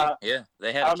 absolutely. Maybe. Yeah,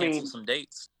 they had to cancel some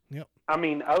dates. Yep. I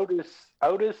mean,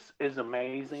 Otis is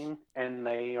amazing, and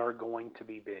they are going to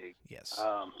be big. Yes.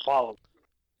 Follow.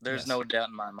 There's no doubt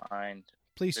in my mind.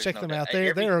 Please There's check no them doubt.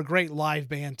 out. They're a great live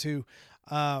band too.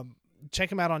 Check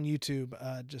them out on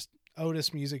YouTube. Just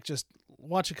Otis music. Just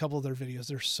watch a couple of their videos.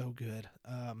 They're so good.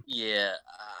 Yeah,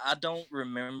 I don't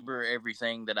remember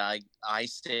everything that I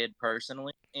said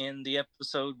personally in the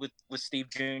episode with Steve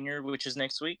Jr., which is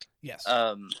next week. Yes.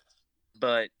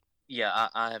 But yeah,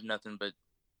 I have nothing but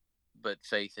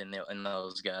faith in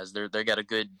those guys. They got a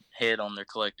good head on their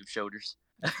collective shoulders.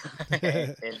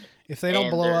 If they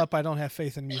don't blow up, I don't have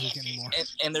faith in music anymore.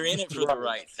 And they're in it for the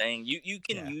right thing. You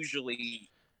can usually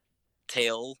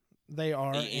tell they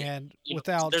are, and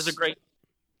without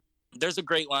there's a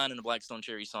great line in the Blackstone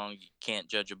Cherry song. You can't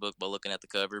judge a book by looking at the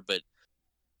cover, but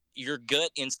your gut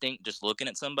instinct, just looking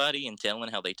at somebody and telling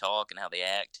how they talk and how they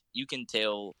act, you can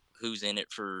tell who's in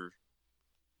it for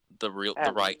the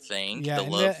right thing. Yeah, the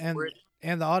love for it.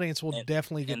 And the audience will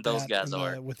definitely get and those guys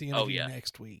with the interview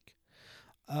next week.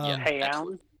 Hey,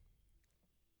 Alan,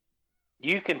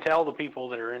 you can tell the people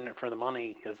that are in it for the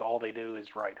money because all they do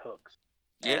is write hooks.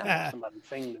 Yeah, somebody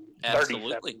sing them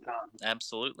absolutely, 37 times.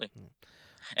 Absolutely.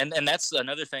 And that's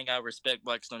another thing I respect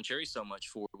Blackstone Cherry so much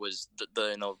for was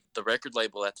the record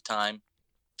label at the time.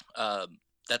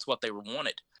 That's what they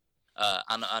wanted.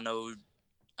 I know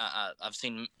I've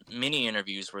seen many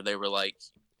interviews where they were like,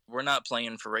 "We're not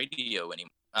playing for radio anymore.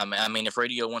 I mean, if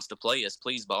radio wants to play us,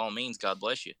 please, by all means, God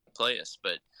bless you, play us."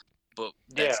 But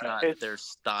that's not their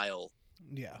style.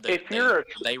 Yeah.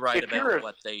 They write about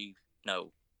what they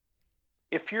know.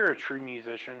 If you're a true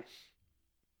musician,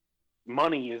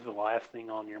 money is the last thing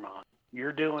on your mind.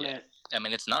 You're doing Yeah. it I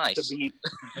mean, it's to nice. be,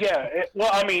 yeah. Well,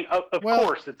 I mean, of Well,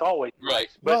 course, it's always Right.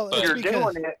 nice, but Well, it's you're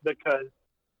because- doing it because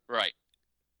Right.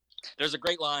 There's a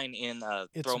great line in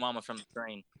Throw Mama from the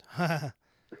Train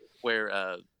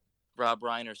where Rob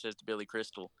Reiner says to Billy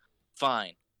Crystal,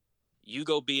 "Fine, you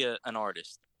go be an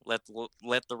artist. Let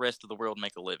the rest of the world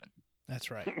make a living." That's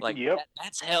right. Like Yep.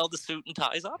 that's how the suit and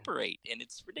ties operate, and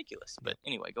it's ridiculous. But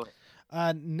anyway, go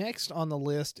ahead. Next on the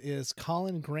list is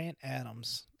Colin Grant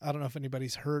Adams. I don't know if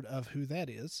anybody's heard of who that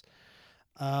is.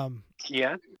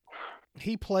 yeah,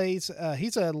 He plays.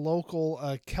 He's a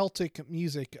local Celtic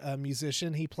music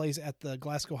musician. He plays at the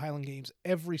Glasgow Highland Games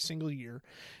every single year,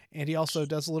 and he also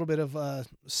does a little bit of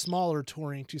smaller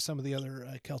touring to some of the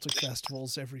other Celtic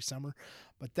festivals every summer.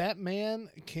 But that man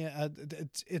can.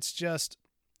 It's just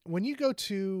when you go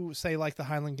to say like the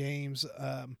Highland Games.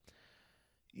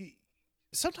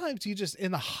 Sometimes you just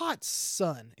in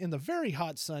the very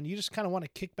hot sun, you just kind of want to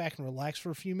kick back and relax for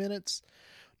a few minutes.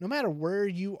 No matter where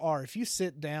you are, if you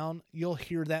sit down, you'll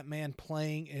hear that man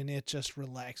playing, and it just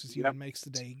relaxes you and makes the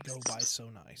day go by so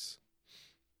nice.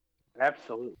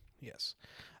 absolutely. Yes.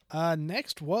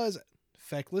 Next was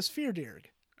Feckless Feardirg.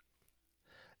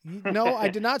 No, I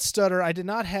did not stutter. I did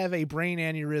not have a brain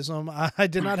aneurysm. I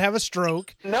did not have a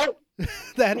stroke. No,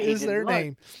 That He is did their not.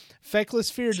 name.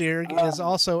 Feckless Feardirg is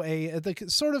also they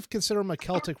sort of consider them a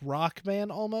Celtic rock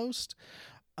band almost.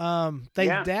 They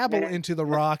Yeah, dabble yeah. into the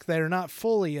rock. They're not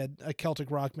fully a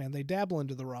Celtic rock band. They dabble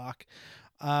into the rock.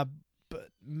 But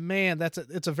man, that's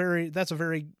a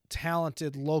very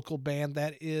talented local band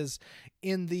that is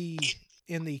in the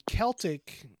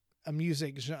Celtic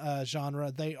music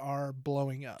genre. They are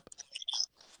blowing up.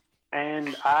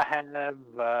 and I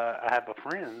have a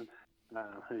friend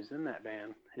who's in that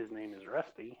band. His name is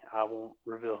Rusty. I won't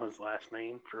reveal his last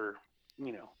name for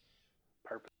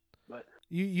purpose. But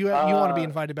You want to be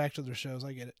invited back to their shows.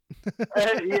 I get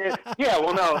it. yeah.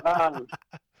 Well, no.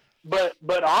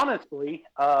 But honestly,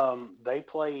 they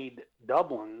played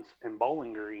Dublin's and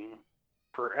Bowling Green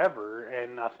forever,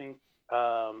 and I think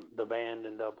the band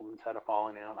in Dublin's had a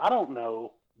falling out. I don't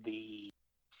know the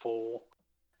full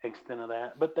extent of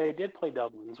that, but they did play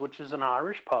Dublin's, which is an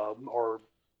Irish pub, or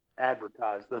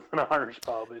advertised as an Irish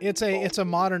pub. It's a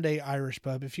modern day Irish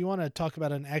pub. If you want to talk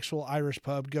about an actual Irish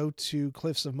pub, go to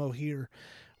Cliffs of Moher,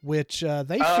 which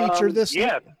they feature this.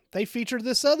 Yeah. They featured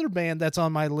this other band that's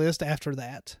on my list after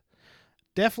that,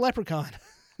 Def Leprechaun.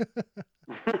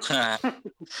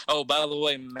 Oh, by the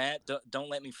way, Matt, don't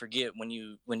let me forget when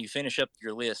you finish up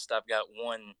your list. I've got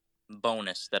one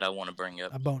bonus that I want to bring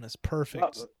up. A bonus,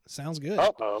 perfect. Sounds good.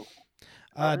 Uh-oh.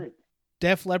 Right.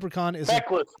 Def Leprechaun is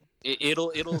Feckless.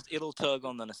 It'll tug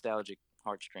on the nostalgic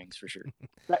heartstrings for sure.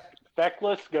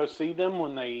 Feckless, go see them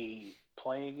when they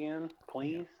play again,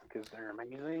 please, because they're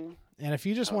amazing. and if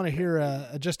you just want to hear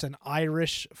just an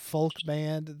Irish folk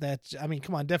band,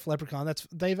 come on, Def Leprechaun.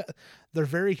 They're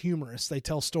very humorous. They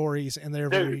tell stories, and they're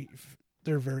very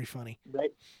funny.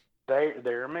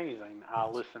 They're amazing. I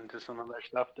listened to some of their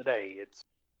stuff today. It's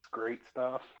great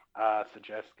stuff. I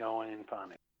suggest going and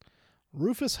finding it.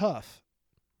 Rufus Huff.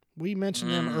 We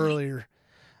mentioned them earlier.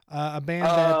 A band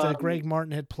that Greg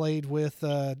Martin had played with,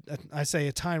 I say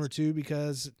a time or two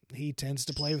because he tends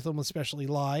to play with them, especially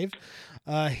live,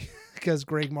 because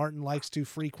Greg Martin likes to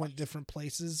frequent different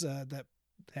places that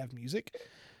have music.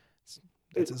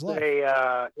 That's his life.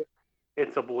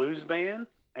 It's a blues band,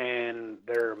 and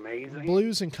they're amazing.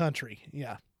 Blues and country,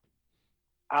 yeah.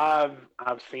 I've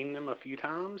seen them a few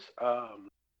times.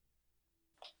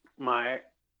 My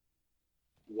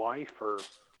wife or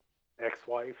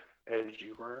ex-wife, as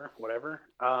you were, whatever,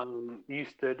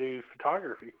 used to do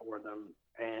photography for them,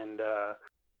 and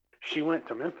she went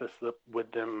to Memphis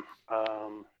with them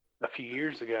a few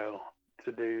years ago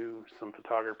to do some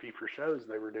photography for shows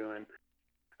they were doing.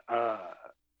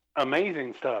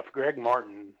 Amazing stuff. Greg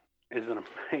Martin is an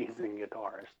amazing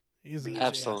guitarist.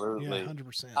 Absolutely. Yeah,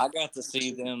 100%. I got to see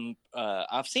them.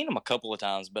 I've seen them a couple of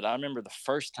times, but I remember the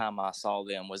first time I saw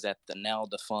them was at the now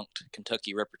defunct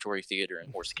Kentucky Repertory Theater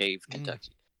in Horse Cave, Kentucky.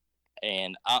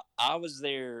 And I was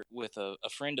there with a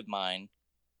friend of mine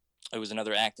who was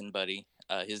another acting buddy.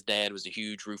 His dad was a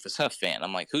huge Rufus Huff fan.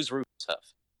 I'm like, who's Rufus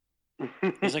Huff?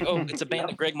 He's like, oh, it's a band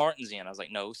that Greg Martin's in. I was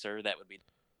like, no, sir, that would be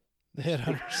The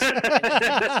Headhunters.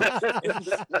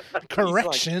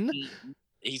 Correction.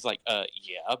 He's like,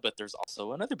 yeah, but there's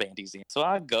also another band he's in. So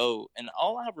I go, and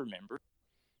all I remember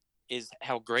is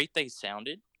how great they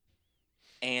sounded,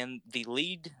 and the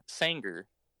lead singer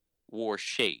wore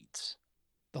shades.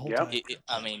 The whole time.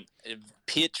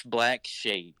 Pitch black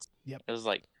shades. Yep. It was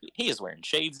like, he is wearing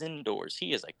shades indoors.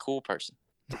 He is a cool person.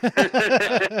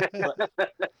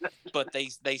 But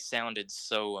they sounded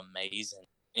so amazing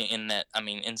in that. I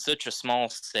mean, in such a small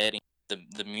setting,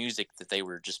 the music that they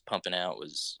were just pumping out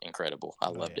was incredible. I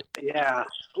loved it. Yeah.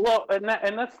 Well, and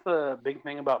that's the big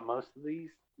thing about most of these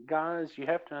guys. You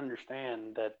have to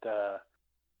understand that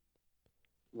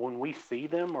when we see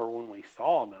them or when we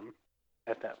saw them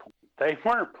at that point, they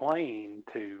weren't playing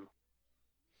to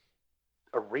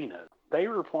arenas. They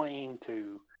were playing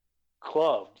to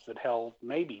clubs that held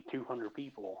maybe 200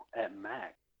 people at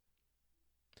max.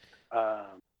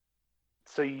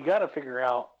 So you got to figure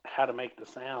out how to make the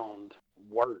sound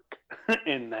work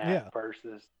in that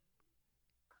versus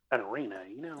an arena,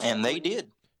 you know. And they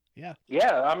did. Yeah.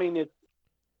 Yeah, I mean,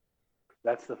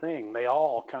 that's the thing. They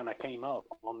all kind of came up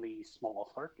on these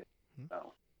small circuits.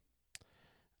 So.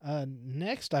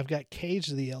 Next, I've got Cage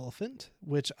the Elephant,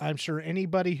 which I'm sure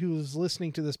anybody who's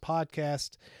listening to this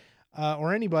podcast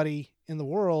or anybody in the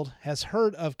world has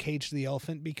heard of Cage the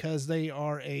Elephant because they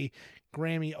are a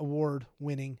Grammy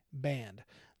Award-winning band.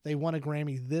 They won a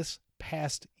Grammy this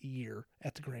past year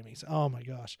at the Grammys. Oh, my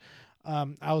gosh.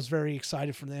 I was very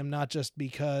excited for them, not just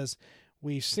because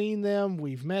we've seen them,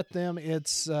 we've met them.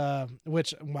 It's,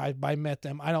 which by met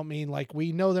them, I don't mean like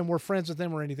we know them, we're friends with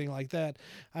them or anything like that.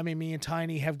 I mean, me and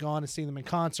Tiny have gone and seen them in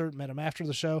concert, met them after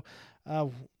the show.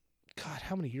 God,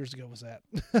 how many years ago was that?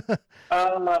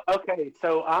 Okay,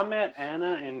 so I met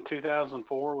Anna in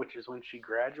 2004, which is when she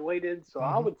graduated. So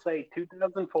I would say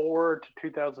 2004 to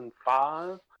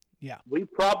 2005. Yeah. We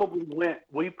probably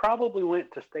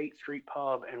went to State Street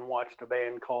Pub and watched a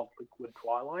band called Liquid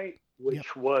Twilight,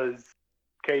 which was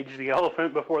Cage the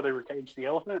Elephant before they were Cage the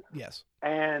Elephant. Yes.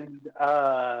 And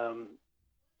my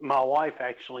wife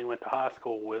actually went to high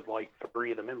school with like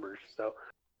 3 of the members. So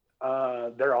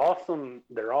they're awesome.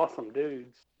 They're awesome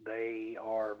dudes. They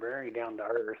are very down to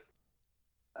earth.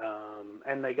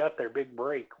 And they got their big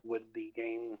break with the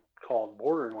game called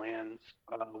Borderlands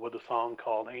with a song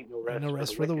called Ain't No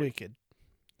Rest, for the Wicked.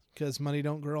 Because money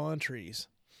don't grow on trees.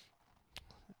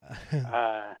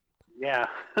 Yeah.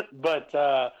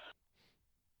 But,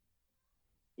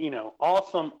 you know,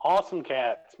 awesome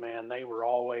cats, man. They were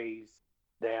always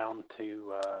down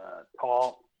to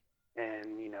talk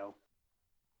and, you know,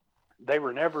 they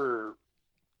were never.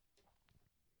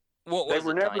 What was they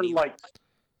were it, never Tiny? like.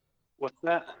 What's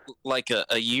that? Like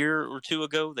a year or two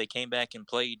ago, they came back and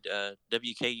played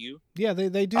WKU. Yeah,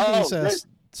 they do these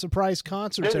surprise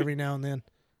concerts every now and then.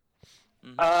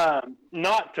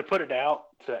 Not to put it out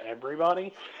to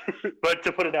everybody, but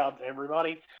to put it out to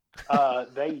everybody,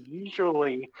 they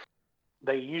usually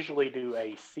do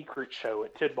a secret show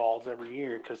at Tidball's every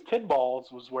year because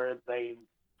Tidball's was where they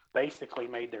basically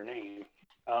made their name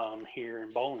here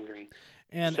in Bowling Green.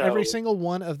 And every single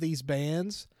one of these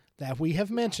bands that we have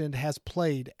mentioned has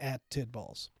played at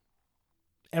Tidball's.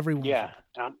 Every one. Yeah.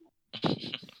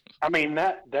 I mean,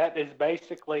 that was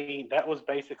basically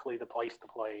the place to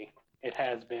play. It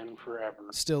has been forever.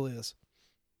 Still is.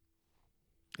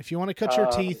 If you want to cut your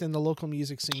teeth in the local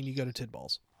music scene, you go to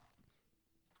Tidball's.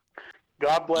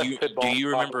 God bless Tidball's. Do you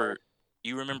remember?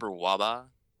 You remember Waba?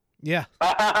 Yeah.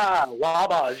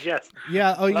 Waba's, yes.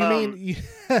 Yeah. Oh,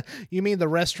 you mean the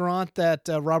restaurant that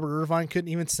Robert Irvine couldn't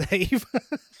even save?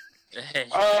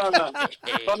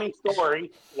 Funny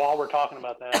story. While we're talking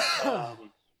about that,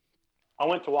 I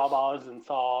went to Waba's and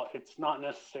saw. It's not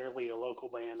necessarily a local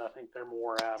band. I think they're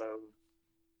more out of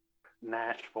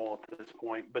Nashville at this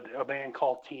point, but a band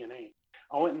called TNA.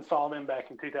 I went and saw them back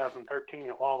in 2013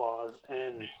 at Waba's,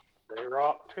 and they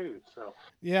rock too. So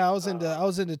yeah, I was into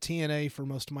TNA for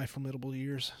most of my formidable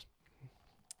years.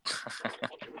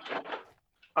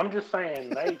 I'm just saying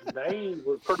they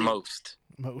were pretty most.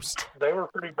 They were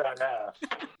pretty badass.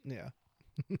 Yeah.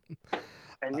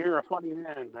 And you're a funny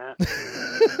man, Matt.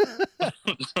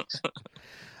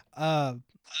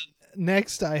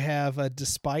 Next, I have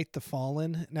Despite the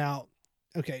Fallen. Now,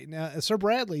 Sir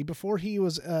Bradley, before he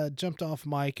was jumped off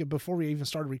mic, before we even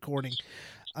started recording,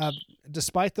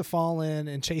 Despite the Fallen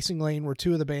and Chasing Lane were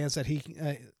two of the bands that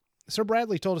Sir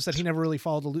Bradley told us that he never really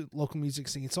followed the local music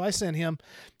scene. So I sent him,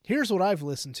 here's what I've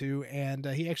listened to. And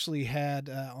he actually had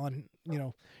on,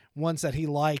 ones that he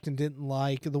liked and didn't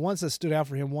like. The ones that stood out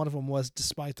for him, one of them was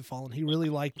Despite the Fallen. He really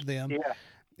liked them. Yeah.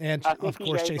 And, of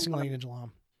course, Chasing Lane and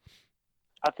Jalam.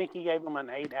 I think he gave them an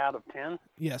 8 out of 10.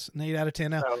 Yes, an 8 out of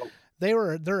 10. Now,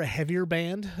 they're a heavier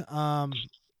band,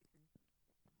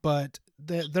 but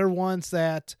they're ones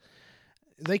that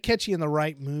they catch you in the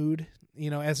right mood,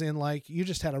 as in like you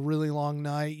just had a really long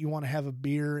night, you want to have a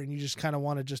beer, and you just kind of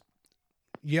want to just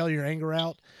yell your anger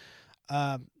out.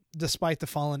 Despite the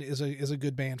Fallen is a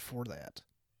good band for that.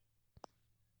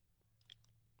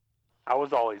 I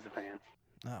was always a fan.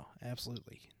 Oh,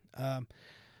 absolutely.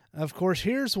 Of course,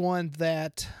 here's one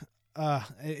that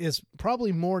is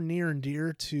probably more near and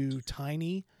dear to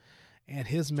Tiny and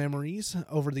his memories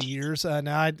over the years.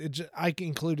 Now, I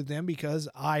included them because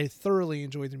I thoroughly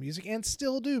enjoyed their music and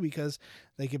still do, because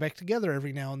they get back together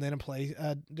every now and then and play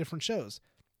different shows.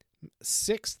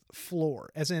 Sixth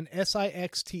Floor, as in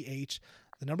SIXTH,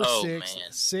 the number six,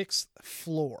 man. Sixth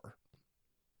Floor.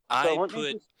 So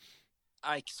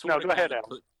Go ahead,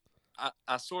 Al.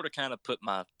 I sort of kind of put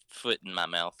my foot in my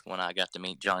mouth when I got to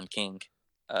meet John King,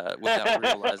 without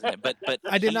realizing it. But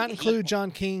I did not include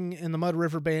John King and the Mud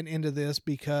River Band into this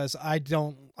because I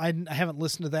haven't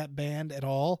listened to that band at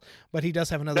all. But he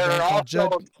does have another band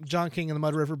called John King and the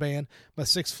Mud River Band. But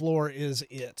Sixth Floor is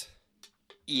it.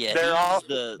 Yeah,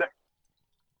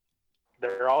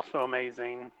 they're also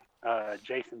amazing.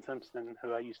 Jason Simpson,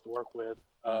 who I used to work with,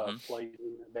 plays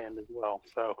in the band as well.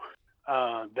 So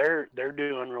they're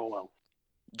doing real well.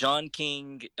 John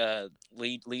King,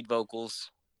 lead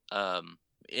vocals.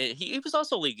 He was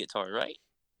also lead guitar, right?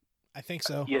 I think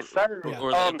so. Yes, sir. Yeah.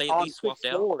 Or they at least swapped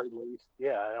out. Floor, at least.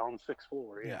 Yeah, on Sixth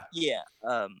Floor. Yeah.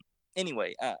 Yeah.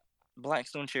 Anyway,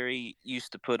 Blackstone Cherry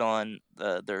used to put on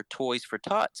their Toys for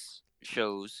Tots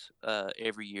shows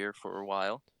every year for a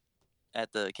while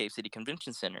at the Cave City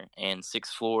Convention Center, and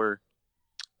Sixth Floor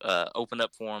opened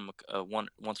up for them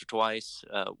once or twice.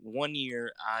 One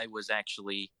year, I was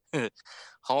actually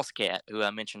Hosscat, who I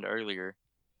mentioned earlier,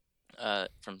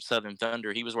 from Southern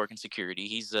Thunder. He was working security.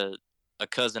 He's a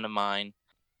cousin of mine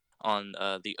on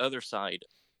the other side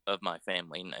of my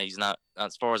family. He's not,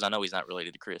 as far as I know, he's not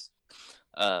related to Chris.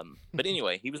 But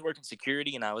anyway, he was working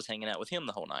security, and I was hanging out with him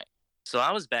the whole night. So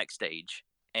I was backstage,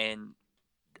 and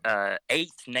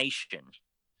Eighth Nation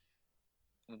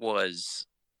was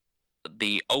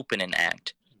the opening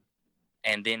act,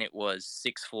 and then it was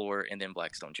Sixth Floor, and then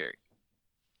Blackstone Cherry.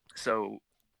 So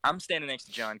I'm standing next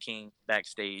to John King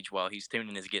backstage while he's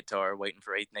tuning his guitar, waiting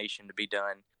for Eighth Nation to be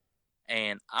done.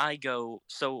 And I go,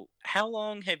 "So how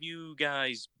long have you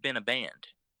guys been a band?"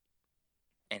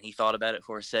 And he thought about it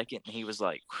for a second, and he was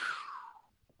like,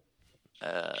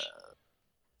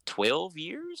 12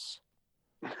 years?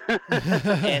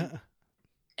 and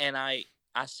I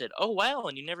said, "Oh, wow,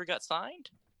 and you never got signed?"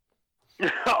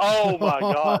 Oh, my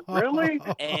God. Really?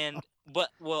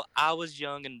 Well, I was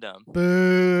young and dumb.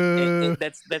 Boo. And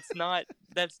that's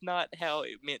not how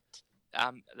it meant.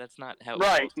 That's not how.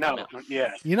 Right? It No.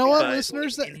 Yeah. You know what, But-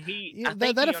 listeners? and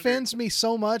That offends me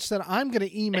so much that I'm going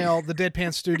to email the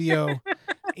Deadpan Studio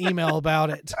email about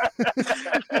it.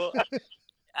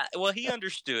 Well, he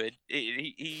understood.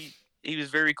 He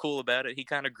was very cool about it. He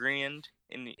kind of grinned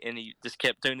and he just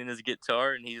kept tuning his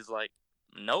guitar, and he was like,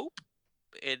 "Nope."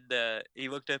 And he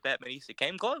looked up at me and he said,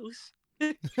 "Came close."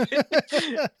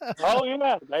 Oh,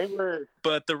 yeah. They were.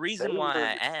 But the reason why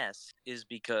I asked is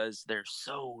because they're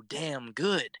so damn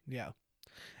good. Yeah.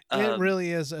 It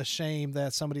really is a shame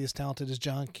that somebody as talented as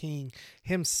John King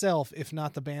himself, if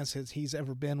not the bands he's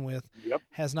ever been with,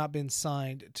 has not been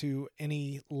signed to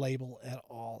any label at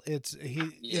all. It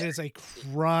is a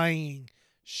crying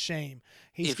shame.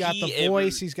 He's got the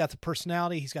voice, he's got the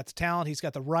personality, he's got the talent, he's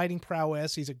got the writing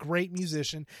prowess, he's a great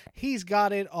musician. He's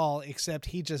got it all, except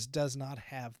he just does not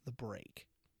have the break.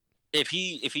 If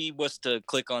he was to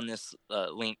click on this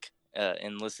link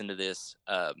and listen to this,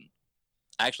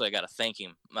 actually, I got to thank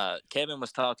him. Kevin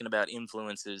was talking about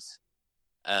influences,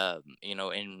 and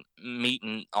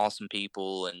meeting awesome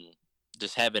people and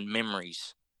just having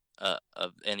memories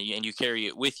and you carry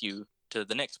it with you to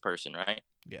the next person, right?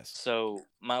 Yes. So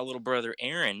my little brother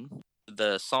Aaron,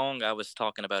 the song I was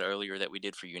talking about earlier that we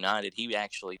did for United, he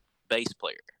actually bass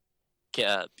player.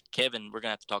 Kevin, we're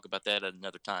gonna have to talk about that at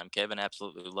another time. Kevin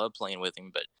absolutely loved playing with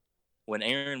him, but when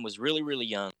Aaron was really, really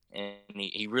young and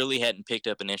he really hadn't picked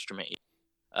up an instrument yet,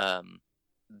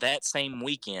 that same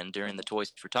weekend during the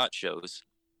Toys for Tots shows,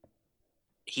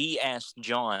 he asked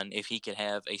John if he could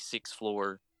have a Sixth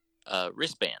Floor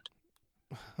wristband.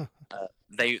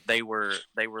 They were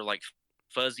like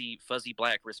fuzzy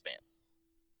black wristband,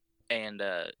 and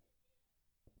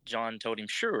John told him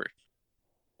sure.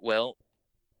 Well,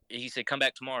 he said, "Come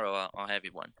back tomorrow. I'll have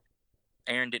you one."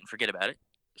 Aaron didn't forget about it,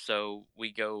 so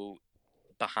we go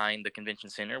behind the convention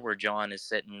center where John is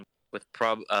sitting with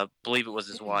believe it was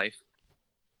his wife,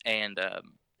 and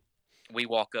we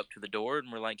walk up to the door and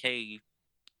we're like, "Hey,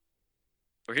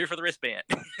 we're here for the wristband."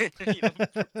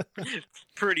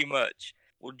 Pretty much.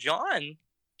 Well, John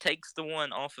takes the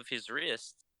one off of his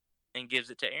wrist and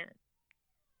gives it to Aaron.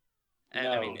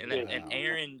 And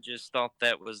Aaron just thought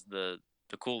that was the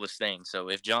coolest thing. So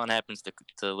if John happens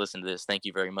to listen to this, thank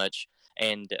you very much.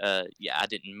 And I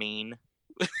didn't mean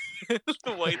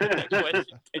the way that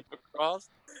question came across.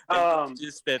 And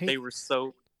just that they were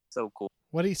so cool.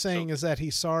 What he's saying is that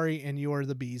he's sorry and you are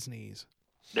the bee's knees.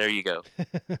 There you go.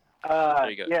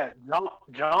 Yeah,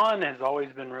 John has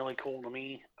always been really cool to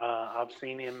me. I've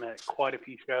seen him at quite a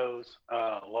few shows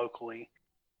locally.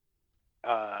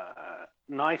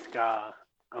 Nice guy,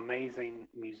 amazing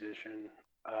musician.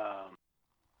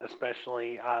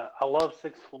 Especially, I love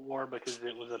Sixth Floor because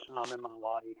it was a time in my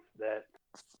life that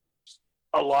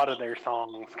a lot of their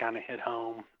songs kind of hit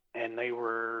home, and they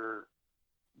weren't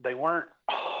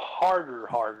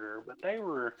harder, but they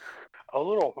were a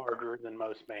little harder than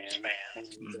most bands.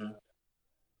 And,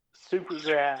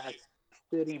 Supergrass,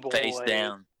 City Boy, Face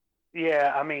Down.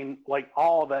 Yeah, I mean, like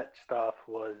all that stuff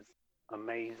was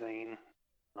amazing.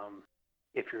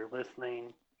 If you're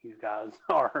listening, you guys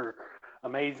are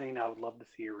amazing. I would love to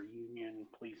see a reunion.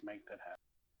 Please make that happen.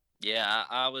 Yeah,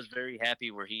 I was very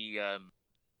happy where he,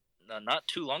 not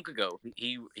too long ago,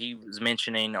 he was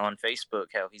mentioning on Facebook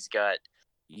how he's got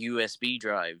USB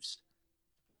drives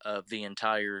of the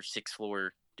entire Sixth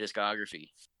Floor discography.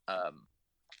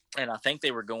 And I think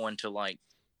they were going to like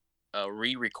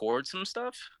re-record some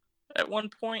stuff at one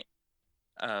point.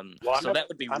 So that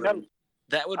would be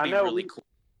really cool.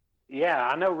 Yeah,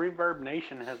 I know Reverb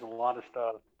Nation has a lot of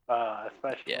stuff,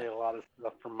 especially a lot of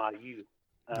stuff from my youth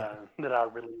that I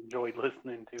really enjoyed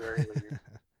listening to earlier.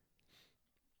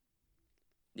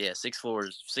 Yeah, Sixth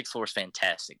Floor's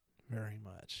fantastic. Very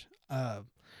much. And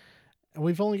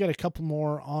we've only got a couple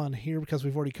more on here because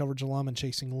we've already covered Jalum and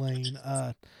Chasing Lane.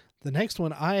 The next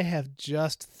one I have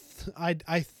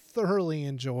I thoroughly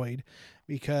enjoyed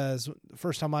because the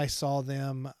first time I saw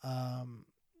them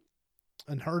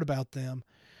and heard about them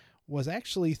was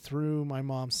actually through my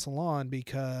mom's salon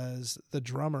because the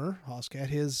drummer, Hoscat,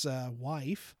 his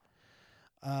wife,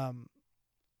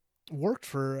 worked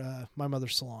for my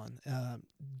mother's salon.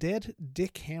 Dead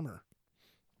Dick Hammer.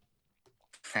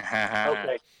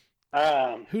 Okay.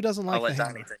 Who doesn't like I'll let the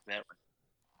Donnie Hammer? take that one.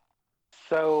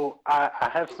 So I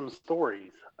have some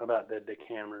stories about Dead Dick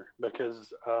Hammer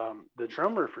because the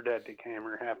drummer for Dead Dick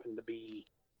Hammer happened to be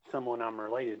someone I'm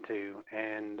related to,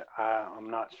 and I'm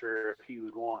not sure if he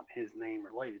would want his name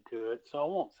related to it, so I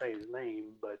won't say his name,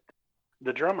 but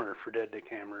the drummer for Dead Dick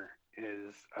Hammer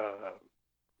is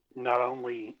not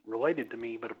only related to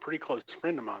me, but a pretty close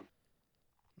friend of mine.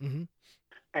 Mm-hmm.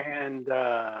 And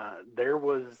there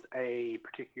was a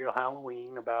particular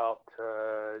Halloween about,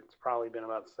 it's probably been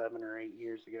about 7 or 8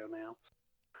 years ago now.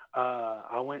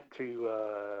 I went to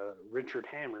Richard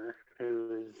Hammer,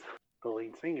 who is the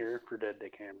lead singer for Dead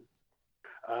Dick Hammer.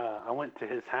 I went to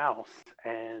his house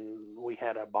and we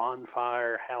had a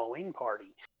bonfire Halloween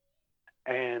party.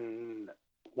 And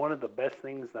one of the best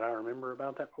things that I remember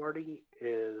about that party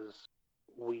is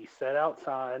we sat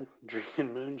outside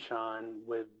drinking moonshine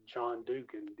with John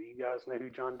Dugan. Do you guys know who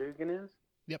John Dugan is?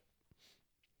 Yep.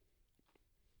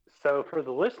 So for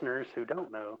the listeners who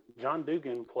don't know, John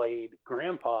Dugan played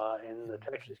Grandpa in the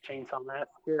Texas Chainsaw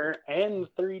Massacre and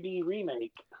the 3D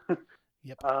remake.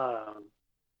 Yep.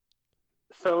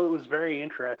 So it was very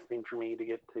interesting for me to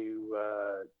get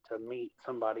to meet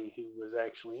somebody who was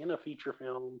actually in a feature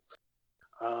film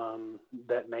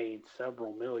that made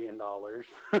several $1 million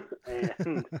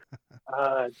and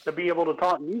to be able to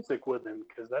talk music with him,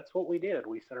 because that's what we did.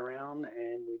 We sat around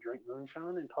and we drank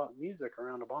moonshine and talked music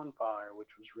around a bonfire, which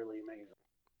was really amazing.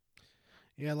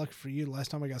 Yeah, lucky for you, the last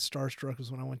time I got starstruck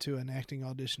was when I went to an acting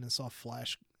audition and saw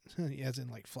Flash, as in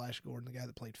like Flash Gordon, the guy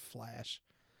that played Flash.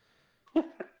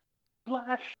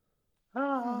 Flash.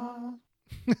 Ah.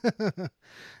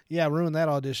 Yeah, ruined that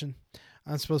audition.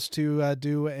 I'm supposed to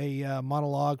do a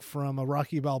monologue from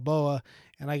Rocky Balboa,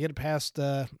 and I get past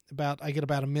about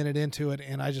a minute into it,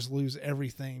 and I just lose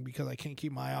everything because I can't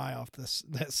keep my eye off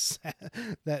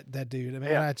that dude. I mean,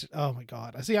 Yeah. oh my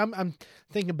god! I see. I'm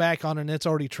thinking back on it, and it's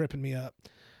already tripping me up.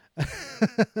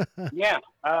 Yeah,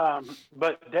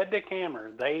 but Dead Dick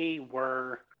Hammer, they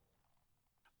were,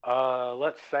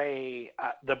 let's say,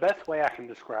 the best way I can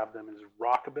describe them is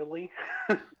rockabilly.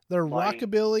 They're Like-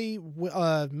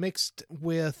 rockabilly mixed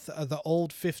with the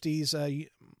old 50s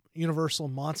Universal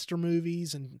monster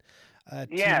movies and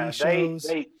TV shows.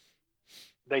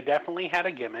 They definitely had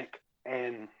a gimmick,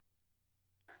 and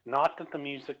not that the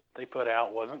music they put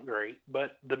out wasn't great,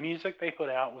 but the music they put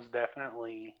out was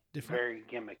definitely Different. very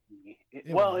gimmicky. It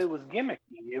It was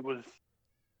gimmicky.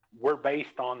 We're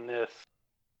based on this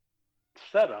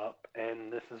setup,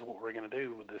 and this is what we're going to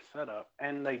do with this setup.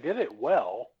 And they did it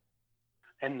well,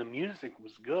 and the music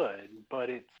was good, but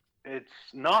it's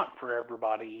not for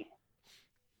everybody.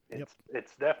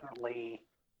 It's definitely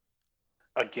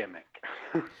a gimmick.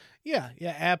 Yeah,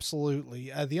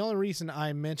 absolutely. The only reason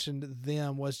I mentioned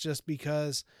them was just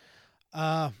because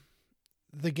the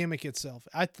gimmick itself.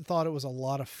 I thought it was a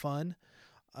lot of fun.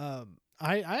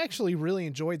 I actually really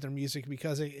enjoyed their music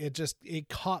because it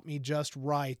caught me just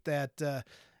right, that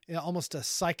almost a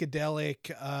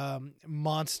psychedelic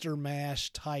monster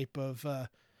mash type of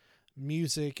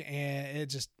music, and it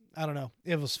just, I don't know,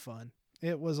 it was fun.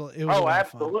 It was a lot of fun.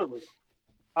 Absolutely.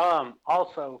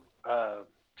 Also,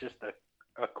 just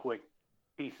a quick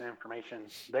piece of information.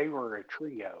 They were a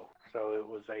trio, so it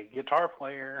was a guitar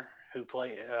player who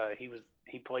played.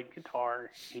 He played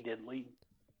guitar. He did lead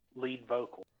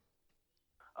vocal.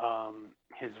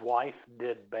 His wife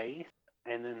did bass,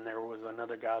 and then there was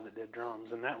another guy that did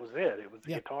drums, and that was it. It was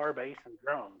guitar, bass, and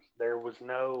drums. There was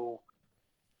no,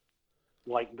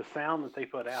 like, the sound that they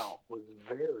put out was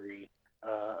very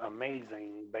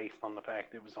amazing based on the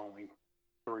fact it was only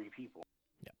 3 people.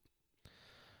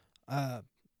 Yep.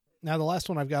 Now the last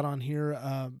one I've got on here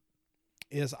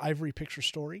is Ivory Picture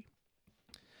Story.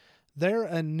 They're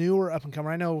a newer up and comer.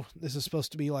 I know this is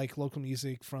supposed to be like local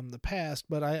music from the past,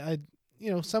 but I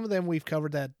some of them we've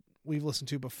covered that we've listened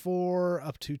to before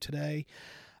up to today.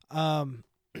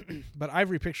 But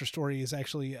Ivory Picture Story is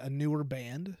actually a newer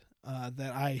band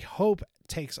that I hope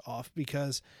takes off,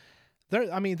 because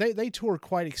they tour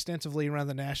quite extensively around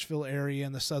the Nashville area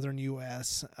and the southern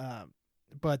U.S.,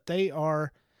 but they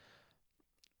are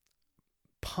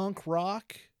punk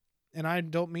rock, and I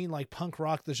don't mean like punk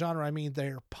rock, the genre. I mean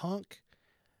they're punk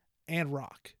and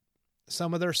rock.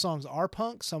 Some of their songs are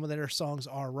punk, some of their songs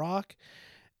are rock,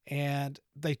 and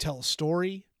they tell a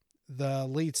story. The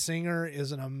lead singer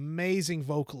is an amazing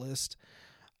vocalist,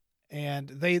 and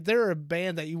they're a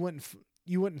band that you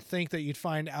wouldn't think that you'd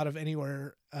find out of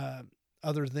anywhere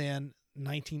other than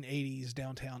 1980s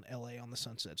downtown LA on the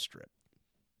Sunset Strip.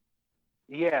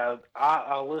 Yeah,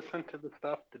 I listened to the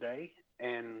stuff today,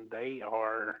 and they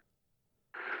are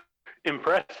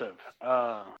impressive.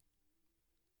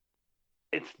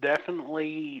 It's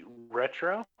definitely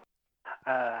retro.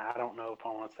 I don't know if I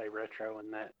want to say retro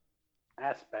in that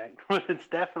aspect, but it's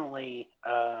definitely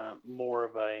more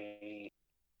of a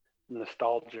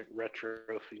nostalgic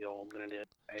retro feel than it is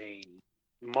a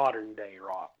modern day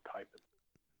rock type of.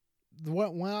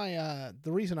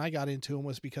 The reason I got into them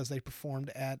was because they performed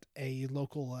at a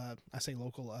local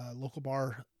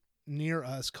bar near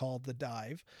us called The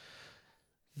Dive,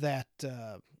 that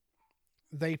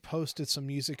they posted some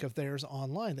music of theirs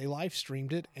online. They live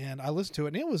streamed it, and I listened to it,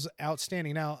 and it was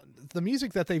outstanding. Now, the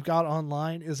music that they've got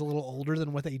online is a little older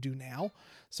than what they do now.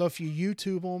 So if you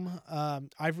YouTube them,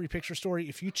 Ivory Picture Story,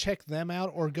 if you check them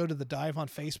out or go to The Dive on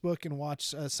Facebook and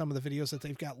watch some of the videos that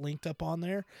they've got linked up on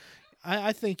there,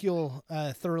 I think you'll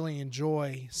thoroughly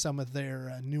enjoy some of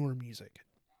their newer music.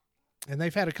 And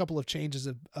they've had a couple of changes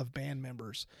of band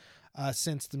members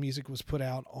since the music was put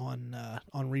out on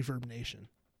Reverb Nation.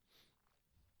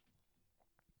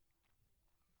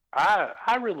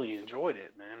 I really enjoyed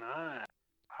it, man.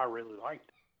 I really liked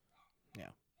it. Yeah,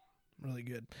 really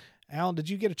good. Alan, did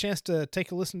you get a chance to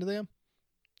take a listen to them?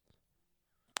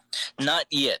 Not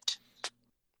yet,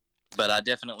 but I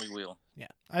definitely will. Yeah,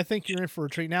 I think you're in for a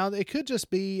treat. Now, it could just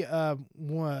be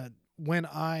when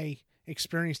I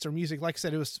experienced their music. Like I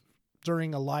said, it was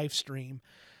during a live stream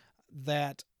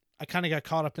that I kind of got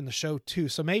caught up in the show too.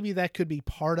 So maybe that could be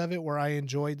part of it, where I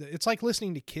enjoyed it's like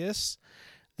listening to Kiss.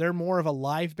 They're more of a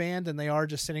live band than they are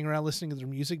just sitting around listening to their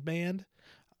music band.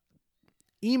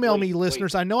 Email me,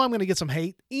 listeners. I know I'm going to get some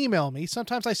hate. Email me.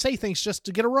 Sometimes I say things just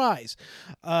to get a rise.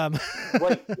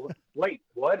 Wait,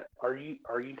 what? Are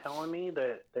you telling me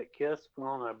that Kiss put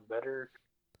on a better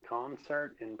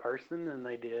concert in person than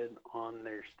they did on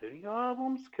their studio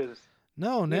albums? Because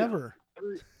no, never.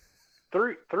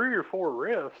 Three or 4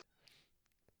 riffs,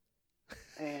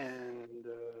 and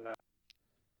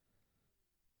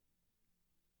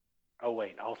oh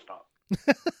wait, I'll stop.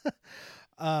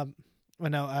 Well,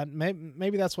 no,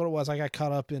 maybe that's what it was. I got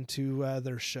caught up into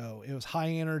their show. It was high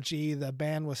energy. The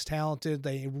band was talented.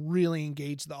 They really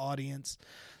engaged the audience.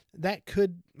 That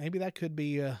could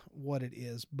be what it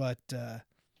is. But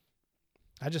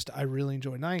I really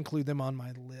enjoyed it. And I include them on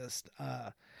my list.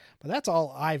 But that's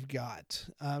all I've got.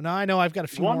 Now I know I've got a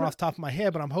few more off the top of my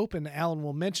head, but I'm hoping Alan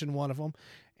will mention one of them.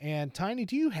 And Tiny,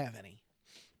 do you have any?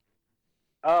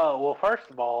 Well, first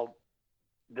of all,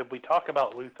 did we talk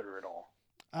about Luther at all?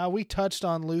 We touched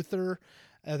on Luther.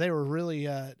 They were really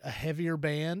a heavier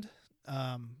band.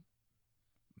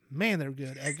 Man, they're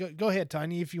good. Go ahead,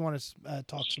 Tiny, if you want to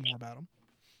talk some more about them.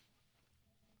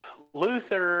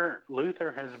 Luther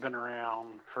has been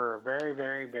around for a very,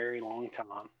 very, very long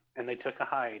time, and they took a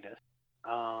hiatus.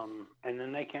 And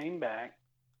then they came back,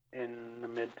 in the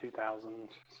mid 2000s,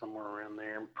 somewhere around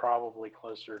there, probably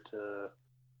closer to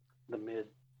the mid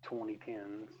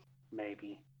 2010s,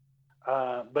 maybe.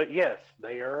 But yes,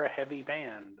 they are a heavy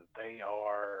band. They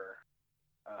are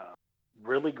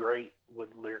really great with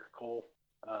lyrical,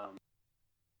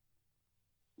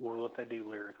 what they do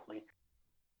lyrically.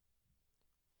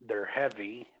 They're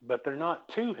heavy, but they're not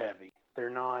too heavy. They're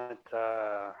not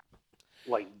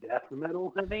like death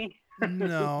metal heavy.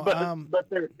 No, but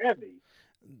they're heavy.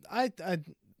 I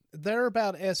they're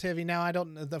about as heavy now. I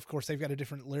don't. Of course, they've got a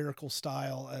different lyrical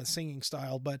style, singing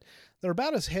style, but they're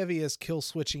about as heavy as Kill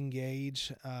Switch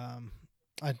Engage.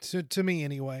 To me,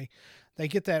 anyway, they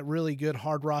get that really good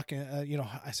hard rock.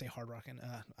 I say hard rock, and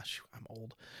I'm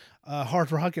old.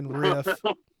 Hard rock and riff.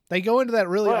 They go into that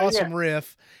really awesome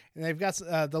riff, and they've got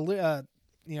the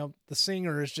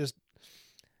singer is just.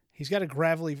 He's got a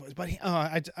gravelly voice, but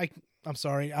I'm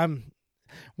sorry.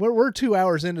 We're 2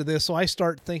 hours into this, so I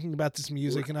start thinking about this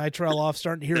music, and I trail off,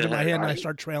 starting to hear it in my head, and I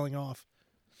start trailing off.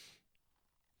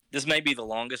 This may be the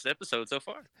longest episode so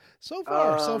far. So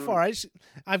far.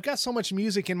 I've got so much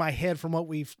music in my head from what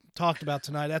we've talked about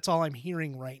tonight. That's all I'm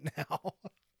hearing right now.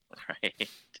 Right.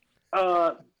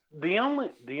 The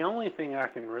only thing I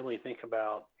can really think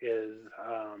about is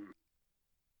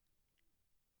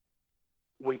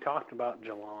we talked about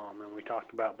Jalam and we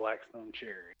talked about Blackstone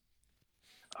Cherry.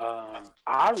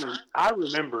 I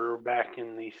remember back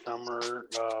in the summer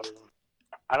of,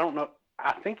 I don't know,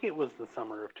 I think it was the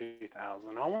summer of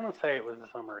 2000. I want to say it was the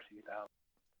summer of 2000.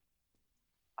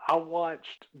 I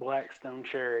watched Blackstone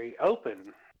Cherry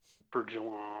open for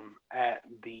Jalam at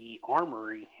the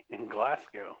Armory in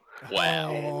Glasgow.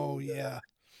 Wow. Oh, yeah.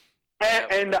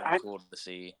 And really I, cool to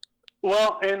see.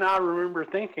 well, and I remember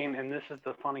thinking, and this is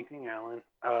the funny thing, Alan,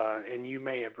 and you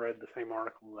may have read the same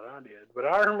article that I did, but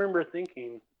I remember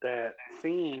thinking that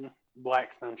seeing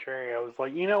Blackstone Cherry, I was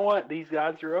like, you know what? These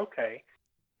guys are okay.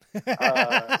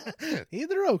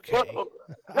 Either okay. Well,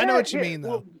 I know what you mean, though.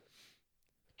 well,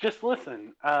 just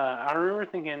listen. I remember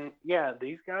thinking, yeah,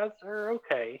 these guys are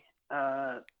okay.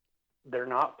 They're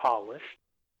not polished.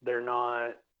 They're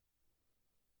not,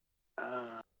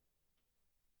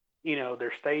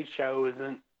 their stage show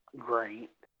isn't great.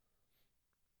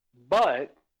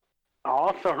 But I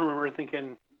also remember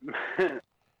thinking,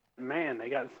 man, they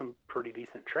got some pretty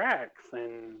decent tracks,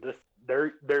 and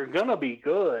they're gonna be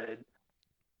good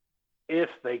if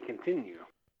they continue.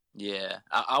 Yeah,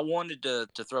 I wanted to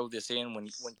throw this in when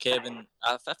Kevin,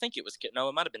 I think it was no,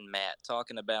 it might have been Matt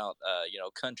talking about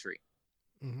country.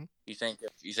 Mm-hmm. You think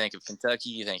of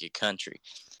Kentucky, you think of country.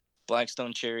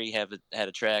 Blackstone Cherry had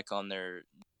a track on their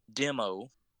demo,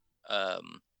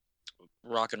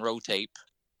 rock and roll tape.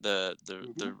 The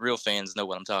real fans know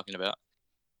what I'm talking about,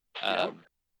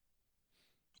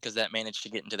 because that managed to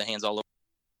get into the hands all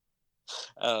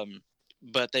over.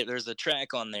 But there's a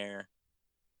track on there.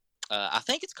 I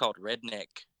think it's called Redneck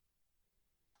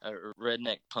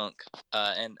Punk,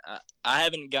 and I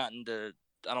haven't gotten to.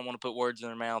 I don't want to put words in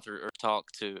their mouth or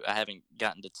talk to. I haven't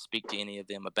gotten to speak to any of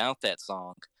them about that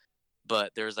song,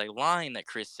 but there's a line that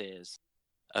Chris says,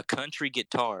 "A country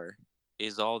guitar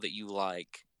is all that you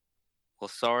like. Well,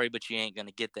 sorry, but you ain't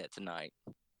gonna get that tonight.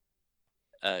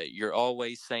 You're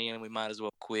always saying we might as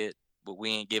well quit, but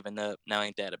we ain't giving up. Now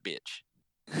ain't that a bitch?"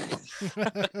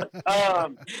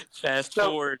 Fast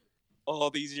forward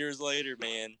all these years later,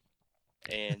 man.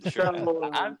 And sure,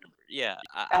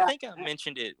 I think I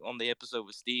mentioned it on the episode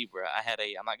with Steve where I had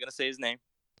I'm not going to say his name,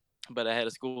 but I had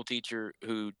a school teacher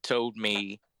who told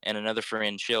me and another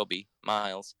friend, Shelby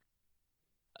Miles,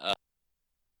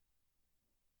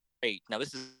 great. Now,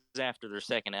 this is after their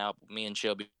second album. Me and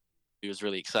Shelby was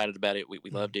really excited about it. We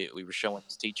loved it. We were showing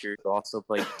his teacher who also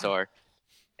played guitar.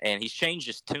 And he's changed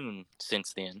his tune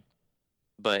since then.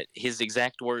 But his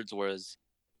exact words was,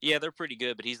 yeah, they're pretty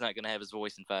good, but he's not going to have his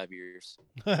voice in 5 years.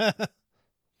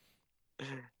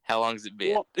 How long's it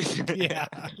been? Well, Yeah.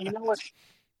 You know what,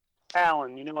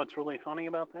 Alan, you know what's really funny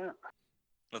about that?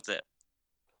 What's that?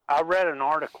 I read an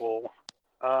article,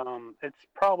 it's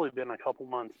probably been a couple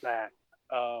months back,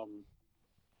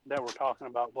 that were talking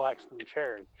about Blackstone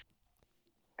Cherry.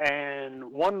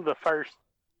 And one of the first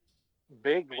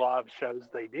big live shows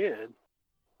they did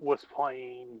was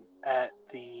playing at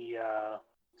the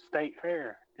State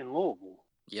Fair in Louisville.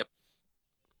 Yep.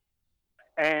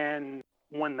 And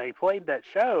when they played that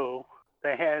show,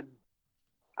 they had,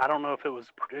 I don't know if it was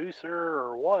a producer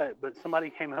or what, but somebody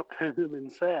came up to them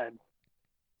and said,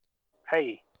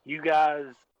 hey, you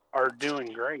guys are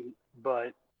doing great,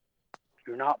 but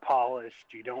you're not polished.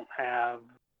 You don't have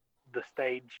the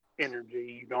stage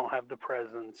energy. You don't have the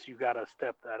presence. You got to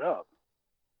step that up.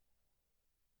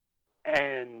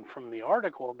 And from the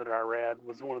article that I read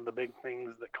was one of the big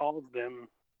things that caused them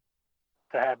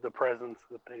to have the presence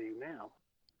that they do now.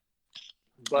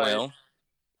 But Well,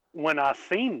 when I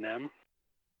seen them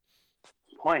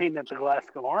playing at the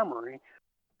Glasgow Armory,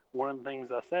 one of the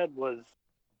things I said was,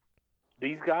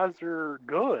 these guys are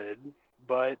good,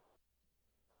 but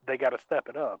they got to step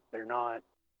it up. They're not,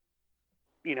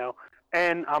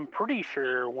 and I'm pretty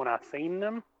sure when I seen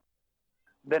them,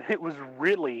 that it was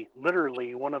really,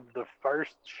 literally one of the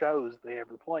first shows they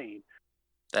ever played.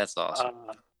 that's awesome.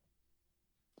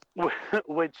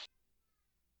 Which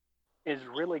is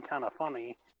really kind of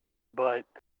funny, but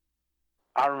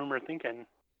I remember thinking,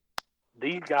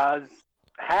 these guys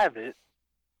have it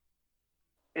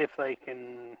if they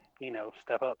can,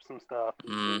 step up some stuff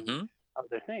and do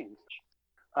other things,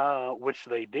 which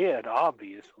they did,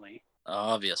 obviously.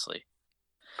 Obviously.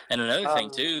 And another thing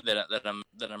too that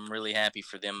I'm really happy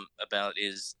for them about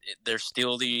is they're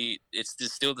still it's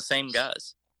still the same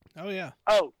guys. Oh yeah.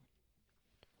 Oh.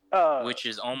 Which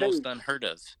is almost unheard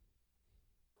of.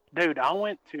 Dude, I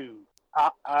went to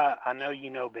I know you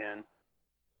know Ben.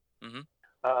 Mhm.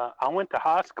 I went to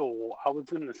high school. I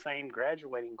was in the same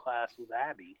graduating class with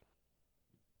Abby.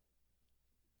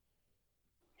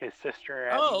 His sister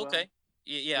Abby. Oh, okay.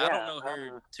 Yeah, I don't know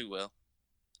her too well.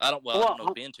 I don't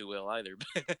know Ben too well either.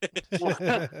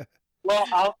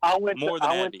 Well, I went more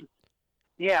than Abby.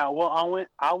 Yeah, well,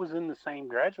 I was in the same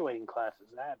graduating class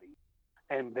as Abby,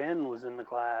 and Ben was in the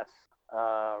class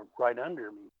right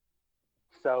under me.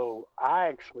 So I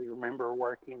actually remember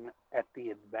working at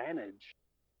the Advantage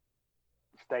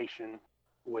station,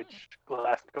 which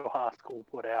Glasgow High School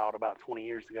put out about 20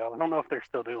 years ago. I don't know if they're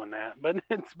still doing that, but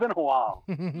it's been a while.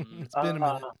 It's been a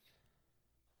minute.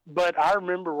 But I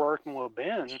remember working with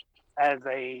Ben as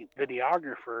a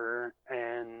videographer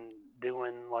and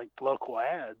doing like local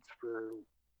ads for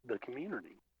the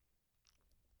community.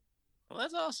 Well,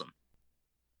 that's awesome.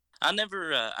 I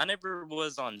never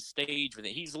was on stage with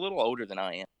it. He's a little older than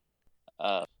I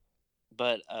am.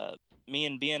 But me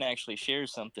and Ben actually share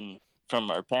something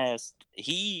from our past.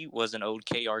 He was an old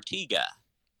KRT guy,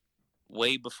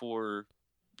 way before,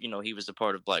 he was a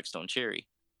part of Blackstone Cherry.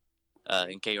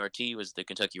 And KRT was the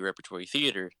Kentucky Repertory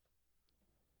Theater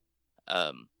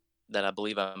that I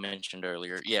believe I mentioned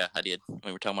earlier. Yeah, I did.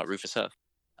 We were talking about Rufus Huff.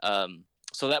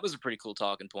 So that was a pretty cool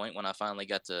talking point when I finally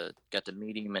got to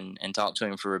meet him and talk to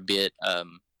him for a bit.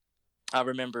 I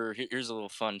remember, here's a little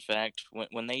fun fact.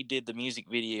 When they did the music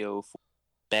video for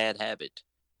Bad Habit,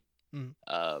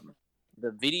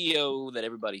 the video that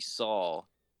everybody saw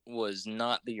was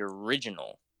not the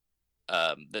original.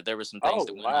 That there were some things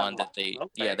that went on that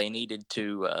they needed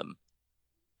to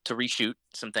reshoot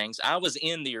some things. I was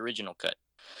in the original cut,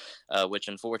 which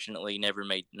unfortunately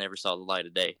never saw the light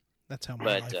of day. That's how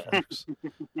my life works.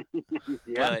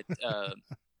 Yeah. But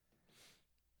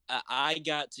I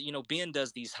got to, Ben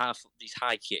does these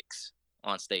high kicks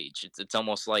on stage. It's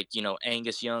almost like,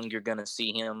 Angus Young. You're gonna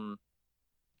see him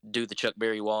do the Chuck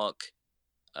Berry walk.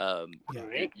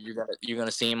 You're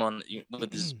gonna see him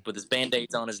with his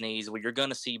band-aids on his knees. Well, you're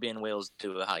gonna see Ben Wells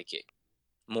do a high kick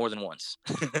more than once.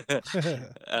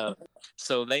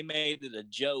 So they made it a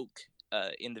joke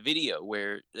in the video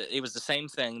where it was the same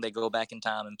thing. They go back in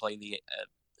time and play the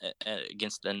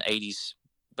against an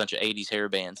bunch of 80s hair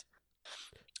bands.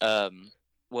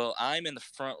 Well, I'm in the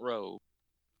front row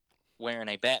wearing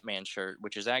a Batman shirt,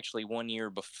 which is actually 1 year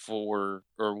before,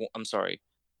 or I'm sorry,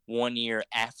 1 year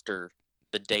after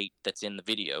the date that's in the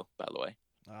video, by the way.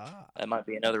 That might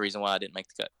be another reason why I didn't make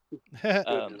the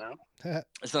cut.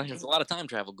 There's a lot of time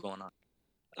travel going on.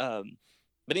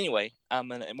 But anyway, I'm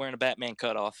wearing a Batman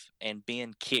cutoff, and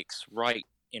Ben kicks right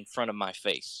in front of my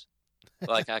face.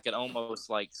 Like I could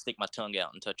almost stick my tongue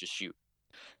out and touch his shoe.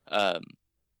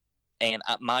 And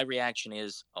my reaction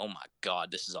is, oh my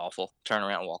God, this is awful. Turn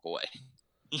around and walk away.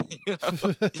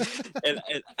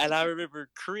 and I remember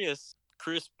Chris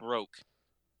broke.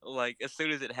 Like, as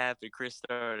soon as it happened, Chris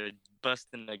started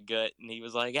busting the gut, and he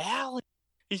was like, Alan,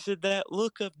 he said, that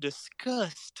look of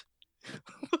disgust.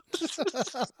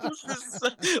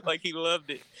 Like, he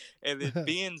loved it. And then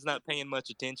Ben's not paying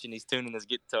much attention. He's tuning his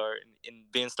guitar, and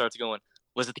Ben starts going,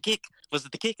 was it the kick? Was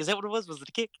it the kick? Is that what it was? Was it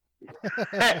the kick?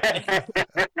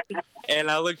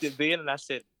 And I looked at Ben, and I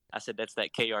said, that's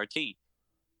that KRT.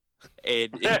 And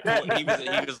he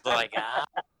was like, ah.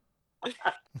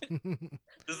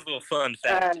 This is a little fun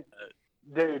fact.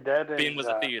 Dude, Ben was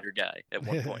a theater guy at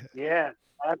one point. Yeah,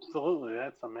 absolutely.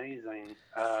 That's amazing.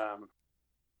 Yeah,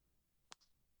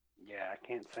 I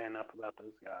can't say enough about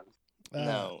those guys.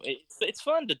 No, it's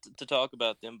fun to talk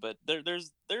about them, but there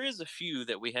is a few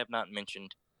that we have not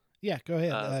mentioned. Yeah, go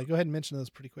ahead. Go ahead and mention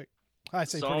those pretty quick. I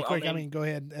say So pretty I'll quick. I name- mean, go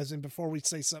ahead, as in before we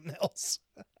say something else.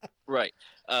 Right.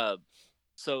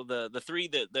 So the three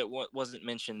that wasn't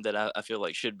mentioned that I feel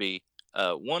like should be,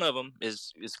 one of them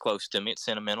is close to me. It's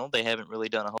Sentimental. They haven't really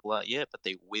done a whole lot yet, but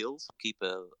they will. So keep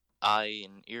a eye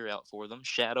and ear out for them.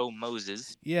 Shadow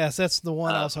Moses, Yes, that's the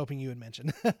one I was hoping you would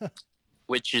mention.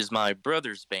 which is my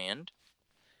brother's band.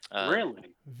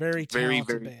 Really? Very Very, talented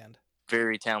very- band.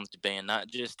 Very talented band. Not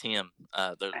just him.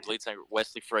 The lead singer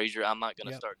Wesley Frazier. I'm not going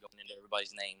to Yep. start going into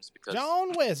everybody's names because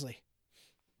John Wesley.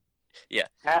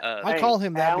 I Hey, call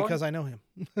him that Alan? because I know him.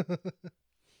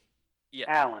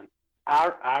 Alan,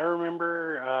 I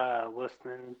remember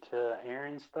listening to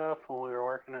Aaron's stuff when we were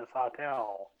working at this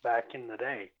hotel back in the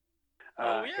day.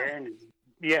 Oh,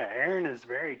 yeah. Aaron is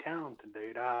very talented,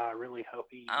 dude. I really hope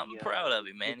he. I'm proud of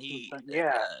him, man.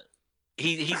 Yeah.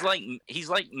 He's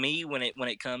like me when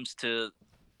it comes to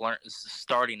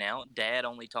starting out. Dad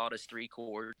only taught us 3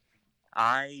 chords.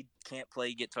 I can't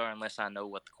play guitar unless I know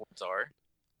what the chords are.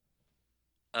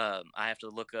 I have to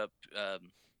look up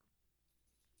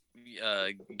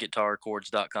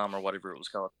guitarchords.com or whatever it was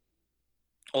called.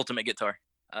 Ultimate Guitar.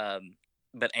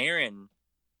 But Aaron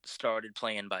started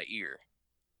playing by ear.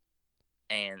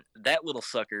 And that little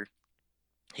sucker,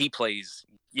 he plays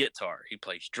guitar, he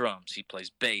plays drums, he plays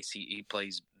bass, he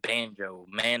plays banjo,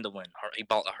 mandolin, he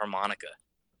bought a harmonica.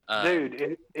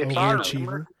 Dude, if I Overachiever.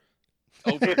 remember,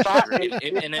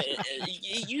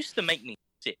 It used to make me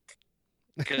sick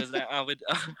because I would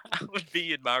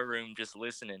be in my room just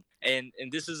listening. And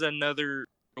this is another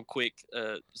real quick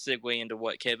segue into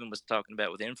what Kevin was talking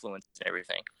about with influence and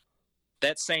everything.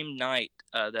 That same night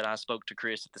that I spoke to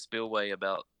Chris at the Spillway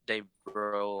about Dave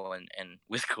Grohl and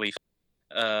Wiz Khalifa,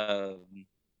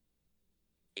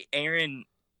 Aaron,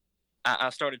 I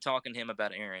started talking to him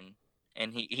about Aaron,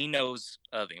 and he knows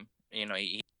of him. You know,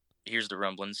 he hears the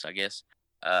rumblings, I guess.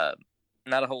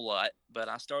 Not a whole lot, but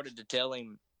I started to tell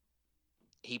him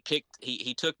he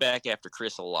took back after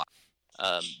Chris a lot.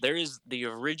 There is the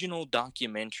original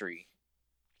documentary,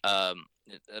 a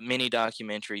mini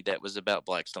documentary that was about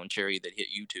Blackstone Cherry that hit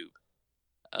YouTube.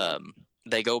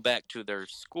 They go back to their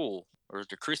school, or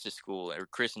to Chris's school, or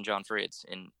Chris and John Fred's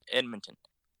in Edmonton.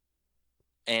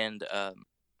 And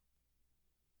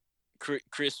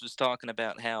Chris was talking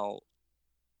about how,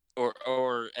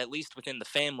 or at least within the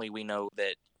family, we know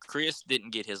that Chris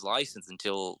didn't get his license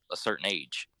until a certain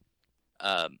age.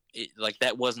 Like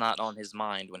that was not on his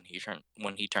mind when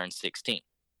he turned 16.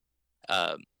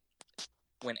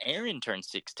 When Aaron turned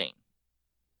 16,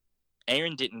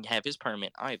 Aaron didn't have his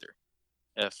permit either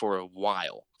for a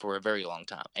while, for a very long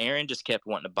time. Aaron just kept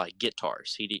wanting to buy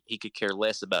guitars. He could care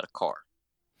less about a car.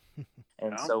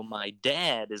 And so my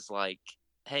dad is like,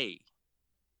 hey,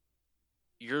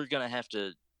 you're going to have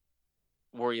to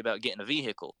worry about getting a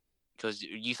vehicle because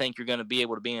you think you're going to be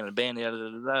able to be in a band,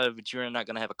 but you're not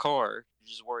going to have a car. You're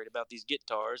just worried about these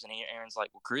guitars. And Aaron's like,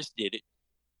 well, Chris did it.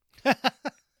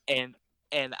 And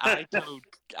I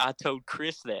told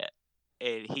Chris that,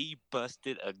 and he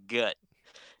busted a gut.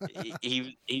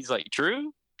 He's like,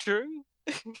 true.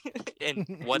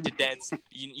 And what did Dad's?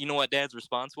 You know what Dad's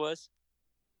response was?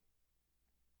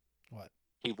 What?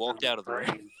 He walked out of the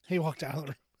room. He walked out of the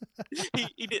room.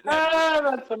 He didn't.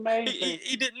 That's amazing.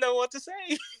 He didn't know what to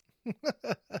say.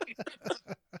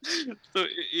 So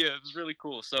yeah, it was really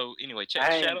cool. So anyway,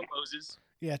 Shadow Moses.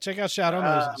 Yeah, check out Shadow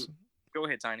Moses. Go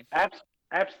ahead, Tiny.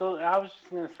 Absolutely. I was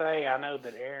just going to say, I know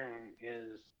that Aaron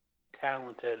is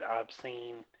talented. I've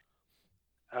seen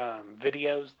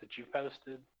videos that you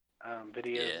posted,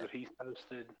 that he's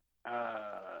posted.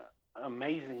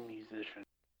 Amazing musician.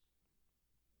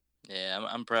 Yeah,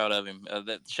 I'm proud of him.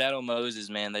 That Shadow Moses,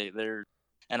 man, they're,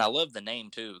 and I love the name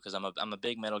too because I'm a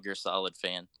big Metal Gear Solid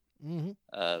fan. Mm-hmm.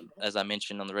 As I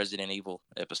mentioned on the Resident Evil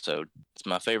episode, it's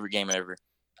my favorite game ever.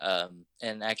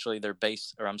 And actually, their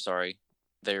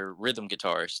rhythm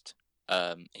guitarist,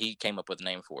 he came up with a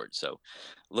name for it. So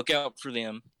look out for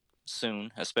them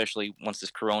soon, especially once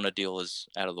this Corona deal is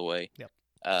out of the way. Yep.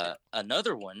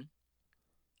 Another one,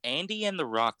 Andy and the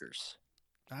Rockers.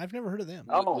 I've never heard of them.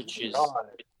 Oh, which is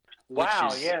wow,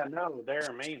 is yeah, no, they're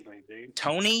amazing, dude.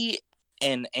 Tony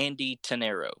and Andrea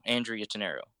Tennero,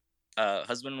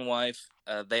 husband and wife.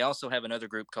 They also have another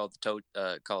group called Toad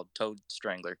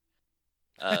Strangler.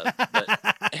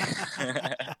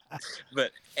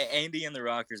 But Andy and the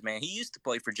Rockers, man, he used to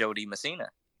play for Joe DiMessina.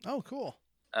 Oh, cool.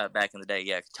 Back in the day,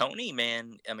 yeah. Tony,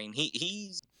 man, I mean,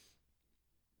 he's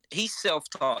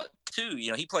self-taught too.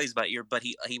 You know, he plays by ear, but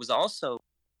he was also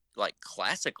like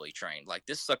classically trained. Like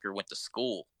this sucker went to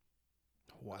school.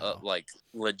 Wow. Like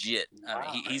legit.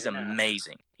 Wow, He's yeah.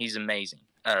 amazing. He's amazing.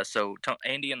 So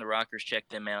Andy and the Rockers, check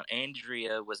them out.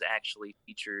 Andrea was actually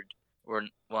featured or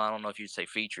well, I don't know if you'd say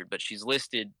featured, but she's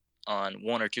listed on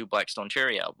one or two Black Stone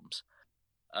Cherry albums.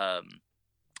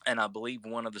 And I believe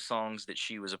one of the songs that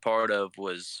she was a part of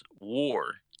was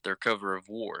War, their cover of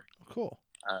War. Cool.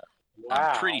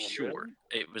 I'm pretty sure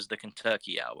really? it was the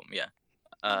Kentucky album, yeah.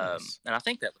 Nice. And I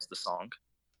think that was the song.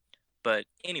 But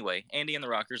anyway, Andy and the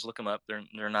Rockers, look them up.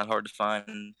 They're not hard to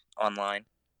find online.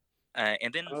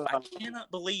 And then I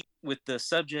cannot believe, with the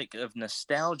subject of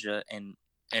nostalgia and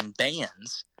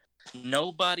bands,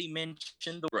 nobody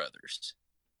mentioned the Brothers.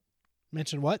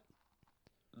 Mention what?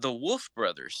 The Wolf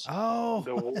Brothers. Oh.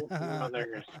 The Wolf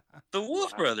Brothers. The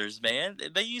Wolf Brothers, man.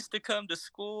 They used to come to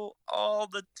school all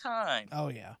the time. Oh,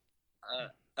 yeah.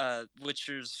 Which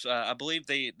is, I believe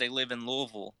they live in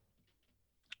Louisville.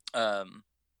 And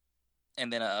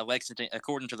then Lexington,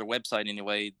 according to their website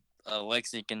anyway,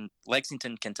 Lexington,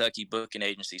 Kentucky booking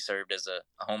agency served as a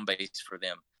home base for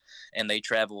them. And they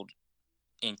traveled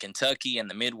in Kentucky and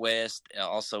the Midwest,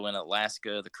 also in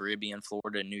Alaska, the Caribbean,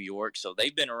 Florida, and New York. So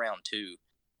they've been around too.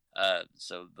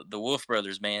 So the Wolf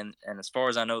Brothers, man, and as far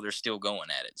as I know, they're still going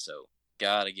at it. So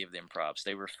gotta give them props.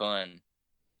 They were fun.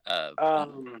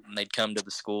 They'd come to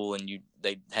the school and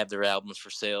they'd have their albums for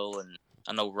sale. And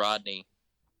I know Rodney,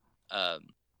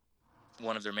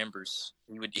 one of their members,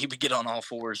 he would get on all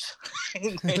fours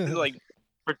and like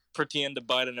pretend to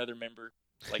bite another member,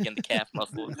 like in the calf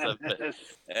muscle and stuff. But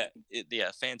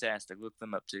yeah, fantastic. Look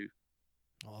them up too.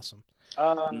 Awesome.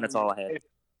 And that's all I had.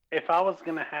 If I was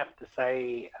going to have to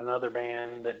say another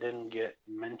band that didn't get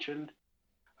mentioned,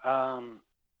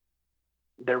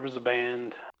 there was a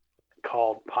band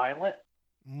called Pilot,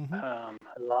 Mm-hmm.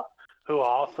 who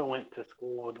also went to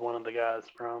school with one of the guys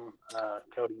from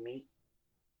Cody Meek.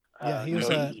 Yeah, he was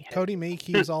Cody Meek.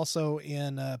 He was also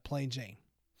in Plain Jane.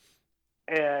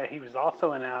 He was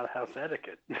also in Outhouse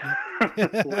Etiquette,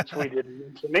 which we didn't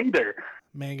mention either.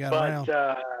 Man got around.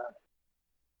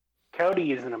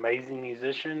 Cody is an amazing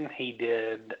musician. He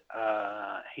did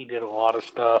a lot of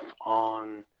stuff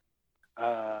on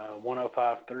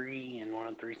 105.3 and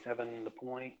 103.7 The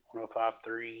Point,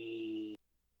 105.3,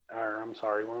 or I'm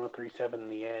sorry, 103.7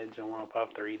 The Edge and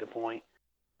 105.3 The Point.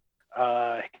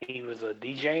 He was a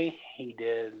DJ. He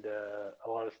did a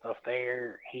lot of stuff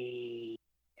there. He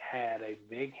had a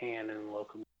big hand in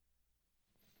local.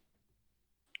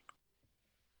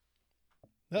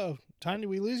 Uh-oh. Tiny, did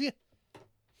we lose you?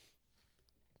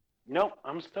 Nope,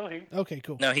 I'm still here. Okay,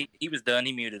 cool. No, he was done.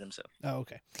 He muted himself. Oh,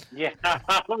 okay. Yeah,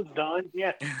 I was done.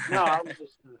 Yeah, no, I was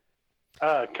just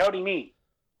Cody Meek.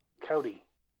 Cody,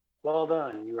 well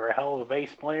done. You were a hell of a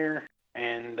bass player,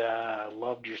 and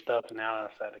loved your stuff in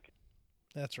Outhouse Etiquette.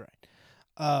 That's right.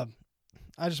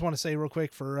 I just want to say real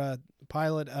quick for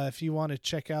Pilot, if you want to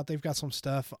check out, they've got some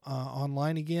stuff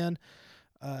online again.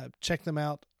 Check them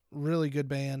out. Really good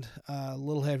band. A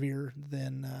little heavier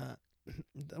than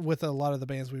with a lot of the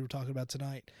bands we were talking about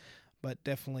tonight, but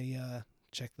definitely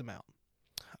check them out.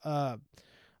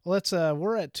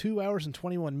 We're at 2 hours and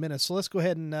 21 minutes, so let's go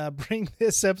ahead and bring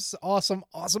this awesome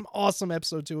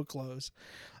episode to a close.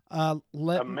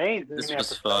 Amazing. This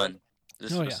was fun.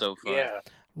 This was so fun. Yeah.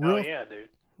 Dude.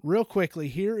 Real quickly,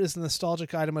 here is the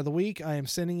nostalgic item of the week. I am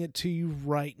sending it to you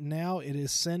right now. It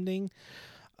is sending.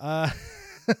 Let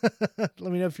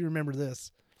me know if you remember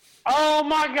this. Oh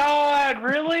my God!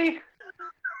 Really?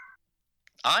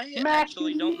 I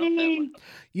actually don't know that one.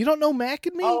 You don't know Mac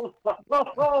and Me? Oh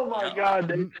my God,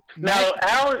 dude! No,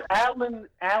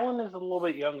 Alan is a little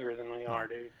bit younger than we are,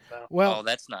 dude. So. Well,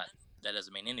 that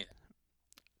doesn't mean anything.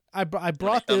 I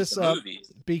brought this up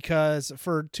because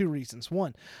for two reasons.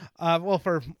 One,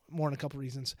 for more than a couple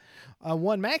reasons.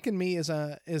 One, Mac and Me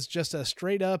is just a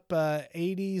straight up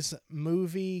 80s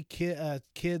movie,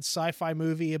 kids sci-fi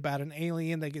movie about an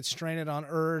alien that gets stranded on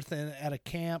Earth and at a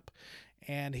camp,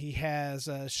 and he has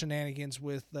shenanigans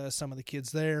with some of the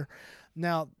kids there.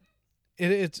 Now,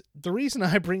 it's the reason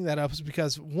I bring that up is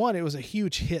because one, it was a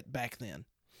huge hit back then.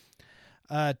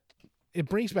 It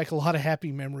brings back a lot of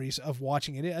happy memories of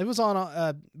watching it. It was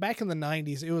on back in the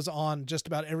 90s. It was on just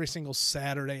about every single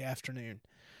Saturday afternoon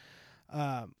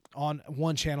on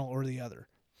one channel or the other.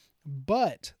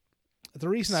 But the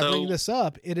reason I bring this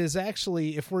up, it is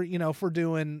actually if we're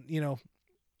doing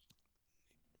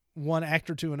one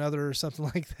actor to another or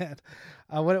something like that.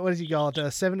 What does he call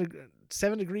it?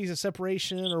 7 degrees of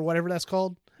separation or whatever that's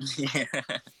called. Yeah.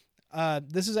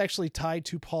 This is actually tied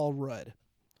to Paul Rudd.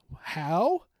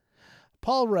 How?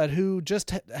 Paul Rudd, who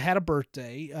just had a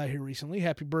birthday here recently.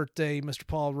 Happy birthday, Mr.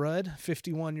 Paul Rudd,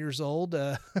 51 years old.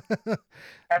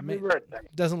 Happy birthday.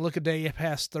 Doesn't look a day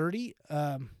past 30.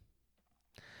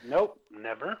 Nope,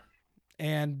 never.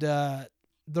 And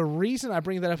the reason I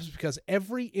bring that up is because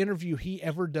every interview he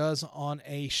ever does on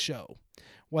a show,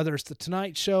 whether it's the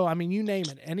Tonight Show, I mean, you name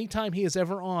it, anytime he is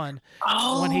ever on,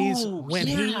 when he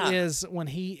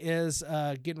is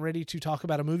getting ready to talk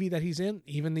about a movie that he's in,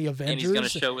 even the Avengers, and he's going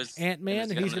to show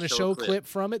Ant-Man, and he's going to show a clip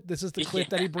from it. This is the clip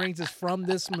that he brings is from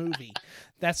this movie.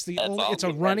 That's it's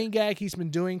a running gag he's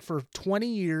been doing for 20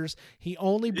 years. He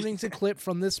only brings a clip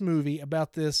from this movie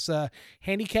about this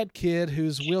handicapped kid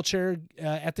whose wheelchair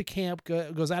at the camp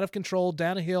goes out of control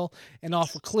down a hill and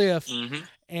off a cliff. Mm-hmm.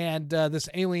 And this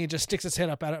alien just sticks its head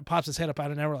up out, pops its head up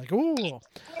out, and we're like, "Ooh!"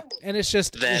 And it's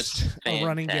just a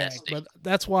running gag. But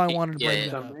that's why I wanted to bring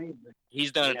that up.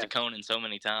 He's done it to Conan so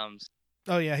many times.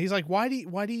 Oh yeah, he's like, "Why do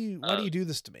you do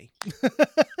this to me?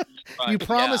 You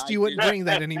promised you wouldn't bring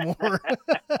that anymore."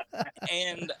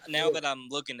 And now that I'm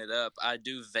looking it up, I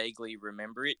do vaguely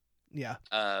remember it. Yeah.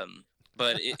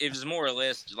 But it was more or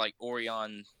less like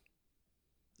Orion's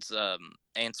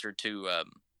answer to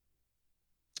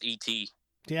E.T.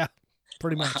 Yeah,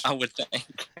 pretty much. I would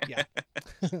think. Yeah.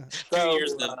 2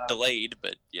 years delayed,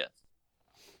 but yeah.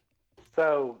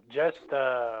 So just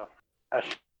a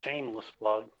shameless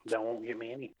plug that won't get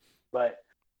me any, but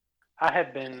I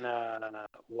have been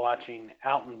watching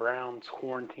Alton Brown's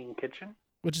Quarantine Kitchen,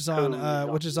 which is on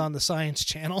the Science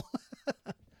Channel.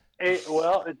 It's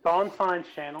on Science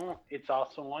Channel. It's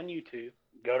also on YouTube.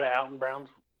 Go to Alton Brown's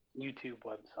YouTube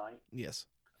website. Yes.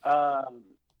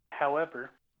 However,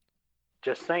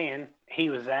 just saying,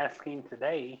 he was asking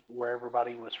today where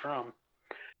everybody was from,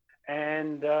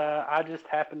 and I just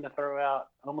happened to throw out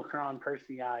Omicron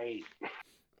Persei 8.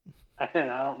 And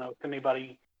I don't know if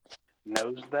anybody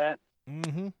knows that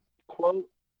quote.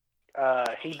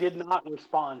 He did not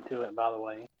respond to it, by the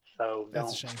way, so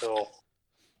That's a shame.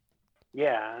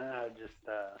 Yeah,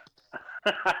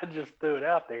 I just threw it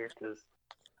out there because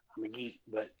I'm a geek.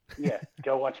 But yeah,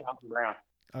 go watch Alton Brown.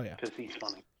 Oh yeah, because he's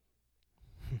funny.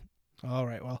 All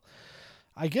right, well,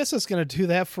 I guess that's going to do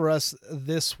that for us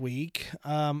this week.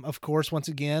 Of course, once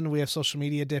again, we have social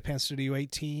media, Deadpan Studio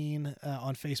 18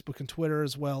 on Facebook and Twitter,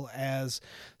 as well as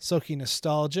SOKy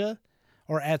Nostalgia,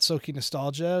 or at SOKy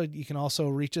Nostalgia. You can also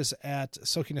reach us at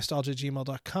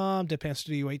SOKyNostalgia@gmail.com,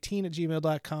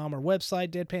 deadpanstudio18@gmail.com, our website,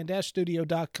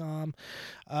 deadpan-studio.com.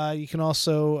 You can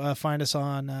also find us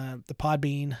on the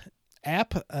Podbean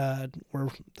app, where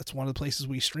that's one of the places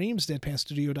we stream, is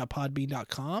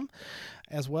deadpanstudio.podbean.com,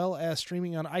 as well as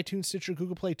streaming on iTunes, Stitcher,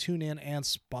 Google Play, TuneIn, and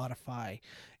Spotify.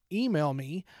 Email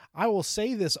me. I will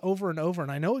say this over and over,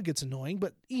 and I know it gets annoying,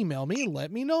 but email me and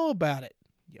let me know about it,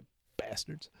 you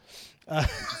bastards.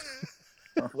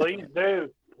 Please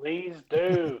do. Please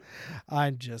do.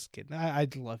 I'm just kidding. I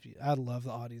love you. I love the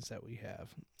audience that we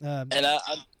have. And I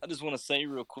just want to say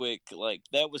real quick, like,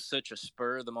 that was such a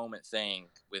spur of the moment thing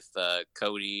with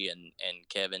Cody and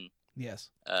Kevin.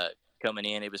 Yes. Coming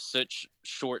in. It was such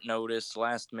short notice,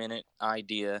 last minute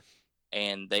idea,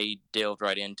 and they delved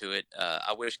right into it.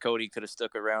 I wish Cody could have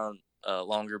stuck around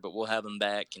longer, but we'll have him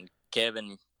back. And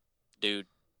Kevin, dude,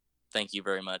 thank you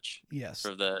very much. Yes.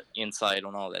 For the insight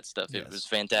on all that stuff. Yes. It was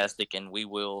fantastic, and we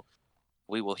will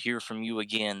hear from you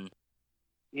again.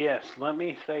 Yes, let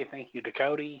me say thank you to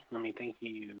Cody. Let me thank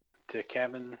you to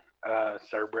Kevin,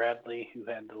 Sir Bradley, who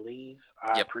had to leave.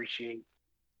 I appreciate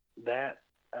that.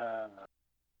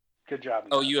 Good job.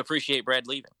 Oh, you appreciate Brad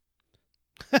leaving?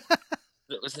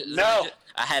 No.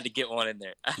 I had to get one in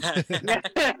there.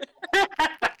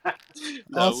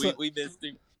 No, Also, we missed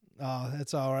him. Oh,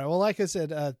 that's all right. Well, like I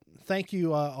said, thank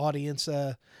you, audience,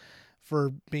 for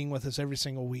being with us every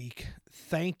single week.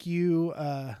 Thank you,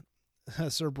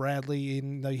 Sir Bradley,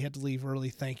 even though you had to leave early.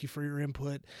 Thank you for your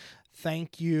input.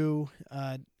 Thank you,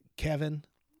 Kevin.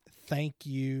 Thank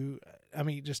you. I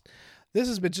mean, this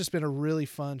has just been a really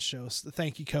fun show. So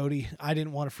thank you, Cody. I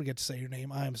didn't want to forget to say your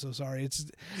name. I am so sorry. It's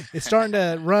starting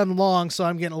to run long, so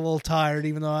I'm getting a little tired,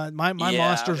 even though my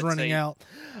monster's running out.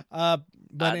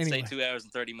 But I'd anyway, say 2 hours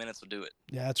and 30 minutes will do it.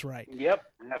 Yeah, that's right. Yep,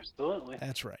 absolutely.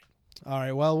 That's right. All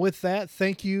right. Well, with that,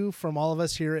 thank you from all of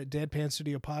us here at Deadpan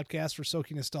Studio Podcast for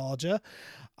SOKy Nostalgia.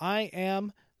 I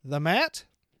am the Matt.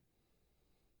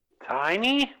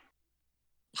 Tiny.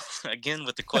 Again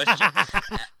with the question.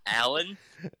 Alan.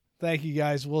 Thank you,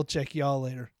 guys. We'll check y'all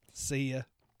later. See ya.